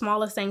even the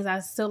smallest things. I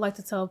still like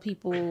to tell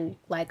people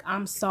like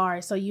I'm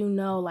sorry, so you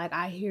know, like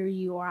I hear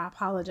you, or I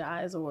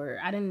apologize, or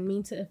I didn't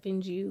mean to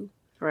offend you.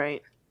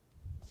 Right.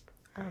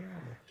 I don't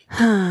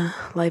know.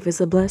 Life is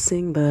a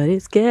blessing, but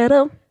it's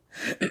ghetto.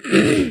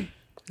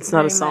 It's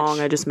not a song.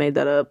 I just made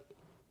that up.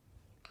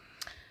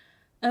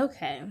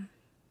 Okay.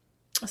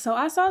 So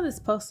I saw this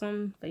post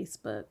on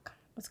Facebook.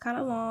 It's kind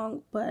of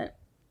long, but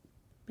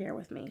bear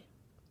with me.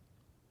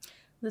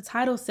 The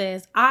title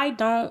says, I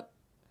don't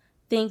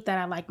think that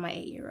I like my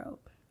 8-year-old.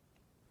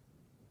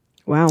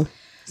 Wow. It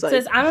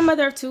says, I'm a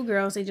mother of 2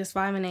 girls, ages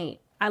 5 and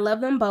 8. I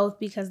love them both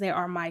because they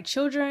are my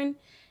children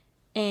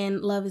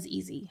and love is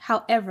easy.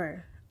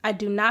 However, I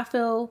do not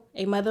feel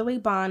a motherly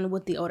bond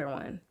with the older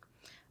one.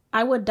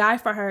 I would die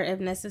for her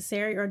if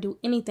necessary or do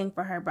anything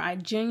for her, but I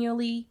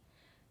genuinely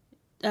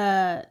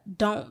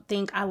don't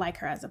think I like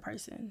her as a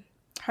person.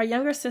 Her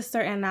younger sister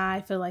and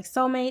I feel like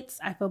soulmates.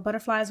 I feel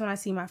butterflies when I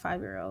see my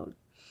 5-year-old.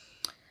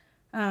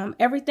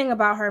 Everything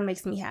about her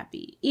makes me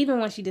happy, even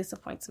when she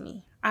disappoints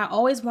me. I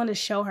always want to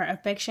show her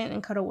affection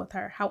and cuddle with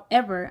her.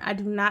 However, I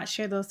do not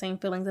share those same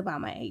feelings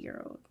about my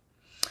 8-year-old.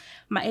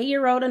 My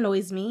 8-year-old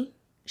annoys me.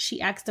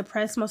 She acts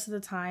depressed most of the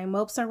time,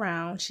 mopes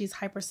around. She's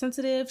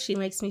hypersensitive. She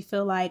makes me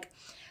feel like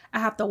I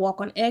have to walk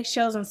on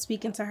eggshells when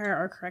speaking to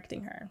her or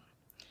correcting her.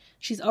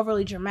 She's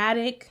overly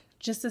dramatic,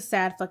 just a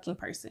sad fucking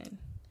person.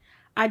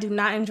 I do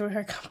not enjoy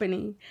her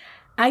company.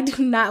 I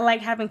do not like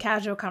having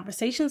casual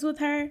conversations with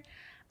her.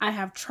 I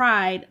have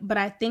tried, but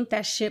I think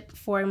that ship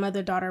for a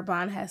mother-daughter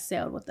bond has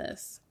sailed with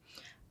us.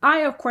 I,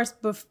 of course,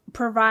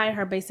 provide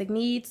her basic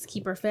needs,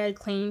 keep her fed,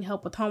 clean,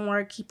 help with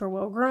homework, keep her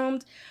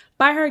well-groomed,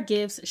 buy her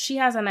gifts. She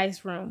has a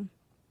nice room.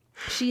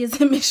 She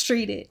isn't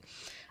mistreated.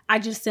 I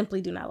just simply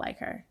do not like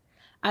her.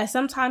 I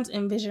sometimes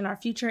envision our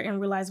future and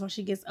realize when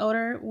she gets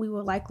older, we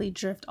will likely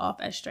drift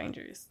off as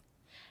strangers.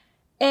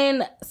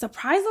 And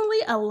surprisingly,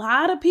 a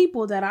lot of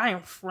people that I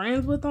am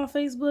friends with on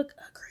Facebook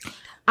agreed.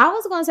 I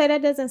was going to say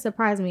that doesn't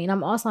surprise me, and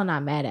I'm also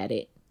not mad at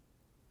it.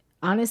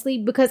 Honestly,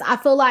 because I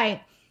feel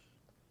like,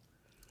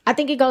 I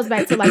think it goes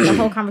back to like the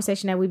whole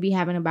conversation that we be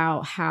having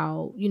about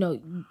how, you know,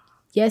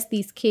 yes,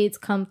 these kids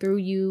come through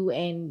you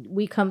and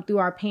we come through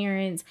our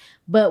parents,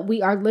 but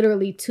we are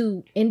literally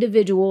 2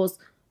 individuals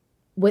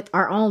with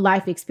our own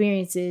life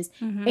experiences.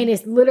 And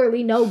it's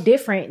literally no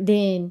different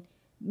than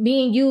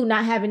me and you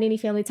not having any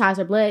family ties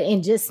or blood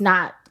and just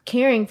not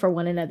caring for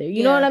one another.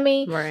 You know what I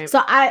mean? Right.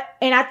 So I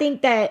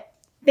think that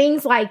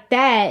things like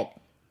that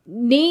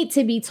need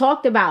to be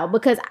talked about,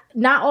 because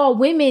not all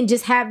women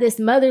just have this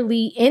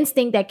motherly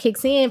instinct that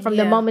kicks in from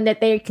the moment that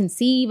they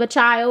conceive a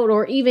child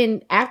or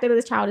even after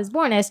the child is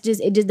born. It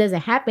just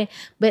doesn't happen,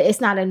 but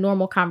it's not a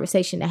normal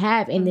conversation to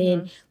have. And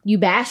then you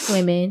bash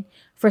women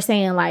for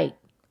saying like,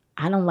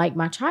 I don't like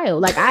my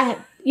child. Like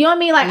you know what I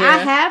mean? Like I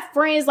have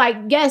friends like,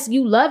 yes,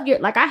 you love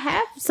I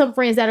have some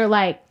friends that are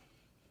like,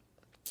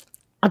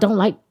 I don't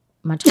like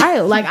my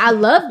child. Like I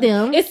love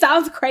them. It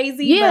sounds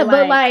crazy. Yeah,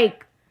 but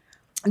like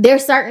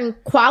there's certain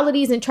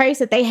qualities and traits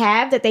that they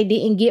have that they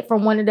didn't get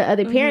from one of the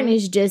other parent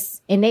is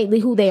just innately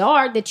who they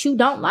are that you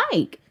don't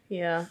like.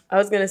 Yeah. I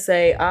was going to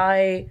say,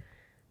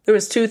 there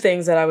was 2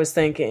 things that I was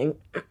thinking.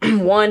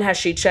 One, has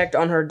she checked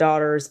on her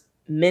daughter's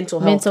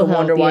mental health to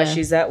wonder why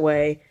she's that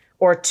way?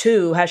 Or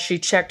 2, has she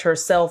checked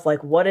herself?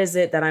 Like, what is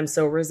it that I'm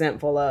so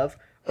resentful of?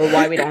 Or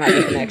why we don't have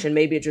a connection?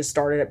 Maybe it just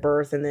started at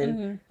birth and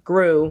then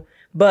grew.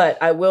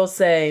 But I will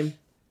say,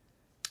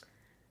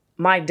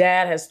 my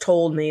dad has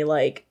told me,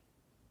 like,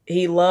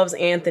 he loves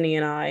Anthony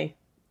and I,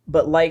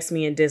 but likes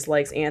me and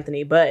dislikes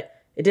Anthony. But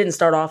it didn't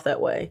start off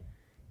that way.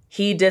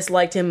 He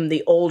disliked him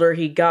the older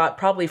he got,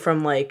 probably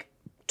from, like,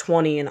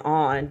 20 and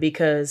on,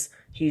 because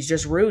he's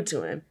just rude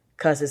to him.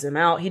 cusses him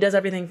out. He does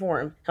everything for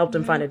him. Helped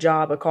him find a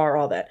job, a car,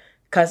 all that.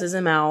 Cusses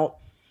him out.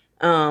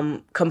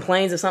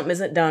 Complains if something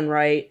isn't done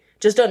right.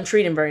 Just doesn't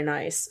treat him very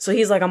nice. So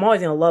he's like, I'm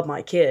always going to love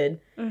my kid.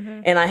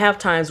 And I have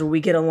times where we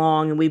get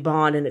along and we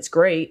bond and it's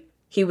great.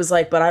 He was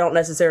like, but I don't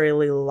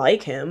necessarily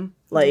like him.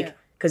 Like,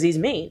 because he's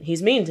mean.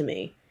 He's mean to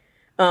me.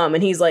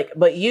 And he's like,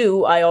 but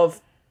you, I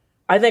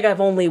think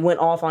I've only went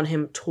off on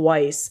him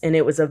twice. And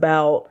it was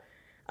about,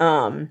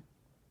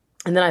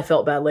 and then I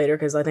felt bad later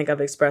because I think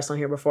I've expressed on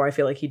here before, I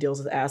feel like he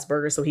deals with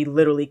Asperger's. So he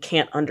literally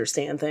can't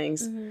understand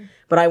things.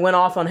 But I went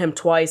off on him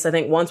twice. I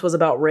think once was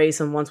about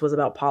race and once was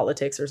about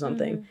politics or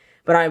something.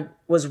 But I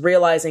was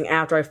realizing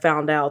after I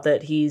found out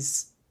that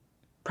he's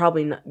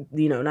probably,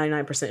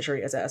 99% sure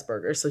he has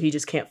Asperger's. So he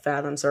just can't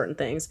fathom certain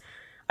things.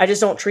 I just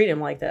don't treat him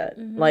like that.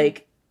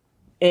 Like,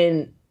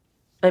 and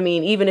I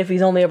mean, even if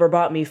he's only ever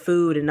bought me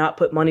food and not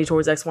put money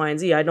towards X, Y, and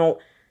Z, I don't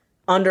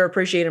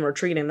underappreciate him or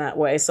treat him that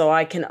way. So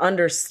I can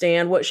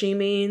understand what she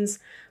means.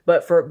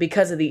 But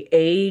because of the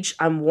age,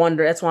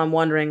 that's why I'm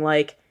wondering,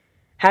 like,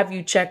 have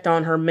you checked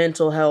on her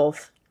mental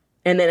health?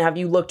 And then have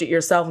you looked at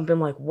yourself and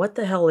been like, what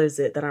the hell is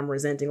it that I'm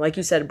resenting? Like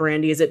you said,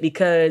 Brandy, is it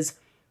because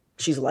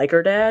she's like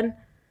her dad?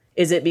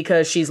 Is it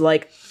because she's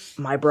like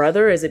my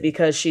brother? Is it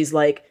because she's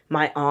like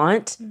my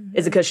aunt?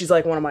 Is it because she's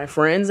like one of my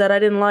friends that I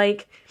didn't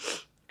like?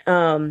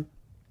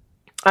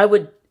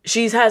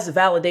 She has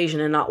validation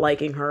in not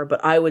liking her,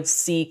 but I would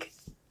seek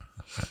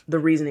the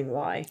reasoning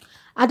why.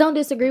 I don't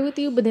disagree with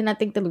you, but then I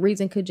think the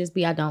reason could just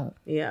be I don't.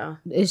 Yeah.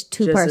 It's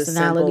two just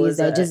personalities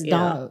that just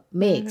don't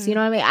mix. You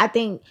know what I mean? I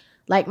think,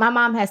 like, my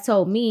mom has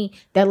told me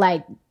that,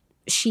 like,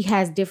 she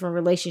has different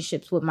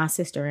relationships with my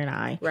sister and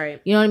I.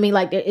 Right. You know what I mean?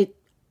 Like,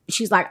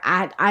 she's like,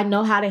 I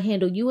know how to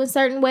handle you in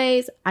certain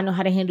ways. I know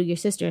how to handle your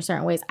sister in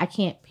certain ways. I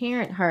can't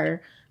parent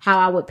her how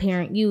I would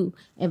parent you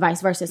and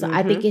vice versa. So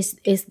I think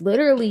it's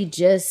literally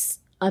just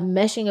a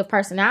meshing of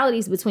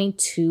personalities between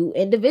two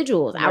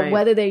individuals,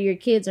 whether they're your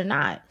kids or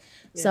not.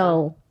 Yeah.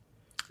 So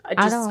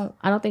I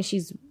don't think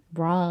she's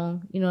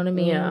wrong. You know what I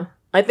mean? Yeah.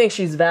 I think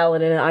she's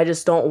valid in it. I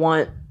just don't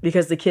want,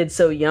 because the kid's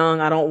so young,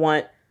 I don't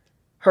want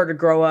her to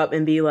grow up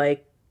and be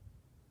like,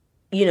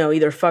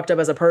 either fucked up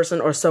as a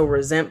person or so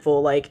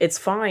resentful. Like, it's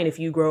fine if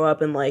you grow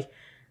up and, like,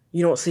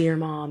 you don't see your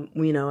mom,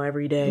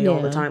 every day,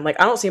 all the time. Like,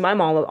 I don't see my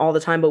mom all the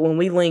time, but when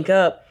we link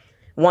up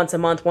once a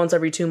month, once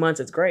every 2 months,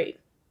 it's great.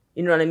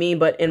 You know what I mean?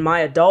 But in my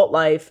adult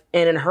life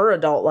and in her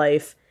adult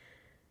life,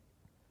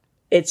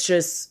 it's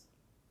just,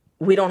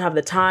 we don't have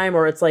the time,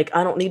 or it's like,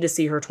 I don't need to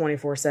see her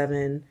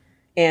 24/7.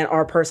 And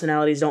our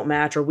personalities don't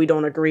match, or we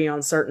don't agree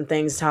on certain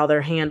things, how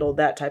they're handled,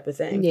 that type of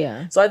thing.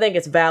 Yeah. So I think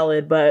it's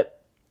valid,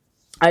 but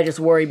I just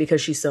worry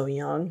because she's so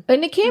young.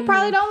 And the kid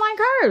probably don't like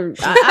her.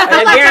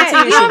 I guarantee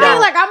you she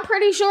don't. Like, I'm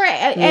pretty sure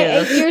at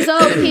 8 years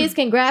old, kids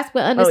can grasp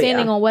an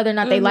understanding on whether or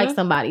not they like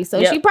somebody. So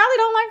she probably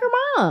don't like her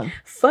mom.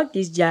 Fuck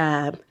this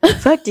job.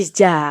 Fuck this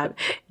job.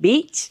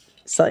 Bitch.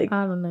 It's like,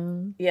 I don't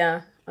know.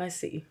 Yeah, I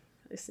see.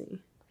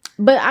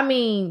 But I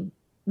mean,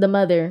 the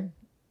mother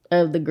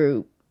of the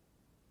group.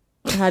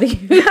 How do you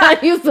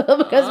feel?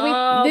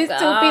 Because these two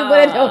people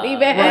that don't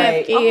even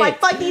have kids. I'm like,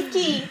 fuck these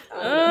kids.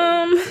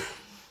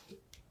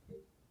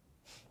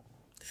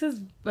 This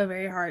is a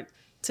very hard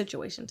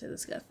situation to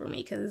discuss for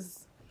me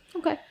because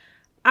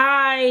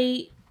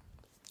I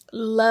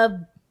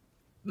love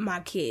my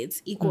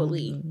kids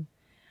equally.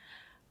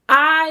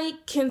 I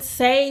can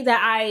say that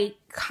I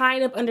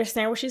kind of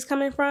understand where she's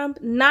coming from.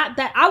 Not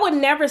that I would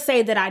never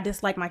say that I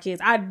dislike my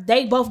kids.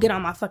 They both get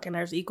on my fucking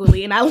nerves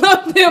equally, and I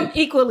love them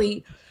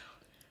equally.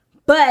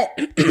 But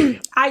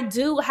I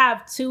do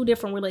have two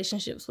different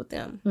relationships with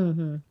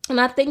them. And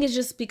I think it's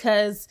just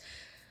because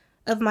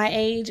of my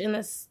age and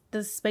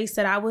the space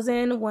that I was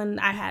in when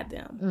I had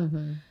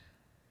them.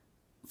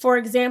 For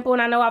example,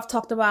 and I know I've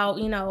talked about,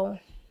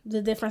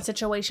 the different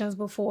situations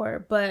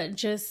before, but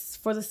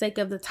just for the sake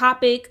of the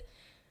topic,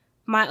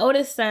 my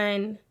oldest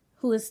son,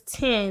 who is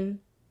 10,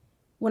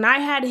 when I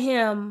had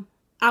him,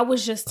 I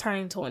was just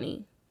turning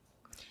 20.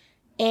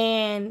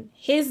 And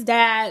his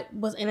dad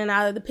was in and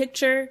out of the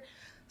picture.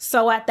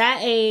 So at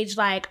that age,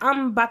 like,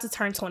 I'm about to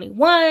turn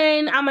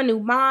 21. I'm a new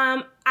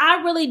mom.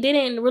 I really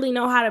didn't really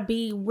know how to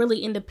be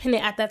really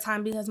independent at that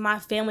time because my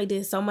family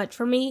did so much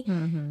for me.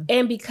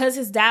 And because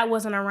his dad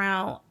wasn't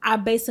around, I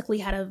basically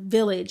had a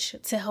village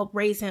to help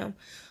raise him.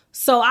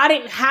 So I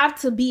didn't have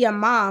to be a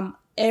mom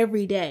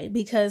every day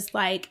because,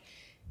 like,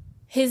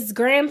 his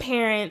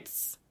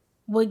grandparents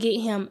would get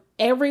him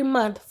every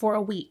month for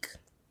a week.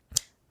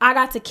 I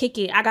got to kick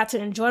it. I got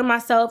to enjoy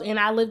myself, and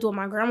I lived with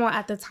my grandma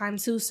at the time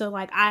too. So,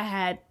 like, I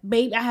had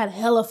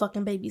hella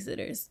fucking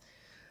babysitters.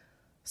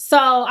 So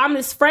I'm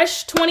this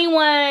fresh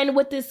 21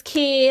 with this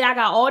kid. I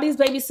got all these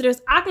babysitters.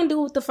 I can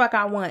do what the fuck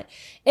I want.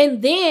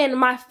 And then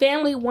my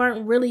family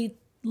weren't really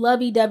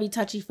lovey-dovey,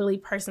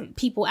 touchy-feely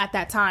people at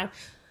that time.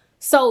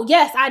 So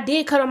yes, I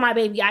did cuddle my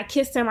baby. I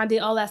kissed him. I did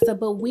all that stuff,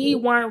 but we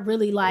weren't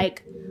really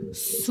like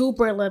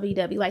super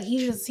lovey-dovey. Like,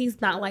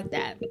 he's not like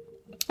that.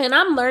 And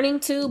I'm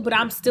learning to, but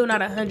I'm still not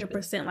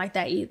 100% like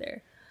that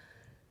either.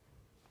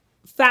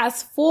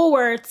 Fast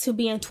forward to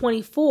being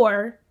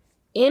 24,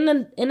 in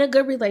a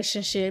good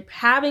relationship,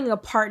 having a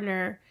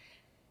partner,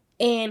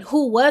 and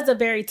who was a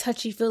very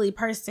touchy-feely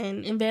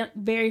person and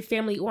very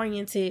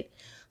family-oriented.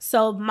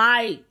 So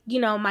my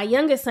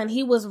youngest son,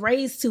 he was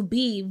raised to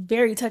be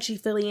very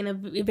touchy-feely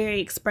and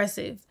very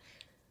expressive.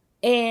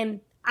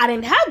 And I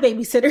didn't have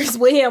babysitters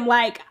with him.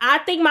 Like, I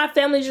think my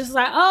family's just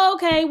like, oh,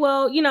 okay,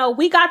 well,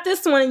 we got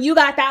this one and you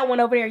got that one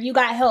over there. You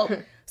got help.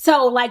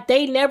 So, like,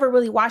 they never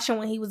really watched him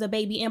when he was a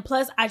baby. And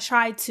plus, I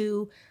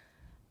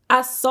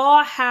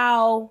saw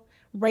how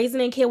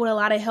raising a kid with a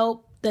lot of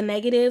help, the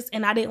negatives,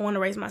 and I didn't want to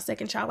raise my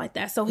second child like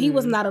that. So he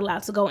was not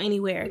allowed to go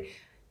anywhere.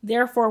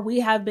 Therefore, we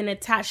have been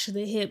attached to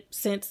the hip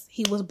since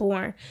he was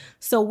born.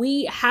 So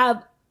we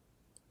have,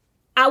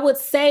 I would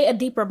say, a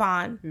deeper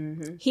bond.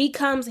 Mm-hmm. He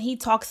comes, he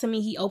talks to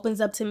me, he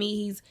opens up to me.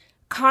 He's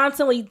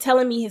constantly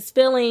telling me his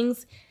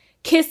feelings,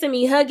 kissing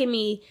me, hugging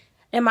me.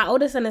 And my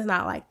oldest son is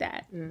not like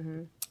that.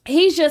 Mm-hmm.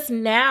 He's just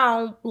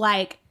now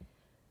like,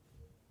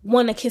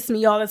 want to kiss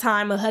me all the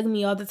time or hug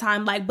me all the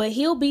time, like, but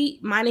he'll be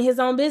minding his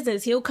own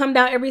business. He'll come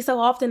down every so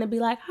often and be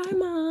like, hi,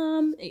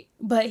 Mom.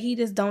 But he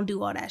just don't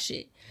do all that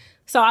shit.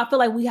 So I feel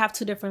like we have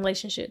two different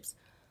relationships.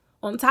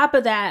 On top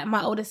of that,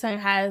 my oldest son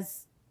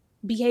has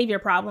behavior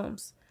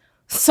problems.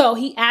 So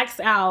he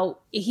acts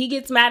out. If he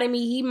gets mad at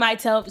me, he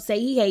might say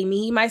he hate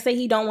me. He might say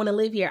he don't want to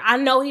live here. I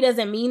know he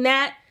doesn't mean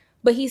that,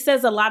 but he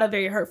says a lot of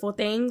very hurtful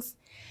things.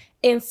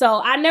 And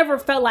so I never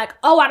felt like,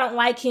 oh, I don't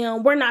like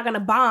him, we're not going to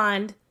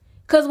bond.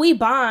 Because we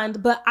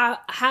bond, but I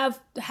have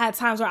had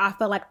times where I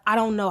felt like I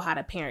don't know how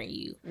to parent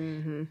you.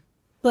 Mm-hmm.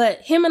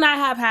 But him and I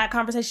have had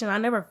conversations. I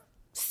never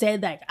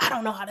said that I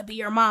don't know how to be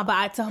your mom, but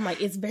I tell him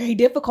like it's very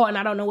difficult and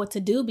I don't know what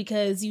to do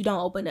because you don't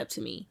open up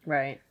to me.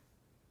 Right.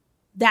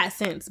 That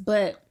sense.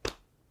 But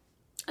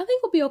I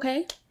think we'll be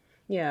okay.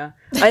 Yeah.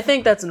 I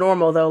think that's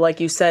normal though. Like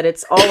you said,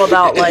 it's all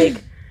about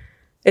like,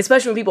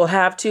 especially when people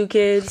have two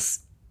kids,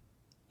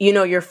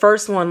 your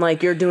first one,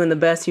 like, you're doing the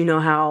best you know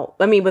how.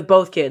 I mean, with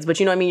both kids. But,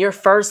 your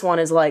first one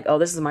is like, oh,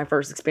 this is my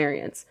first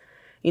experience.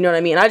 You know what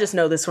I mean? I just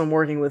know this from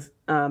working with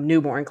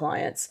newborn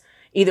clients.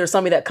 Either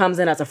somebody that comes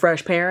in as a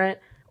fresh parent,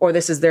 or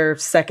this is their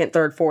second,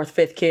 third, fourth,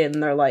 fifth kid.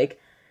 And they're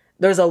like,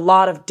 there's a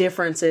lot of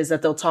differences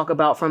that they'll talk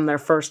about from their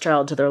first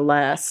child to their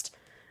last.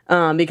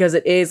 Because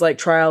it is like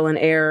trial and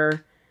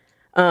error.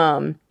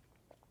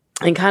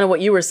 And kind of what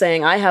you were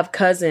saying, I have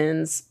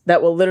cousins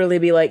that will literally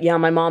be like, yeah,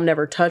 my mom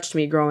never touched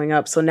me growing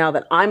up. So now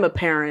that I'm a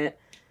parent,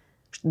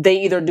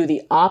 they either do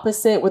the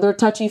opposite where they're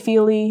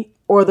touchy-feely,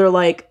 or they're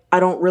like, I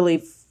don't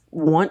really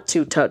want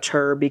to touch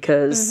her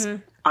because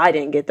I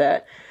didn't get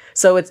that.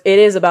 So it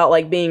is about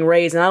like being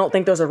raised. And I don't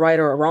think there's a right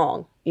or a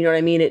wrong. You know what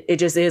I mean? It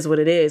just is what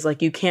it is.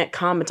 Like, you can't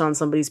comment on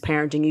somebody's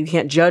parenting. You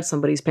can't judge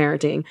somebody's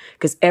parenting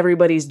because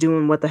everybody's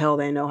doing what the hell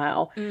they know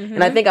how. Mm-hmm.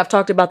 And I think I've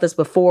talked about this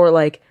before.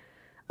 Like,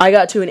 I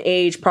got to an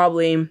age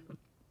probably,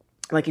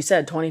 like you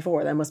said,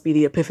 24. That must be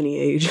the epiphany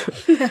age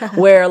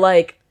where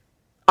like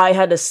I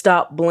had to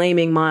stop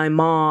blaming my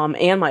mom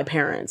and my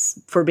parents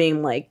for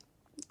being like,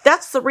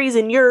 that's the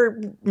reason you're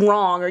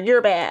wrong or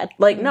you're bad.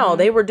 Like, no,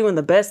 they were doing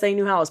the best they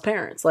knew how as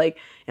parents. Like,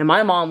 and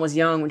my mom was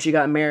young when she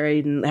got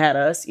married and had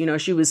us.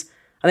 She was,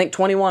 I think,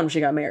 21 when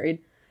she got married.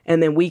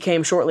 And then we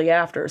came shortly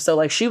after. So,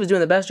 like, she was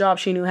doing the best job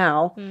she knew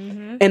how.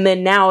 Mm-hmm. And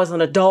then now as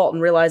an adult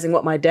and realizing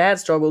what my dad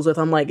struggles with,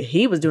 I'm like,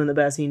 he was doing the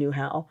best he knew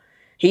how.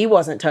 He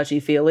wasn't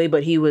touchy-feely,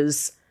 but he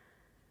was,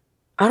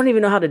 I don't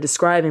even know how to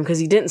describe him because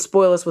he didn't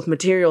spoil us with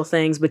material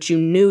things, but you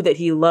knew that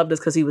he loved us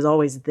because he was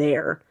always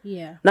there.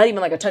 Yeah. Not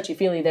even like a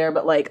touchy-feely there,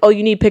 but like, oh,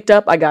 you need picked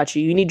up? I got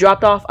you. You need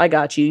dropped off? I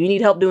got you. You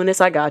need help doing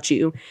this? I got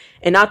you.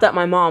 And not that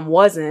my mom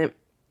wasn't.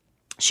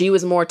 She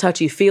was more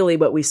touchy-feely,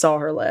 but we saw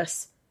her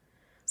less.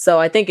 So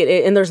I think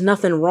and there's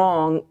nothing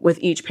wrong with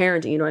each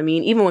parenting, you know what I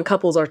mean? Even when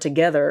couples are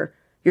together,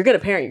 you're going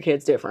to parent your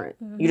kids different.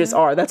 Mm-hmm. You just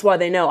are. That's why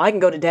they know I can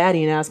go to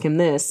daddy and ask him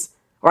this,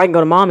 or I can go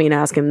to mommy and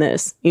ask him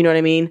this. You know what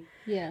I mean?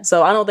 Yeah.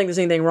 So I don't think there's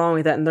anything wrong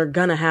with that. And they're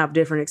going to have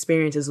different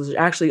experiences, which is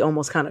actually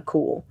almost kind of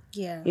cool.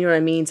 Yeah. You know what I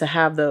mean? To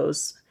have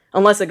those,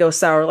 unless it goes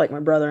sour like my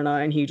brother and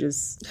I, and he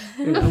just,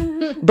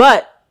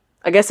 But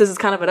I guess this is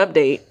kind of an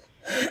update.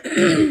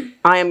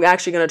 I am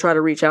actually going to try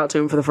to reach out to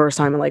him for the first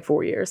time in like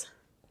 4 years.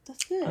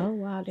 That's good. Oh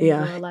wow! I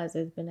didn't realize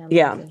it's been that long.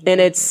 Yeah,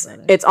 and it's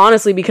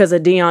honestly because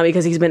of Dion,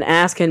 because he's been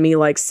asking me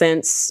like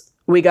since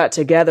we got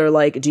together,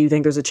 like, do you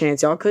think there's a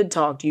chance y'all could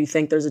talk? Do you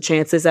think there's a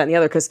chance this, that, and the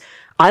other? Because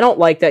I don't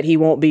like that he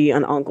won't be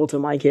an uncle to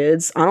my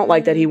kids. I don't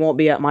like that he won't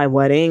be at my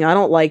wedding. I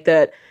don't like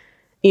that,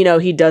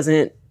 he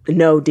doesn't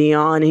know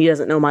Dion. He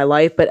doesn't know my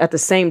life. But at the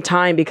same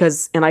time,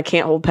 and I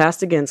can't hold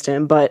past against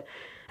him, but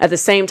at the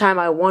same time,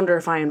 I wonder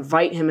if I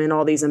invite him in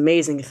all these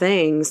amazing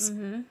things,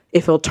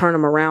 if he'll turn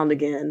them around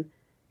again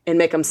and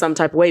make them some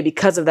type of way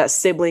because of that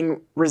sibling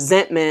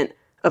resentment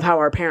of how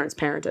our parents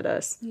parented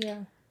us. Yeah.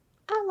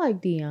 I like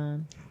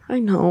Dion. I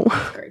know.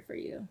 That's great for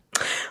you.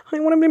 I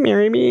want him to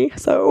marry me.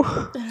 So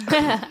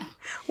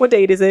what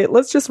date is it?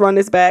 Let's just run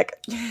this back,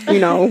 when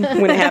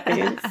it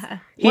happens.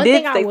 He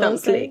did say something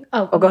slick.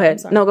 Oh, go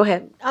ahead. No, go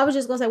ahead. I was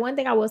just going to say, one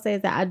thing I will say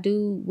is that I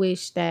do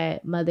wish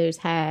that mothers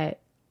had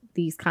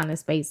these kind of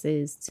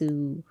spaces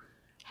to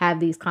have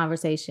these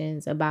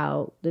conversations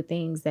about the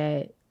things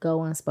that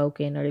go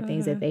unspoken or the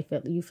things that they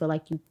feel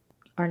like you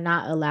are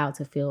not allowed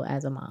to feel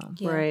as a mom.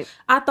 Yeah. Right.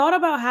 I thought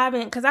about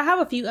having, because I have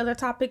a few other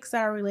topics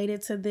that are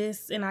related to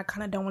this and I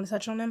kind of don't want to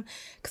touch on them,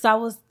 because I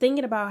was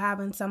thinking about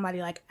having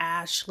somebody like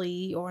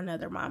Ashley or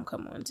another mom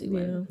come on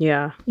too.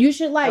 Yeah. You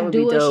should like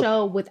do a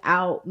show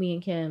without me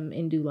and Kim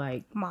and do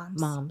like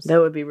moms. That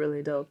would be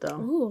really dope though.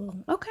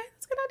 Ooh, okay.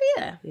 That's a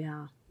good idea.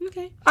 Yeah.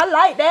 Okay. I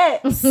like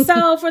that.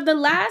 So for the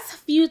last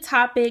few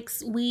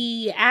topics,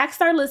 we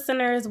asked our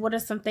listeners what are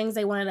some things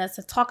they wanted us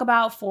to talk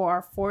about for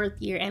our 4th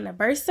year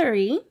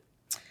anniversary.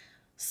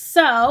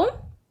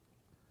 So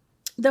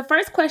the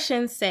first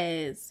question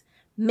says,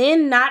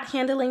 men not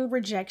handling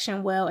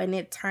rejection well and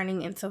it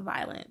turning into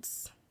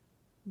violence.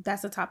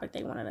 That's a topic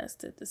they wanted us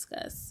to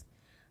discuss.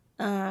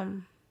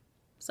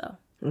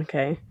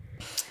 Okay.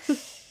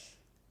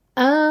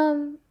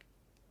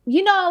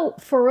 You know,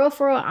 for real,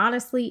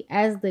 honestly,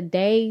 as the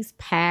days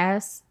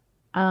pass,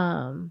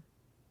 I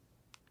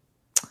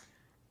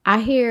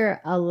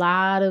hear a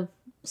lot of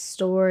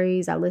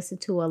stories. I listen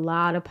to a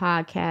lot of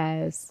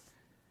podcasts.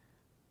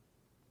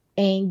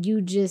 And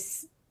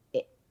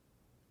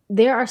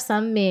there are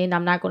some men,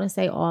 I'm not going to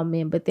say all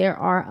men, but there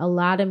are a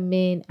lot of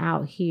men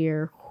out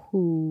here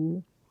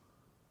who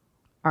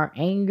are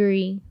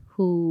angry,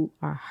 who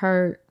are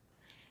hurt,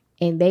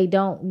 and they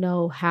don't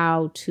know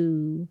how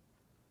to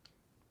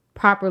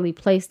properly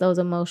place those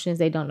emotions.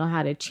 They don't know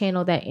how to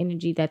channel that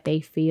energy that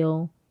they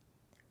feel.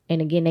 And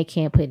again, they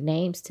can't put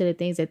names to the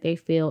things that they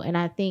feel. And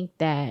I think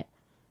that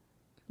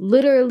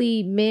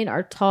literally men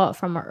are taught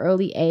from an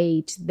early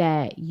age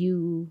that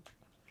you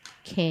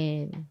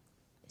can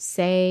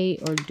say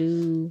or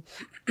do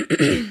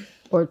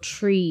or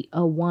treat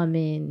a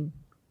woman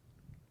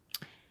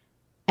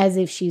as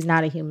if she's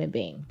not a human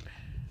being,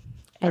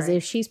 as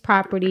if she's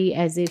property,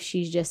 as if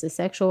she's just a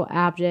sexual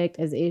object,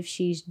 as if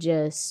she's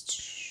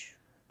just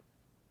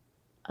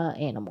an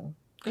animal.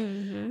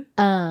 And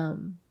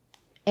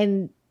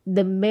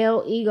the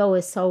male ego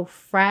is so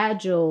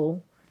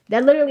fragile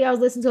that literally I was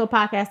listening to a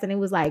podcast and it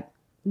was like,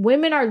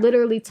 women are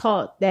literally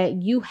taught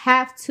that you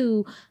have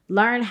to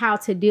learn how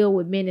to deal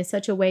with men in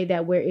such a way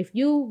that where if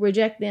you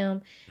reject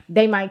them,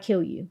 they might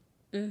kill you.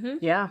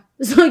 Yeah.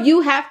 So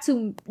you have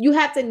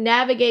to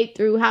navigate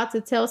through how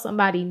to tell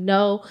somebody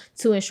no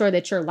to ensure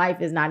that your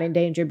life is not in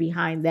danger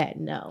behind that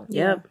no.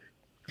 Yep.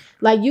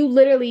 Like you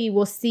literally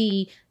will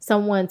see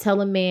someone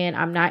tell a man,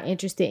 I'm not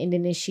interested. And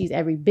then she's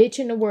every bitch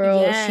in the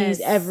world. Yes.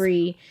 She's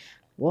every,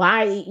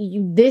 why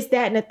you this,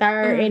 that, and the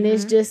third. And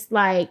it's just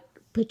like,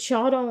 but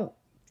y'all don't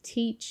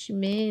teach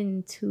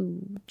men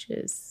to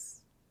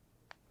just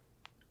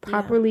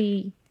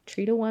properly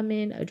treat a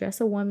woman, address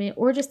a woman,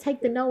 or just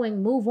take the no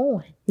and move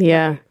on.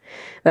 Yeah.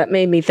 That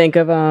made me think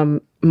of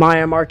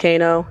Maya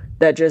Marcano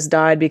that just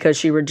died because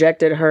she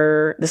rejected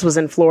her. This was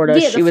in Florida.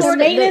 Yeah, she was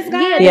maintenance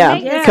guy.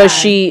 Yeah, because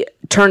she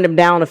turned him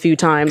down a few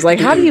times. Like,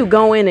 how do you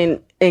go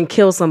in and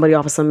kill somebody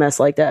off of some mess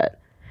like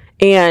that?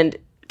 And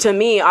to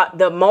me,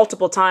 the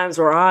multiple times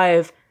where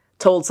I've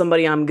told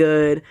somebody I'm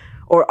good,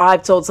 or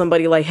I've told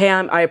somebody like, hey,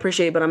 I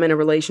appreciate it, but I'm in a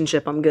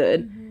relationship, I'm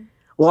good.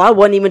 Well, I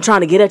wasn't even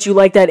trying to get at you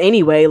like that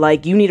anyway.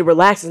 Like, you need to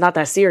relax. It's not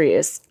that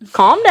serious.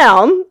 Calm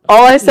down.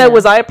 All I said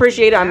was I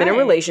appreciate it. I'm in a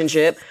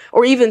relationship.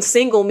 Or even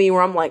single me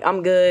where I'm like,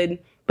 I'm good,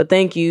 but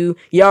thank you.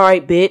 You all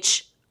right,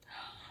 bitch?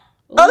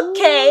 Ooh.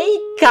 Okay,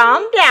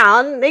 calm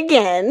down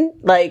again.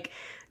 Like,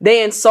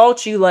 they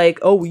insult you like,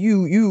 oh,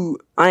 you.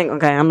 I'm not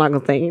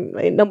going to think.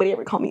 Like, nobody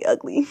ever called me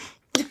ugly.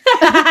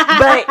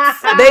 But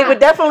they would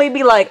definitely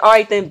be like, all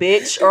right then,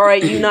 bitch. All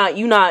right, you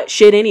not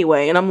shit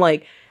anyway. And I'm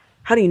like,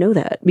 how do you know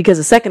that? Because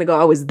a second ago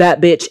I was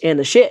that bitch and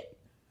the shit.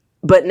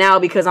 But now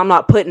because I'm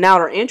not putting out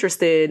or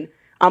interested,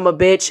 I'm a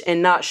bitch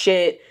and not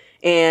shit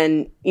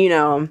and, you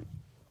know,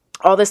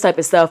 all this type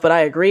of stuff. But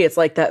I agree. It's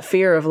like that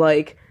fear of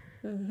like,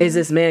 is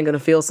this man going to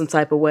feel some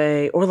type of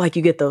way? Or like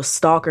you get those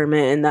stalker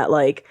men that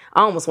like,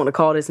 I almost want to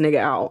call this nigga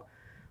out,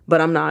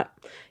 but I'm not.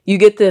 You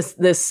get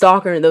those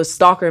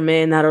stalker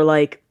men that are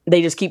like,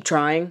 they just keep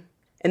trying.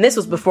 And this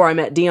was before I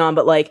met Dion,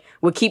 but like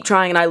would keep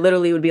trying. And I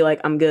literally would be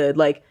like, I'm good.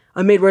 Like,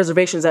 I made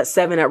reservations at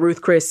 7 at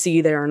Ruth Chris. See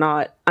you there or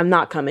not. I'm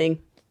not coming.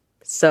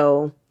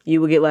 So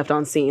you will get left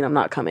on scene. I'm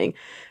not coming.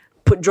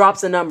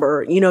 Drops a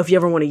number. You know, if you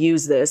ever want to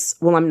use this.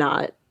 Well, I'm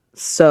not.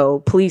 So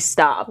please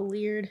stop.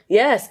 Weird.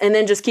 Yes. And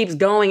then just keeps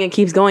going and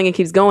keeps going and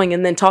keeps going.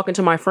 And then talking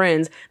to my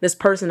friends, this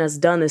person has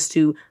done this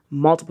to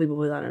multiple people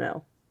that I don't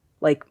know.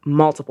 Like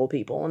multiple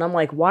people. And I'm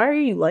like, why are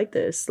you like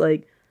this?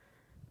 Like,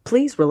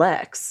 please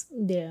relax.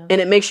 Yeah.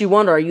 And it makes you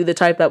wonder, are you the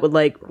type that would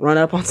like run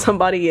up on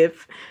somebody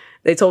if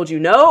they told you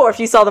no, or if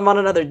you saw them on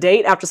another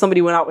date after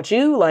somebody went out with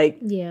you? Like,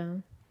 yeah,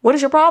 what is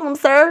your problem,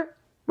 sir?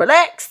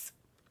 Relax.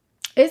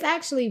 It's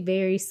actually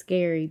very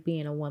scary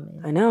being a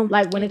woman. I know.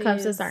 Like when it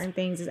comes to certain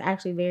things, it's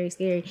actually very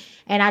scary.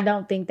 And I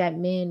don't think that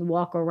men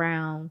walk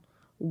around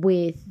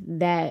with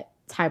that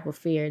type of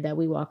fear that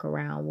we walk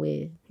around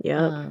with.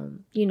 Yeah.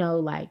 You know,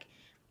 like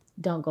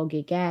don't go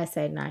get gas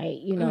at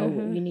night. You know,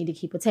 you need to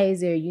keep a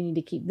taser. You need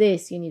to keep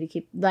this. You need to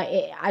keep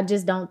I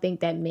just don't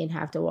think that men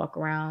have to walk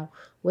around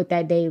with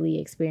that daily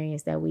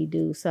experience that we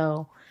do.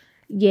 So,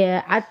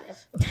 yeah,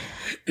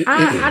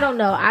 I don't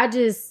know.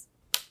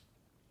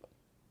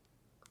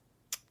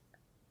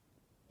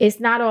 It's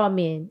not all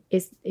men.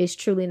 It's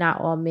truly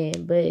not all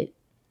men, but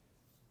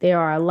there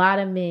are a lot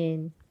of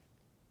men.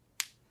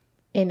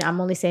 And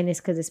I'm only saying this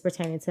because it's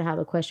pertaining to how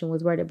the question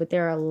was worded, but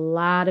there are a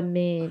lot of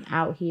men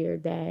out here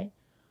that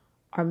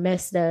are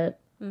messed up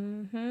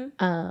in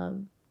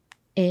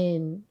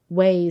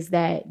ways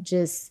that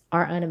just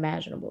are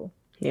unimaginable.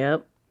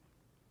 Yep.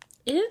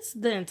 It's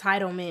the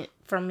entitlement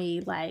for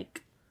me,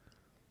 like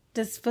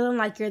just feeling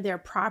like you're their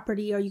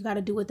property or you got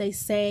to do what they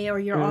say or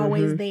you're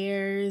always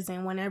theirs,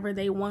 and whenever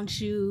they want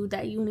you,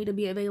 that you need to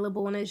be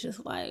available, and it's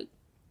just like,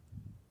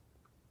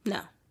 no.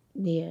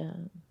 Yeah.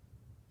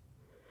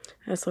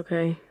 That's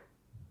okay.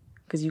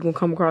 Because you can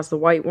come across the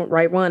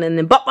right one and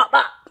then bop, bop,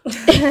 bop.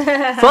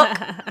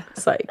 Fuck.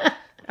 It's like,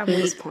 I'm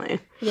just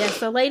playing. Yeah,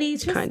 so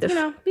ladies,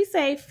 just, be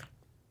safe.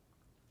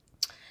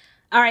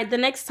 All right, the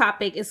next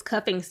topic is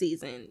cuffing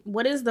season.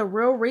 What is the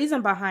real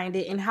reason behind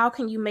it, and how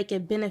can you make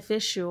it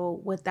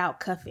beneficial without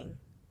cuffing?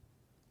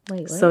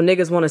 Wait, what? So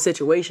niggas want a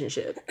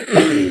situationship.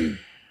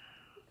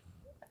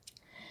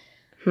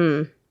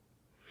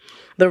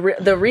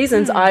 The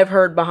reasons I've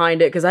heard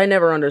behind it, because I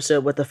never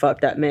understood what the fuck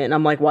that meant.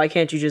 I'm like, why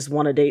can't you just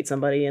want to date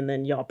somebody and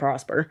then y'all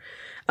prosper?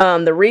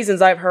 The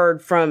reasons I've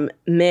heard from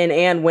men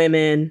and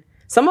women,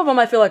 some of them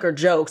I feel like are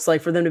jokes,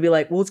 like for them to be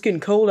like, well, it's getting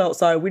cold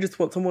outside, we just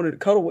want someone to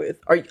cuddle with.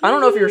 I don't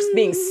know if you're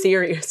being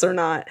serious or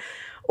not.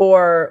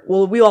 Or,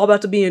 well, we all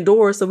about to be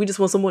indoors, so we just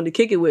want someone to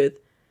kick it with.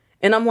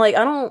 And I'm like,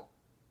 I don't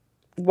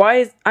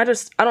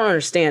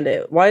understand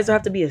it. Why does there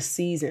have to be a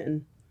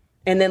season?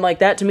 And then like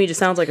that to me just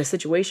sounds like a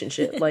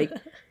situationship. Like,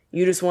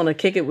 you just want to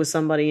kick it with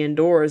somebody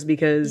indoors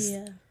because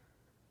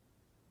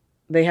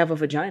they have a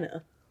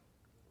vagina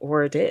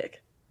or a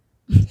dick.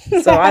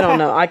 So I don't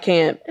know. I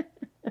can't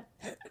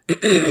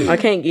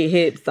get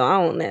hip, so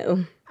I don't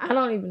know. I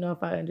don't even know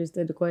if I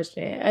understood the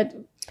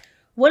question.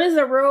 What is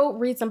the real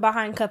reason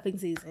behind cuffing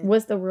season?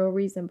 What's the real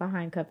reason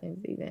behind cuffing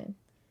season?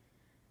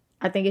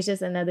 I think it's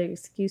just another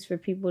excuse for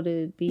people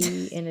to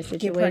be in a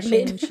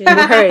situation.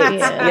 Right.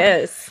 Yeah.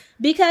 Yes.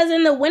 Because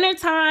in the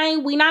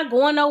wintertime, we not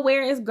going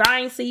nowhere. It's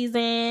grind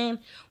season.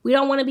 We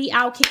don't want to be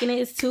out kicking it.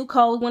 It's too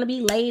cold. We want to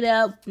be laid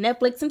up,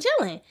 Netflix and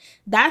chilling.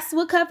 That's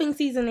what cuffing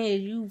season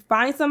is. You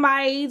find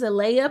somebody to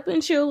lay up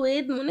and chill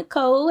with. When the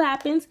cold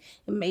happens,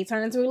 it may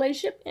turn into a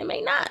relationship. It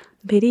may not.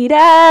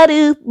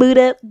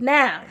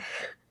 Now,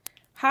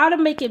 how to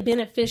make it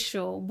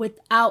beneficial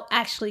without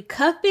actually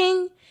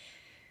cuffing?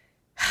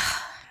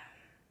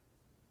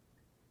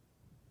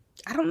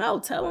 I don't know.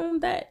 Tell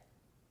them that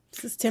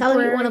this is temporary.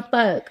 Tell them you want to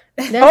fuck.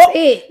 That's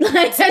it.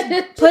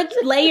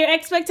 Lay your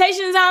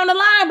expectations on the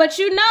line, but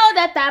you know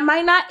that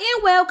might not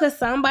end well because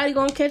somebody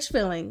gonna catch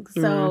feelings.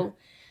 So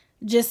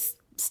just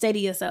stay to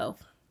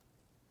yourself.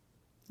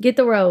 Get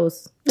the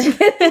rose. Get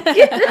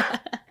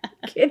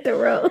the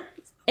rose.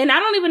 And I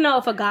don't even know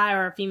if a guy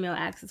or a female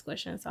asks this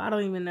question, so I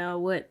don't even know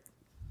what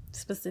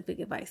specific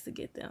advice to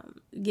give them.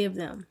 I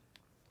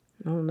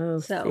don't know.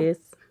 So, sis.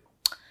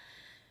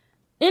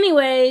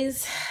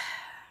 Anyways.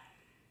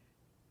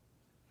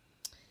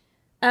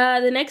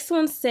 The next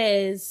one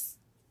says,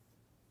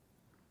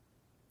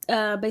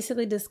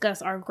 basically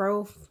discuss our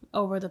growth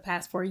over the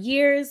past 4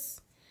 years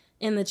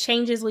and the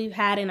changes we've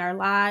had in our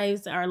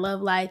lives, our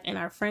love life, and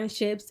our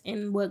friendships,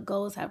 and what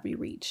goals have we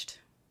reached.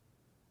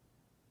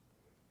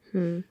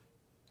 I'm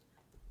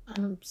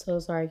so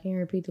sorry. Can you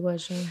repeat the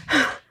question?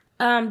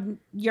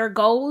 Your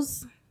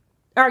goals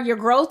or your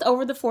growth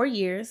over the 4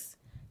 years,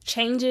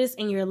 changes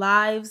in your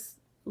lives,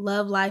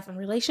 love life, and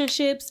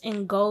relationships,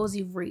 and goals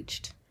you've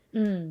reached.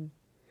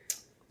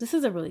 This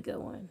is a really good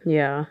one.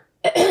 Yeah.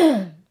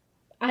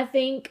 I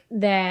think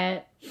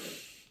that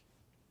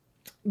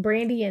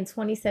Brandy in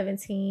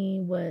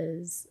 2017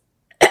 was,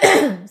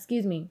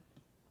 excuse me,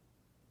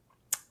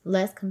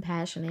 less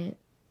compassionate,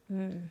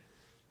 a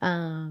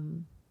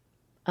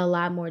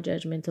lot more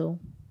judgmental,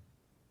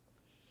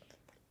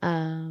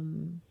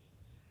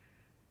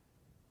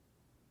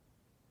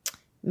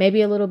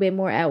 maybe a little bit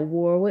more at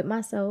war with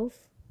myself,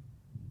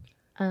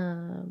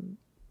 and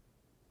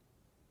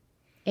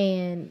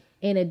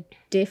in a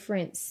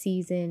different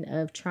season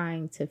of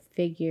trying to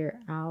figure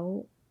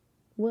out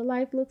what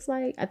life looks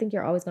like. I think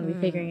you're always going to be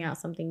figuring out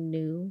something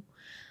new,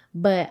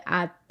 but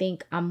I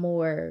think I'm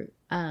more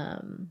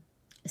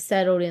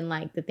settled in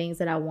like the things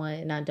that I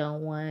want and I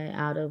don't want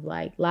out of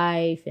like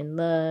life and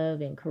love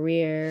and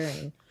career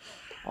and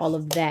all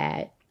of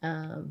that.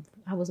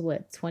 I was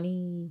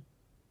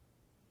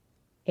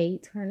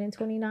 28 turning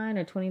 29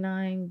 or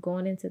 29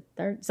 going into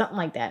 30, something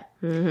like that.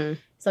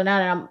 So now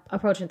that I'm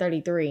approaching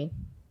 33,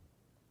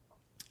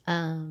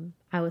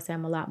 I would say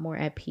I'm a lot more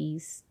at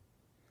peace.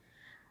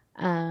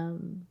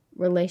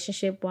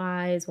 Relationship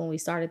wise, when we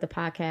started the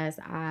podcast,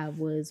 I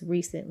was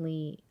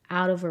recently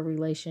out of a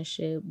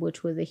relationship,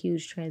 which was a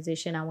huge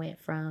transition. I went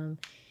from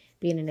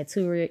being in a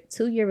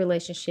two-year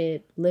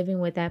relationship, living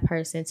with that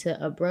person,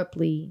 to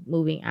abruptly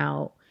moving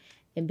out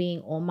and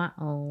being on my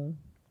own,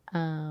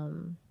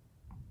 and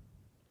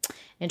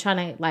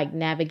trying to like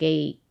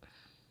navigate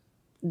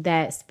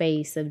that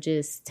space of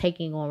just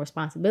taking on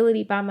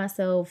responsibility by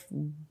myself,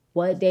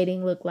 what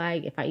dating looked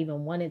like, if I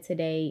even wanted to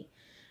date,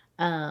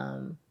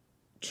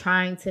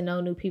 trying to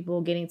know new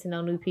people, getting to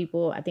know new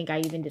people. I think I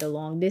even did a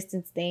long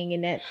distance thing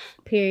in that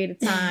period of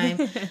time.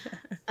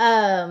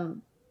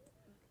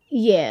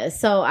 Yeah,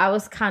 so I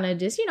was kind of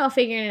just,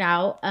 figuring it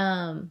out.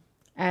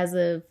 As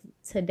of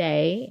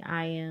today,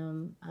 I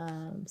am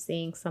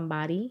seeing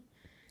somebody.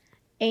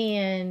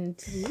 And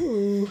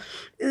can't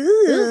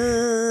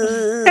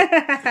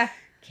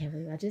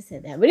believe I just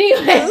said that. But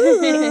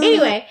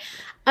anyway,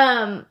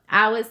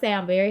 I would say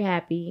I'm very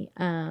happy.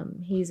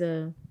 He's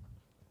a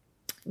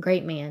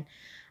great man.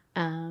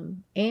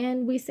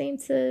 And we seem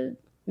to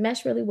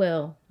mesh really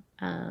well.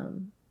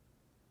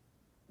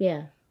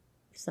 Yeah.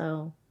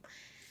 So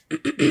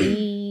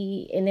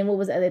and then what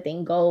was the other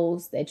thing?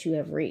 Goals that you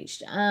have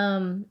reached.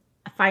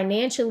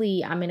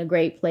 Financially, I'm in a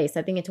great place.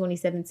 I think in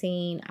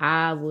 2017,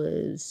 I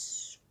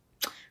was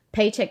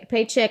paycheck to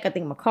paycheck. I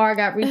think my car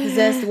got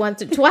repossessed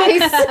once or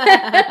twice.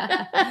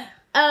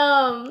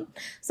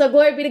 So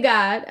glory be to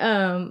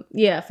God.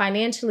 Yeah,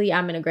 financially,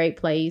 I'm in a great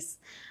place.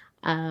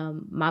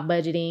 My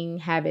budgeting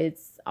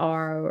habits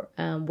are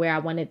where I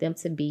wanted them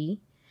to be.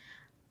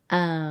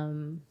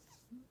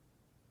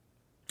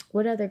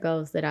 What other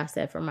goals did I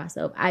set for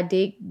myself? I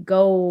did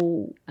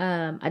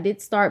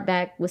start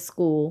back with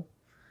school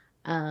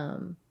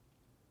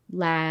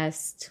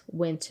last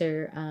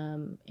winter,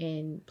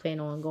 and plan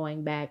on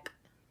going back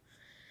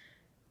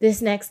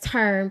this next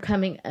term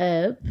coming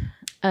up.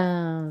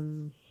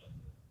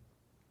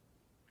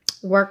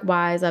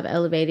 Work-wise, I've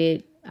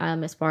elevated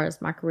as far as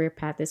my career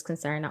path is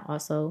concerned. I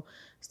also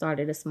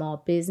started a small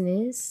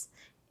business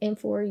in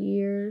 4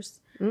 years.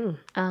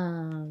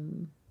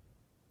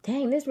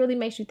 Dang, this really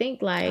makes you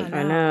think. Like,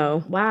 I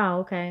know.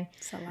 Wow. Okay.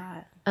 It's a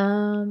lot.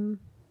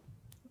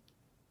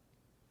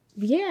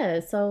 Yeah.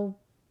 So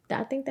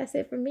I think that's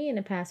it for me in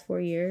the past 4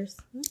 years.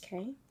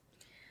 Okay.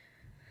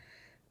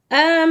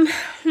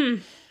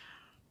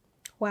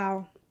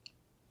 Wow.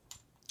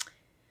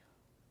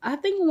 I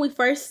think when we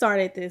first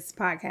started this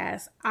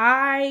podcast,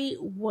 I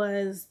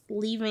was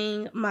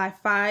leaving my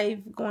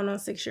 5 going on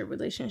 6 year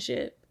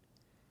relationship.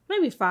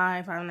 Maybe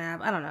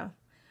 5.5. I don't know.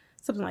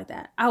 Something like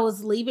that. I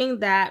was leaving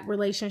that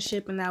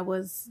relationship, and that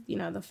was,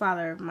 the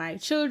father of my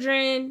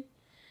children.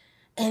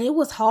 And it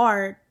was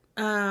hard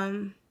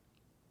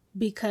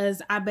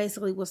because I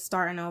basically was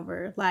starting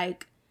over.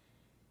 Like,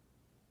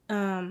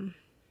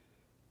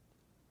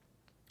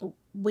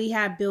 we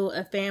had built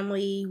a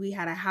family. We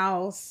had a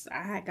house.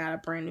 I had got a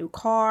brand new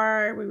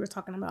car. We were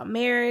talking about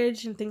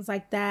marriage and things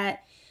like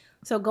that.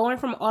 So going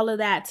from all of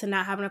that to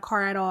not having a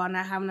car at all,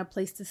 not having a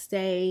place to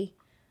stay,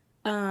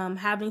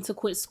 having to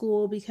quit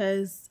school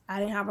because I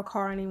didn't have a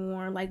car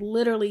anymore. Like,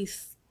 literally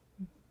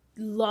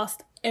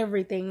lost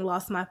everything.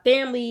 Lost my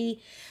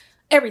family,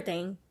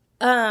 everything.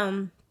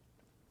 And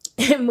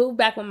moved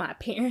back with my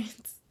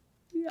parents.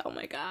 Oh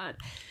my God.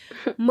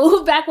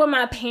 Moved back with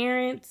my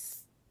parents.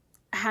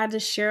 I had to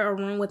share a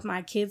room with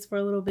my kids for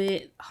a little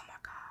bit. Oh my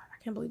God. I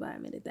can't believe I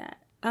admitted that.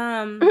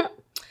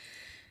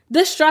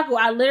 The struggle,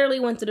 I literally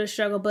went through the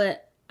struggle,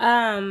 but,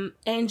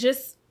 and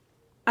just,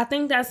 I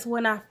think that's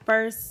when I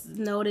first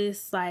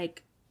noticed,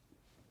 like,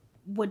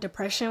 what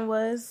depression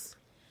was,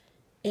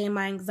 and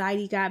my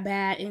anxiety got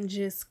bad, and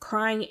just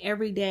crying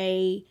every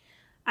day.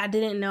 I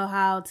didn't know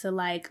how to,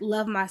 like,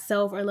 love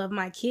myself or love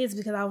my kids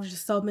because I was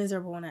just so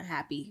miserable and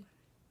unhappy.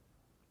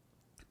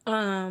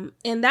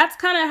 And that's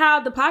kind of how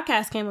the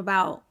podcast came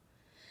about,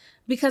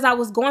 because I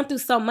was going through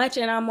so much,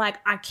 and I'm like,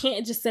 I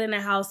can't just sit in the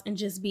house and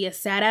just be a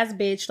sad ass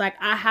bitch. Like,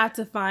 I have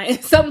to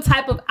find some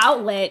type of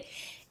outlet.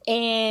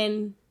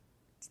 And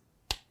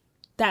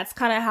that's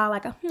kind of how,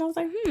 like, I was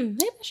like,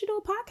 maybe I should do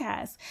a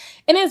podcast.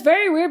 And it's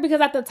very weird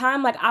because at the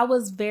time, like, I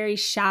was very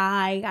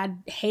shy. I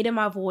hated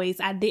my voice.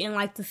 I didn't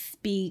like to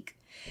speak.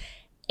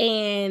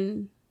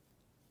 And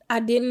I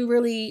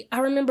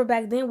remember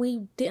back then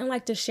we didn't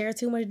like to share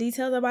too much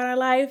details about our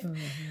life.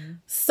 Mm-hmm.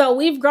 So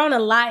we've grown a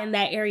lot in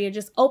that area,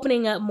 just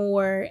opening up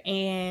more.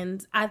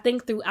 And I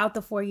think throughout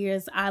the 4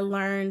 years, I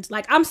learned,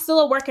 like, I'm still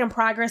a work in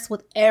progress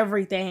with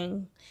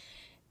everything.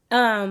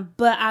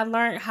 But I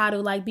learned how to,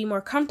 like, be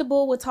more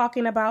comfortable with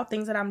talking about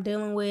things that I'm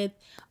dealing with,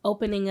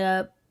 opening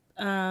up.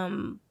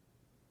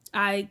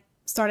 I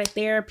started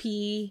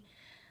therapy.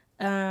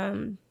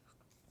 So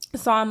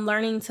I'm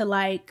learning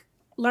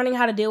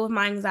how to deal with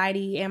my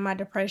anxiety and my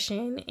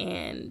depression,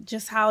 and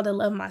just how to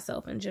love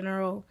myself in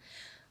general.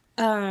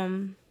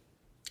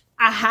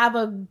 I have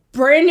a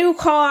brand new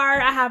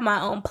car. I have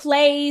my own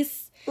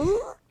place.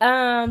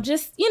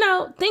 Just,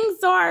 things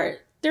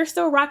they're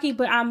still rocky,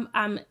 but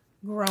I'm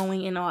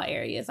growing in all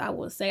areas. I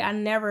will say I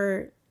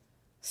never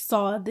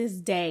saw this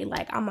day.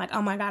 Like, I'm like,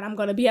 oh my God, I'm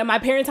going to be at my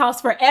parents'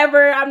 house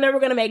forever. I'm never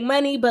going to make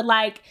money, but,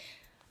 like,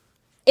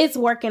 it's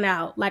working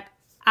out. Like,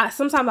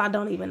 sometimes I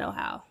don't even know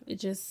how. It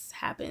just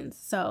happens.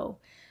 So,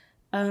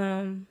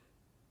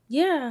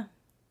 Yeah.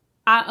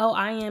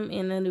 I am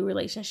in a new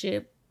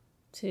relationship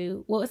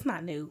too. Well, it's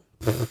not new.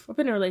 We've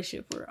been in a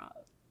relationship for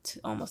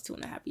almost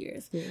 2.5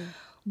 years. Yeah.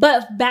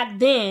 But back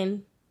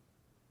then...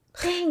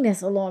 Dang,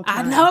 that's a long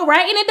time. I know,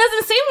 right? And it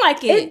doesn't seem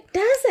like it. It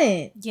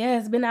doesn't. Yeah,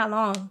 it's been that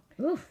long.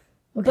 Oof.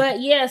 Okay. But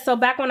yeah, so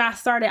back when I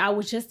started, I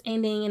was just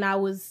ending and I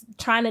was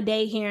trying to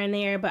date here and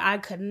there, but I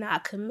could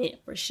not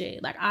commit for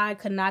shit. Like, I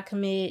could not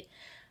commit.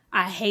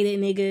 I hated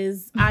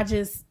niggas. I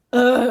just,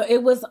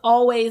 it was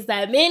always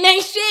that men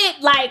ain't shit.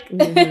 Like,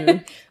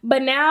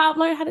 but now I've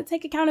learned how to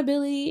take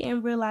accountability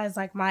and realize,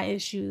 like, my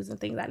issues and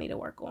things I need to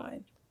work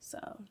on.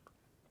 So,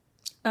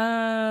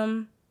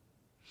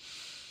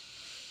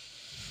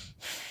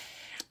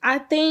 I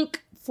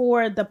think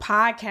for the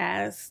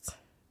podcast,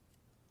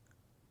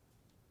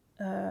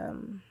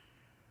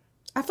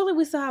 I feel like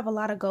we still have a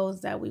lot of goals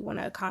that we want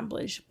to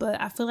accomplish,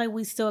 but I feel like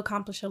we still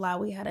accomplished a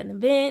lot. We had an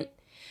event.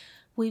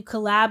 We've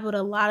collabed with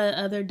a lot of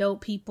other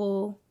dope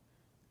people.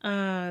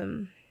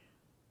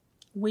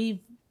 We've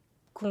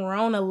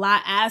grown a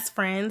lot as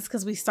friends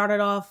because we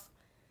started off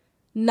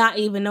not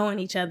even knowing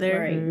each other.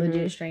 Right,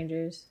 legit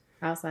strangers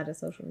outside of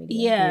social media.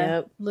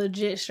 Yeah,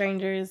 legit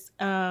strangers.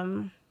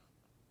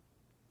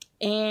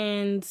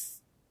 And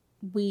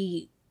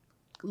we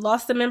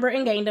lost a member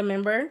and gained a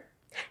member.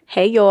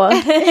 Hey, y'all.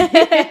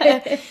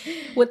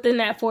 Within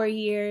that 4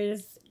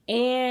 years.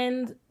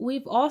 And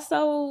we've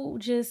also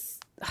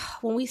just,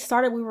 when we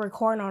started, we were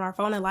recording on our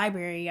phone in the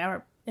library.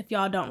 If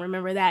y'all don't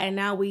remember that. And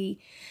now we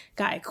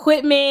got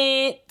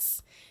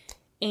equipment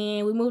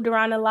and we moved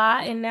around a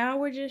lot. And now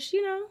we're just,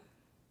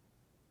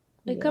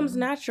 it comes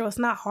natural. It's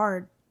not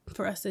hard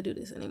for us to do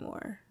this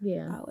anymore.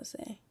 Yeah. I would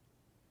say.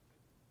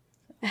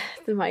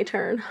 It's my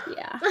turn.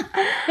 Yeah.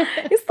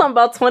 It's something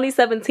about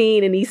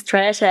 2017 and these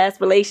trash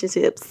ass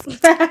relationships.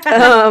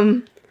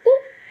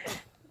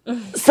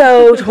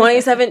 So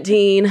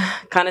 2017,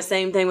 kind of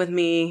same thing with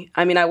me.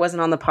 I mean, I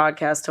wasn't on the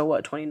podcast till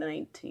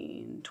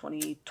 2019,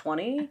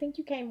 2020? I think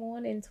you came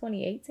on in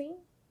 2018.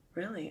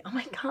 Really? Oh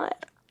my God.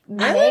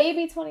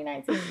 Maybe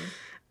 2019.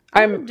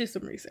 I'm going to do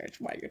some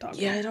research while you're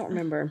talking. Yeah, I don't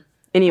remember.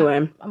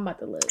 Anyway, I'm about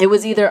to look. It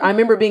was either, I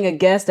remember being a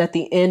guest at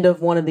the end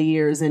of one of the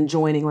years and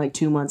joining like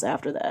 2 months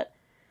after that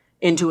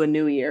into a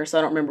new year. So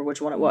I don't remember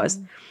which one it was.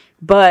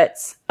 But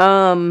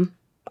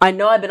I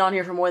know I've been on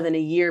here for more than a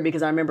year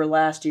because I remember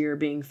last year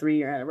being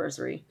 3-year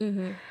anniversary.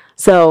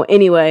 So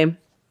anyway,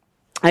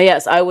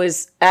 yes, I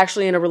was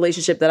actually in a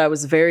relationship that I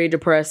was very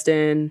depressed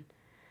in.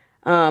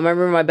 I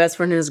remember my best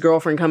friend and his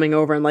girlfriend coming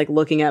over and like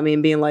looking at me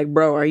and being like,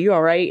 bro, are you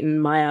all right?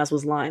 And my ass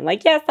was lying.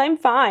 Like, yes, I'm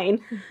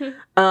fine.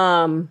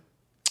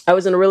 I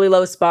was in a really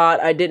low spot.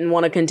 I didn't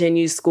want to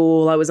continue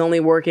school. I was only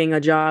working a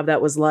job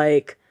that was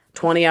like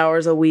 20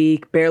 hours a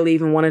week. Barely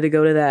even wanted to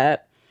go to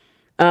that.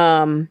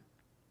 So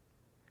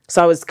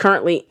I was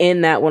currently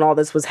in that when all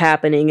this was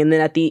happening. And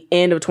then at the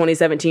end of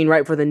 2017,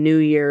 right for the new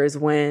year is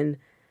when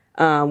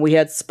we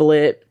had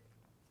split.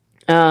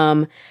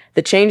 The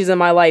changes in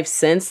my life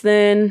since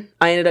then,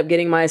 I ended up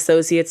getting my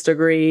associate's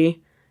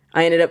degree.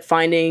 I ended up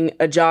finding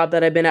a job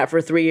that I've been at for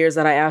 3 years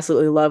that I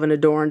absolutely love and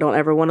adore and don't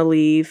ever want to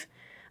leave.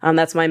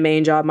 That's my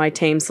main job, my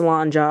Tame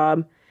Salon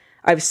job.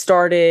 I've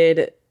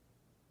started,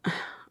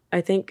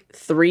 I think,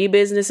 3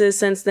 businesses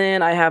since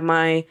then. I have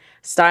my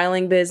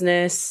styling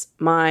business,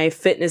 my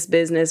fitness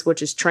business,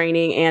 which is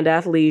training and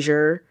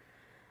athleisure.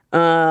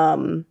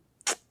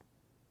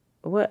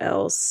 What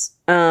else?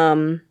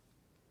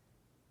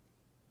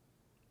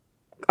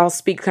 I'll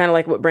speak kind of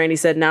like what Brandy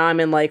said. Now I'm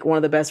in like one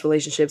of the best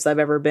relationships I've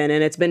ever been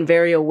in. It's been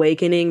very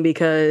awakening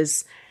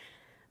because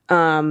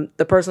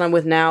the person I'm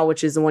with now,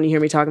 which is the one you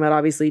hear me talking about,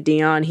 obviously,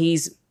 Dion,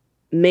 he's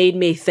made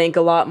me think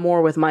a lot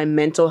more with my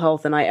mental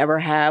health than I ever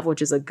have,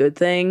 which is a good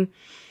thing.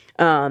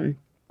 I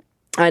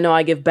know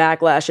I give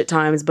backlash at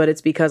times, but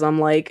it's because I'm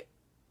like,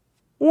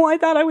 well, I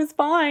thought I was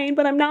fine,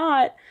 but I'm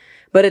not.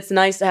 But it's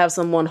nice to have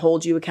someone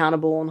hold you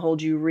accountable and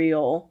hold you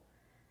real.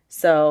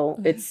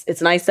 So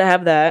it's nice to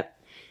have that.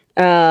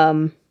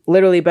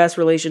 Literally best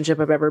relationship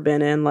I've ever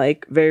been in.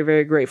 Like, very,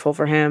 very grateful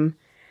for him.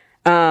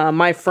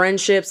 My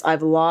friendships,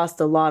 I've lost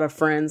a lot of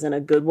friends in a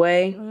good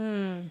way.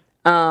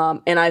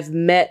 And I've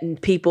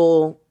met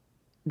people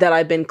that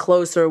I've been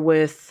closer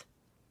with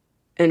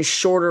in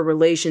shorter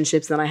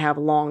relationships than I have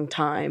long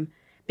time.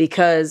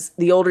 Because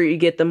the older you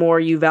get, the more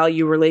you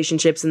value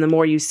relationships and the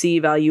more you see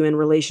value in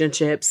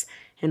relationships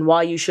and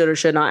why you should or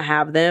should not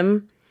have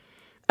them.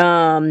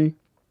 I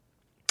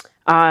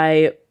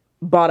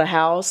bought a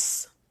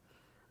house.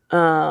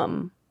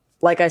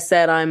 Like I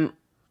said,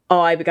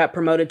 I got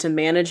promoted to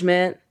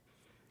management.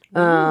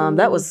 I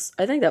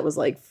think that was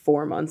like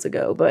 4 months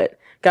ago, but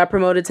got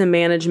promoted to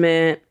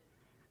management.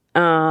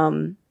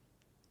 Started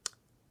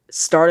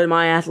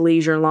my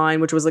athleisure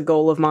line, which was a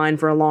goal of mine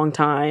for a long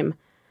time.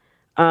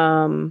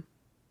 A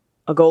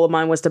goal of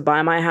mine was to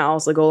buy my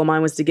house. A goal of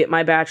mine was to get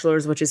my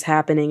bachelor's, which is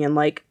happening in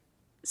like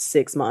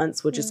 6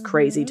 months, which is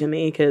crazy to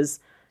me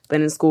because I've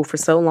been in school for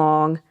so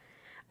long.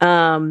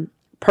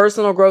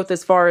 Personal growth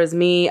as far as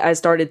me, I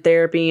started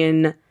therapy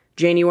in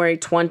January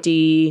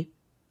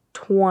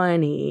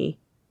 2020.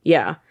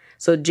 Yeah.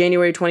 So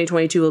January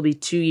 2022 will be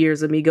 2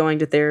 years of me going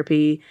to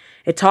therapy.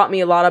 It taught me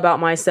a lot about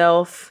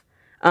myself,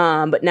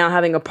 but now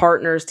having a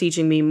partner is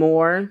teaching me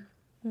more.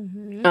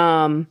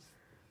 Mm-hmm.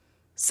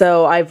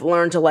 So I've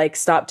learned to like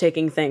stop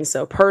taking things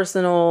so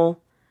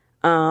personal.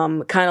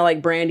 Kind of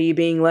like Brandy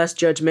being less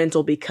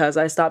judgmental because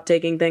I stopped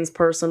taking things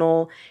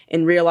personal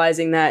and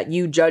realizing that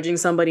you judging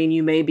somebody and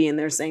you may be in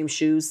their same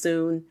shoes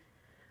soon.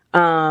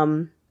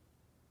 Yeah,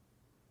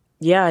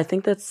 I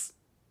think that's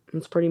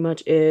pretty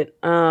much it.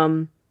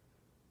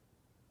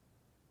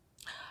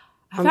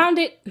 I found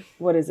it.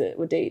 What is it?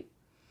 What date?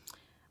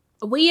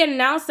 We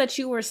announced that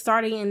you were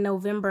starting in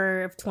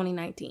November of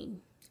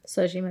 2019.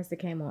 So she must have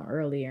came on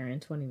earlier in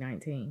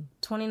 2019.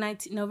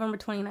 November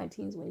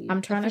 2019 is when you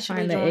I'm trying to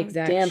find the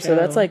exact Damn, show. So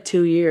that's like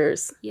 2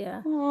 years.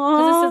 Yeah.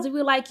 Because it says, we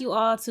would like you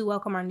all to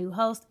welcome our new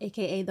host,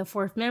 aka the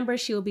 4th member.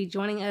 She will be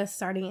joining us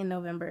starting in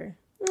November.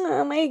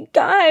 Oh my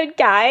God,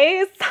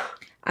 guys.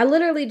 I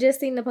literally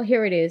just seen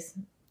here it is.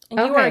 And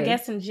you were a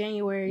guest in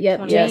January.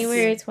 Yep,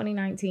 January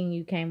 2019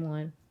 you came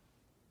on.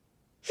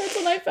 That's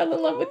when I fell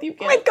in love with you,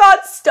 Kim. Oh my God,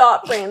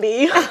 stop,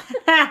 Brandy.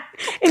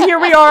 And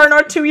here we are in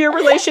our 2-year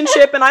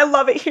relationship, and I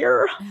love it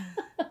here.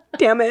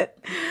 Damn it.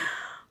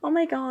 Oh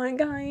my God,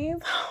 guys.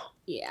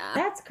 Yeah.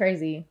 That's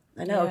crazy.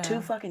 I know,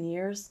 2 fucking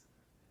years.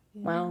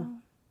 Yeah. Wow.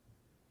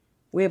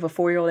 We have a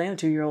 4-year-old and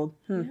a 2-year-old.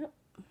 Yep.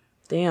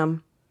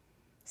 Damn.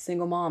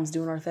 Single moms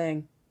doing our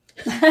thing.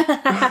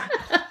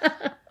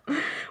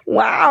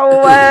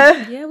 Wow.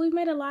 Yeah, we've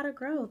made a lot of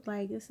growth.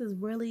 Like, this is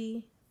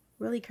really,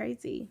 really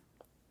crazy.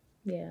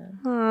 Yeah.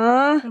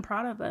 I'm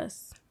proud of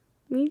us.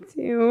 Me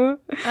too.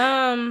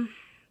 I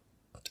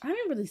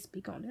didn't really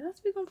speak on. Did I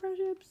speak on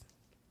friendships?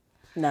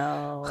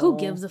 No. Who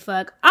gives a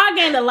fuck? I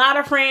gained a lot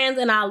of friends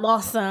and I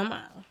lost some.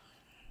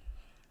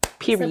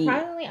 Period.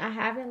 Surprisingly, I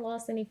haven't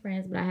lost any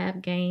friends, but I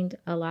have gained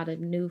a lot of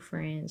new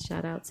friends.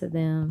 Shout out to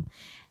them.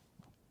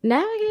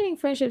 Navigating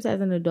friendships as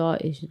an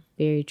adult is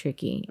very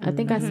tricky. I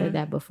think I said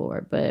that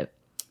before, but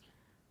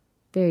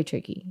very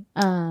tricky.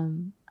 But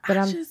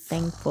I'm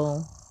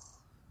thankful.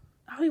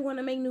 I really want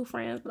to make new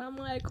friends, but I'm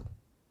like,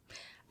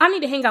 I need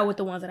to hang out with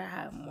the ones that I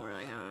have more.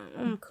 Like,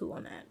 I'm cool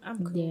on that.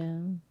 I'm cool. Yeah.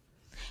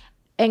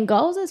 And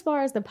goes as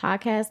far as the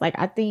podcast, like,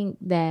 I think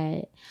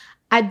that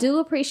I do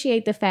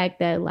appreciate the fact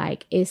that,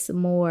 like, it's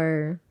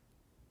more,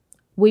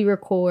 we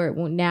record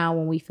now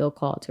when we feel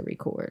called to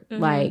record.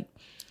 Mm-hmm. Like,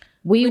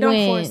 we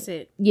don't force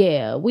it.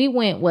 Yeah. We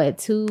went,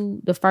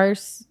 the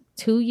first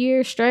 2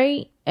 years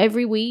straight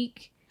every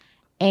week.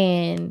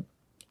 And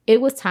it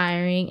was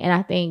tiring, and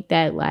I think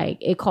that like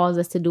it caused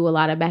us to do a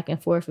lot of back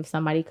and forth if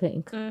somebody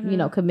couldn't,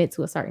 commit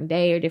to a certain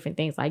day or different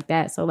things like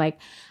that. So like,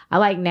 I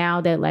like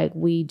now that like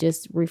we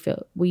just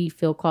we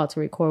feel called to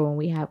record when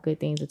we have good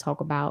things to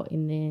talk about,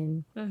 and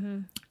then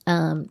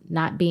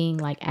not being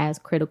like as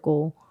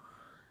critical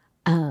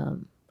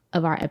of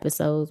our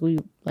episodes. We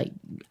like,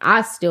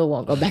 I still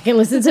won't go back and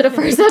listen to the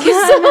first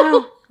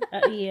episode.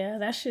 Yeah,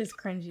 that shit's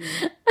cringy.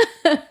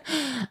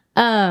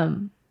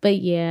 But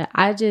yeah,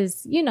 I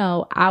just,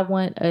 I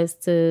want us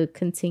to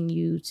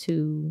continue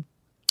to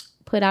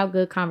put out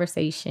good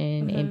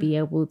conversation and be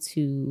able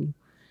to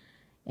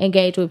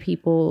engage with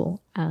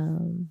people.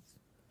 And,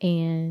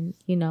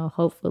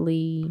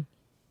 hopefully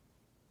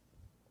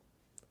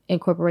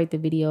incorporate the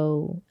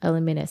video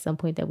element at some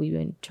point that we've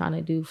been trying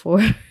to do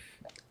for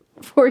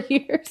 4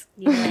 years.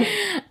 Yeah.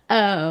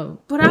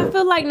 But I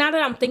feel like now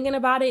that I'm thinking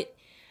about it,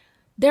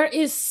 there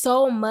is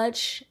so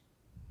much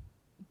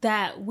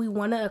that we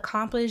want to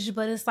accomplish,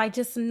 but it's like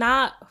just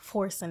not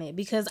forcing it,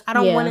 because I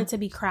don't want it to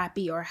be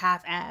crappy or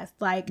half-assed.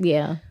 Like,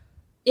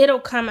 it'll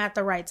come at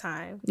the right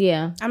time.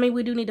 Yeah. I mean,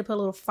 we do need to put a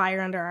little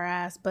fire under our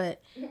ass,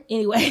 but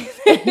anyway.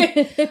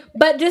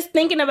 But just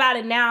thinking about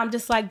it now, I'm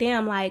just like,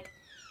 damn, like,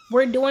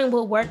 we're doing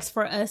what works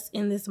for us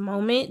in this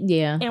moment.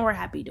 Yeah. And we're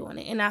happy doing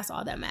it. And that's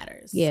all that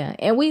matters. Yeah.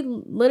 And we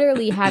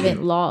literally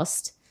haven't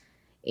lost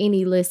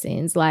any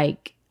listens.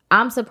 Like,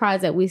 I'm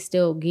surprised that we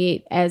still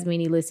get as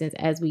many listens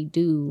as we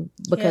do,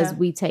 because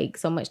we take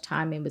so much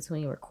time in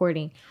between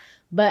recording.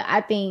 But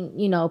I think,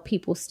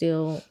 people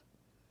still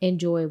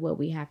enjoy what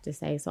we have to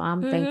say. So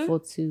I'm thankful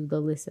to the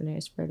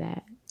listeners for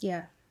that.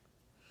 Yeah.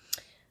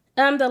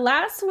 The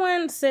last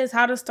one says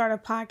how to start a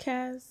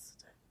podcast.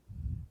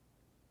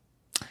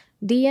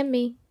 DM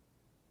me.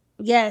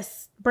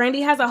 Yes.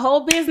 Brandy has a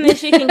whole business.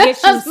 She can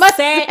get you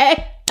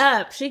set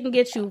up. She can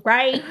get you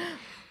right.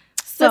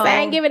 So I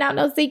ain't giving out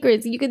no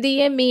secrets. You can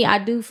DM me. I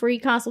do free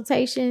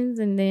consultations,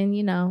 and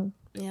then,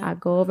 I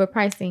go over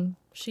pricing.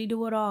 She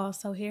do it all.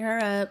 So hit her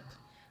up.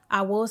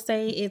 I will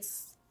say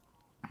it's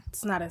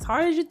not as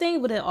hard as you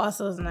think, but it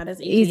also is not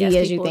as easy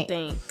as people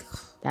think.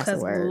 That's a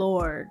word.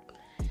 Lord.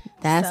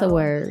 That's a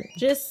word.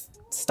 Just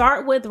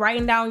start with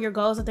writing down your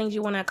goals and things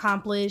you want to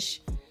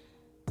accomplish.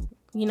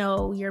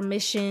 Your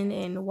mission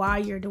and why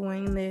you're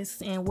doing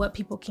this and what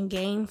people can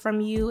gain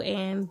from you.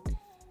 And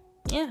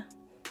yeah.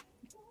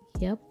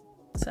 Yep.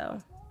 So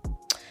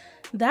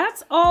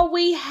that's all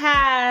we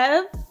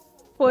have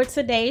for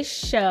today's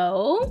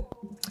show.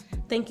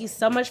 Thank you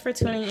so much for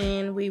tuning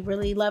in. We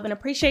really love and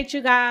appreciate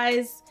you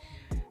guys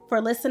for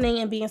listening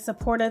and being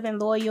supportive and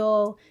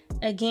loyal.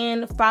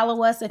 Again,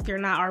 follow us if you're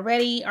not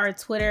already. Our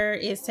Twitter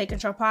is Take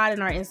Control Pod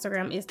and our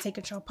Instagram is Take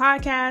Control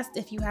Podcast.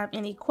 If you have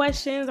any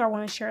questions or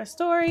want to share a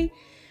story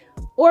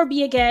or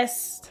be a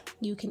guest,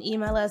 you can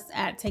email us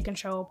at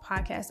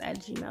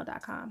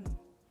takecontrolpodcast@gmail.com.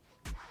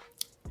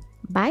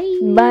 Bye.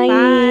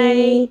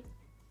 Bye.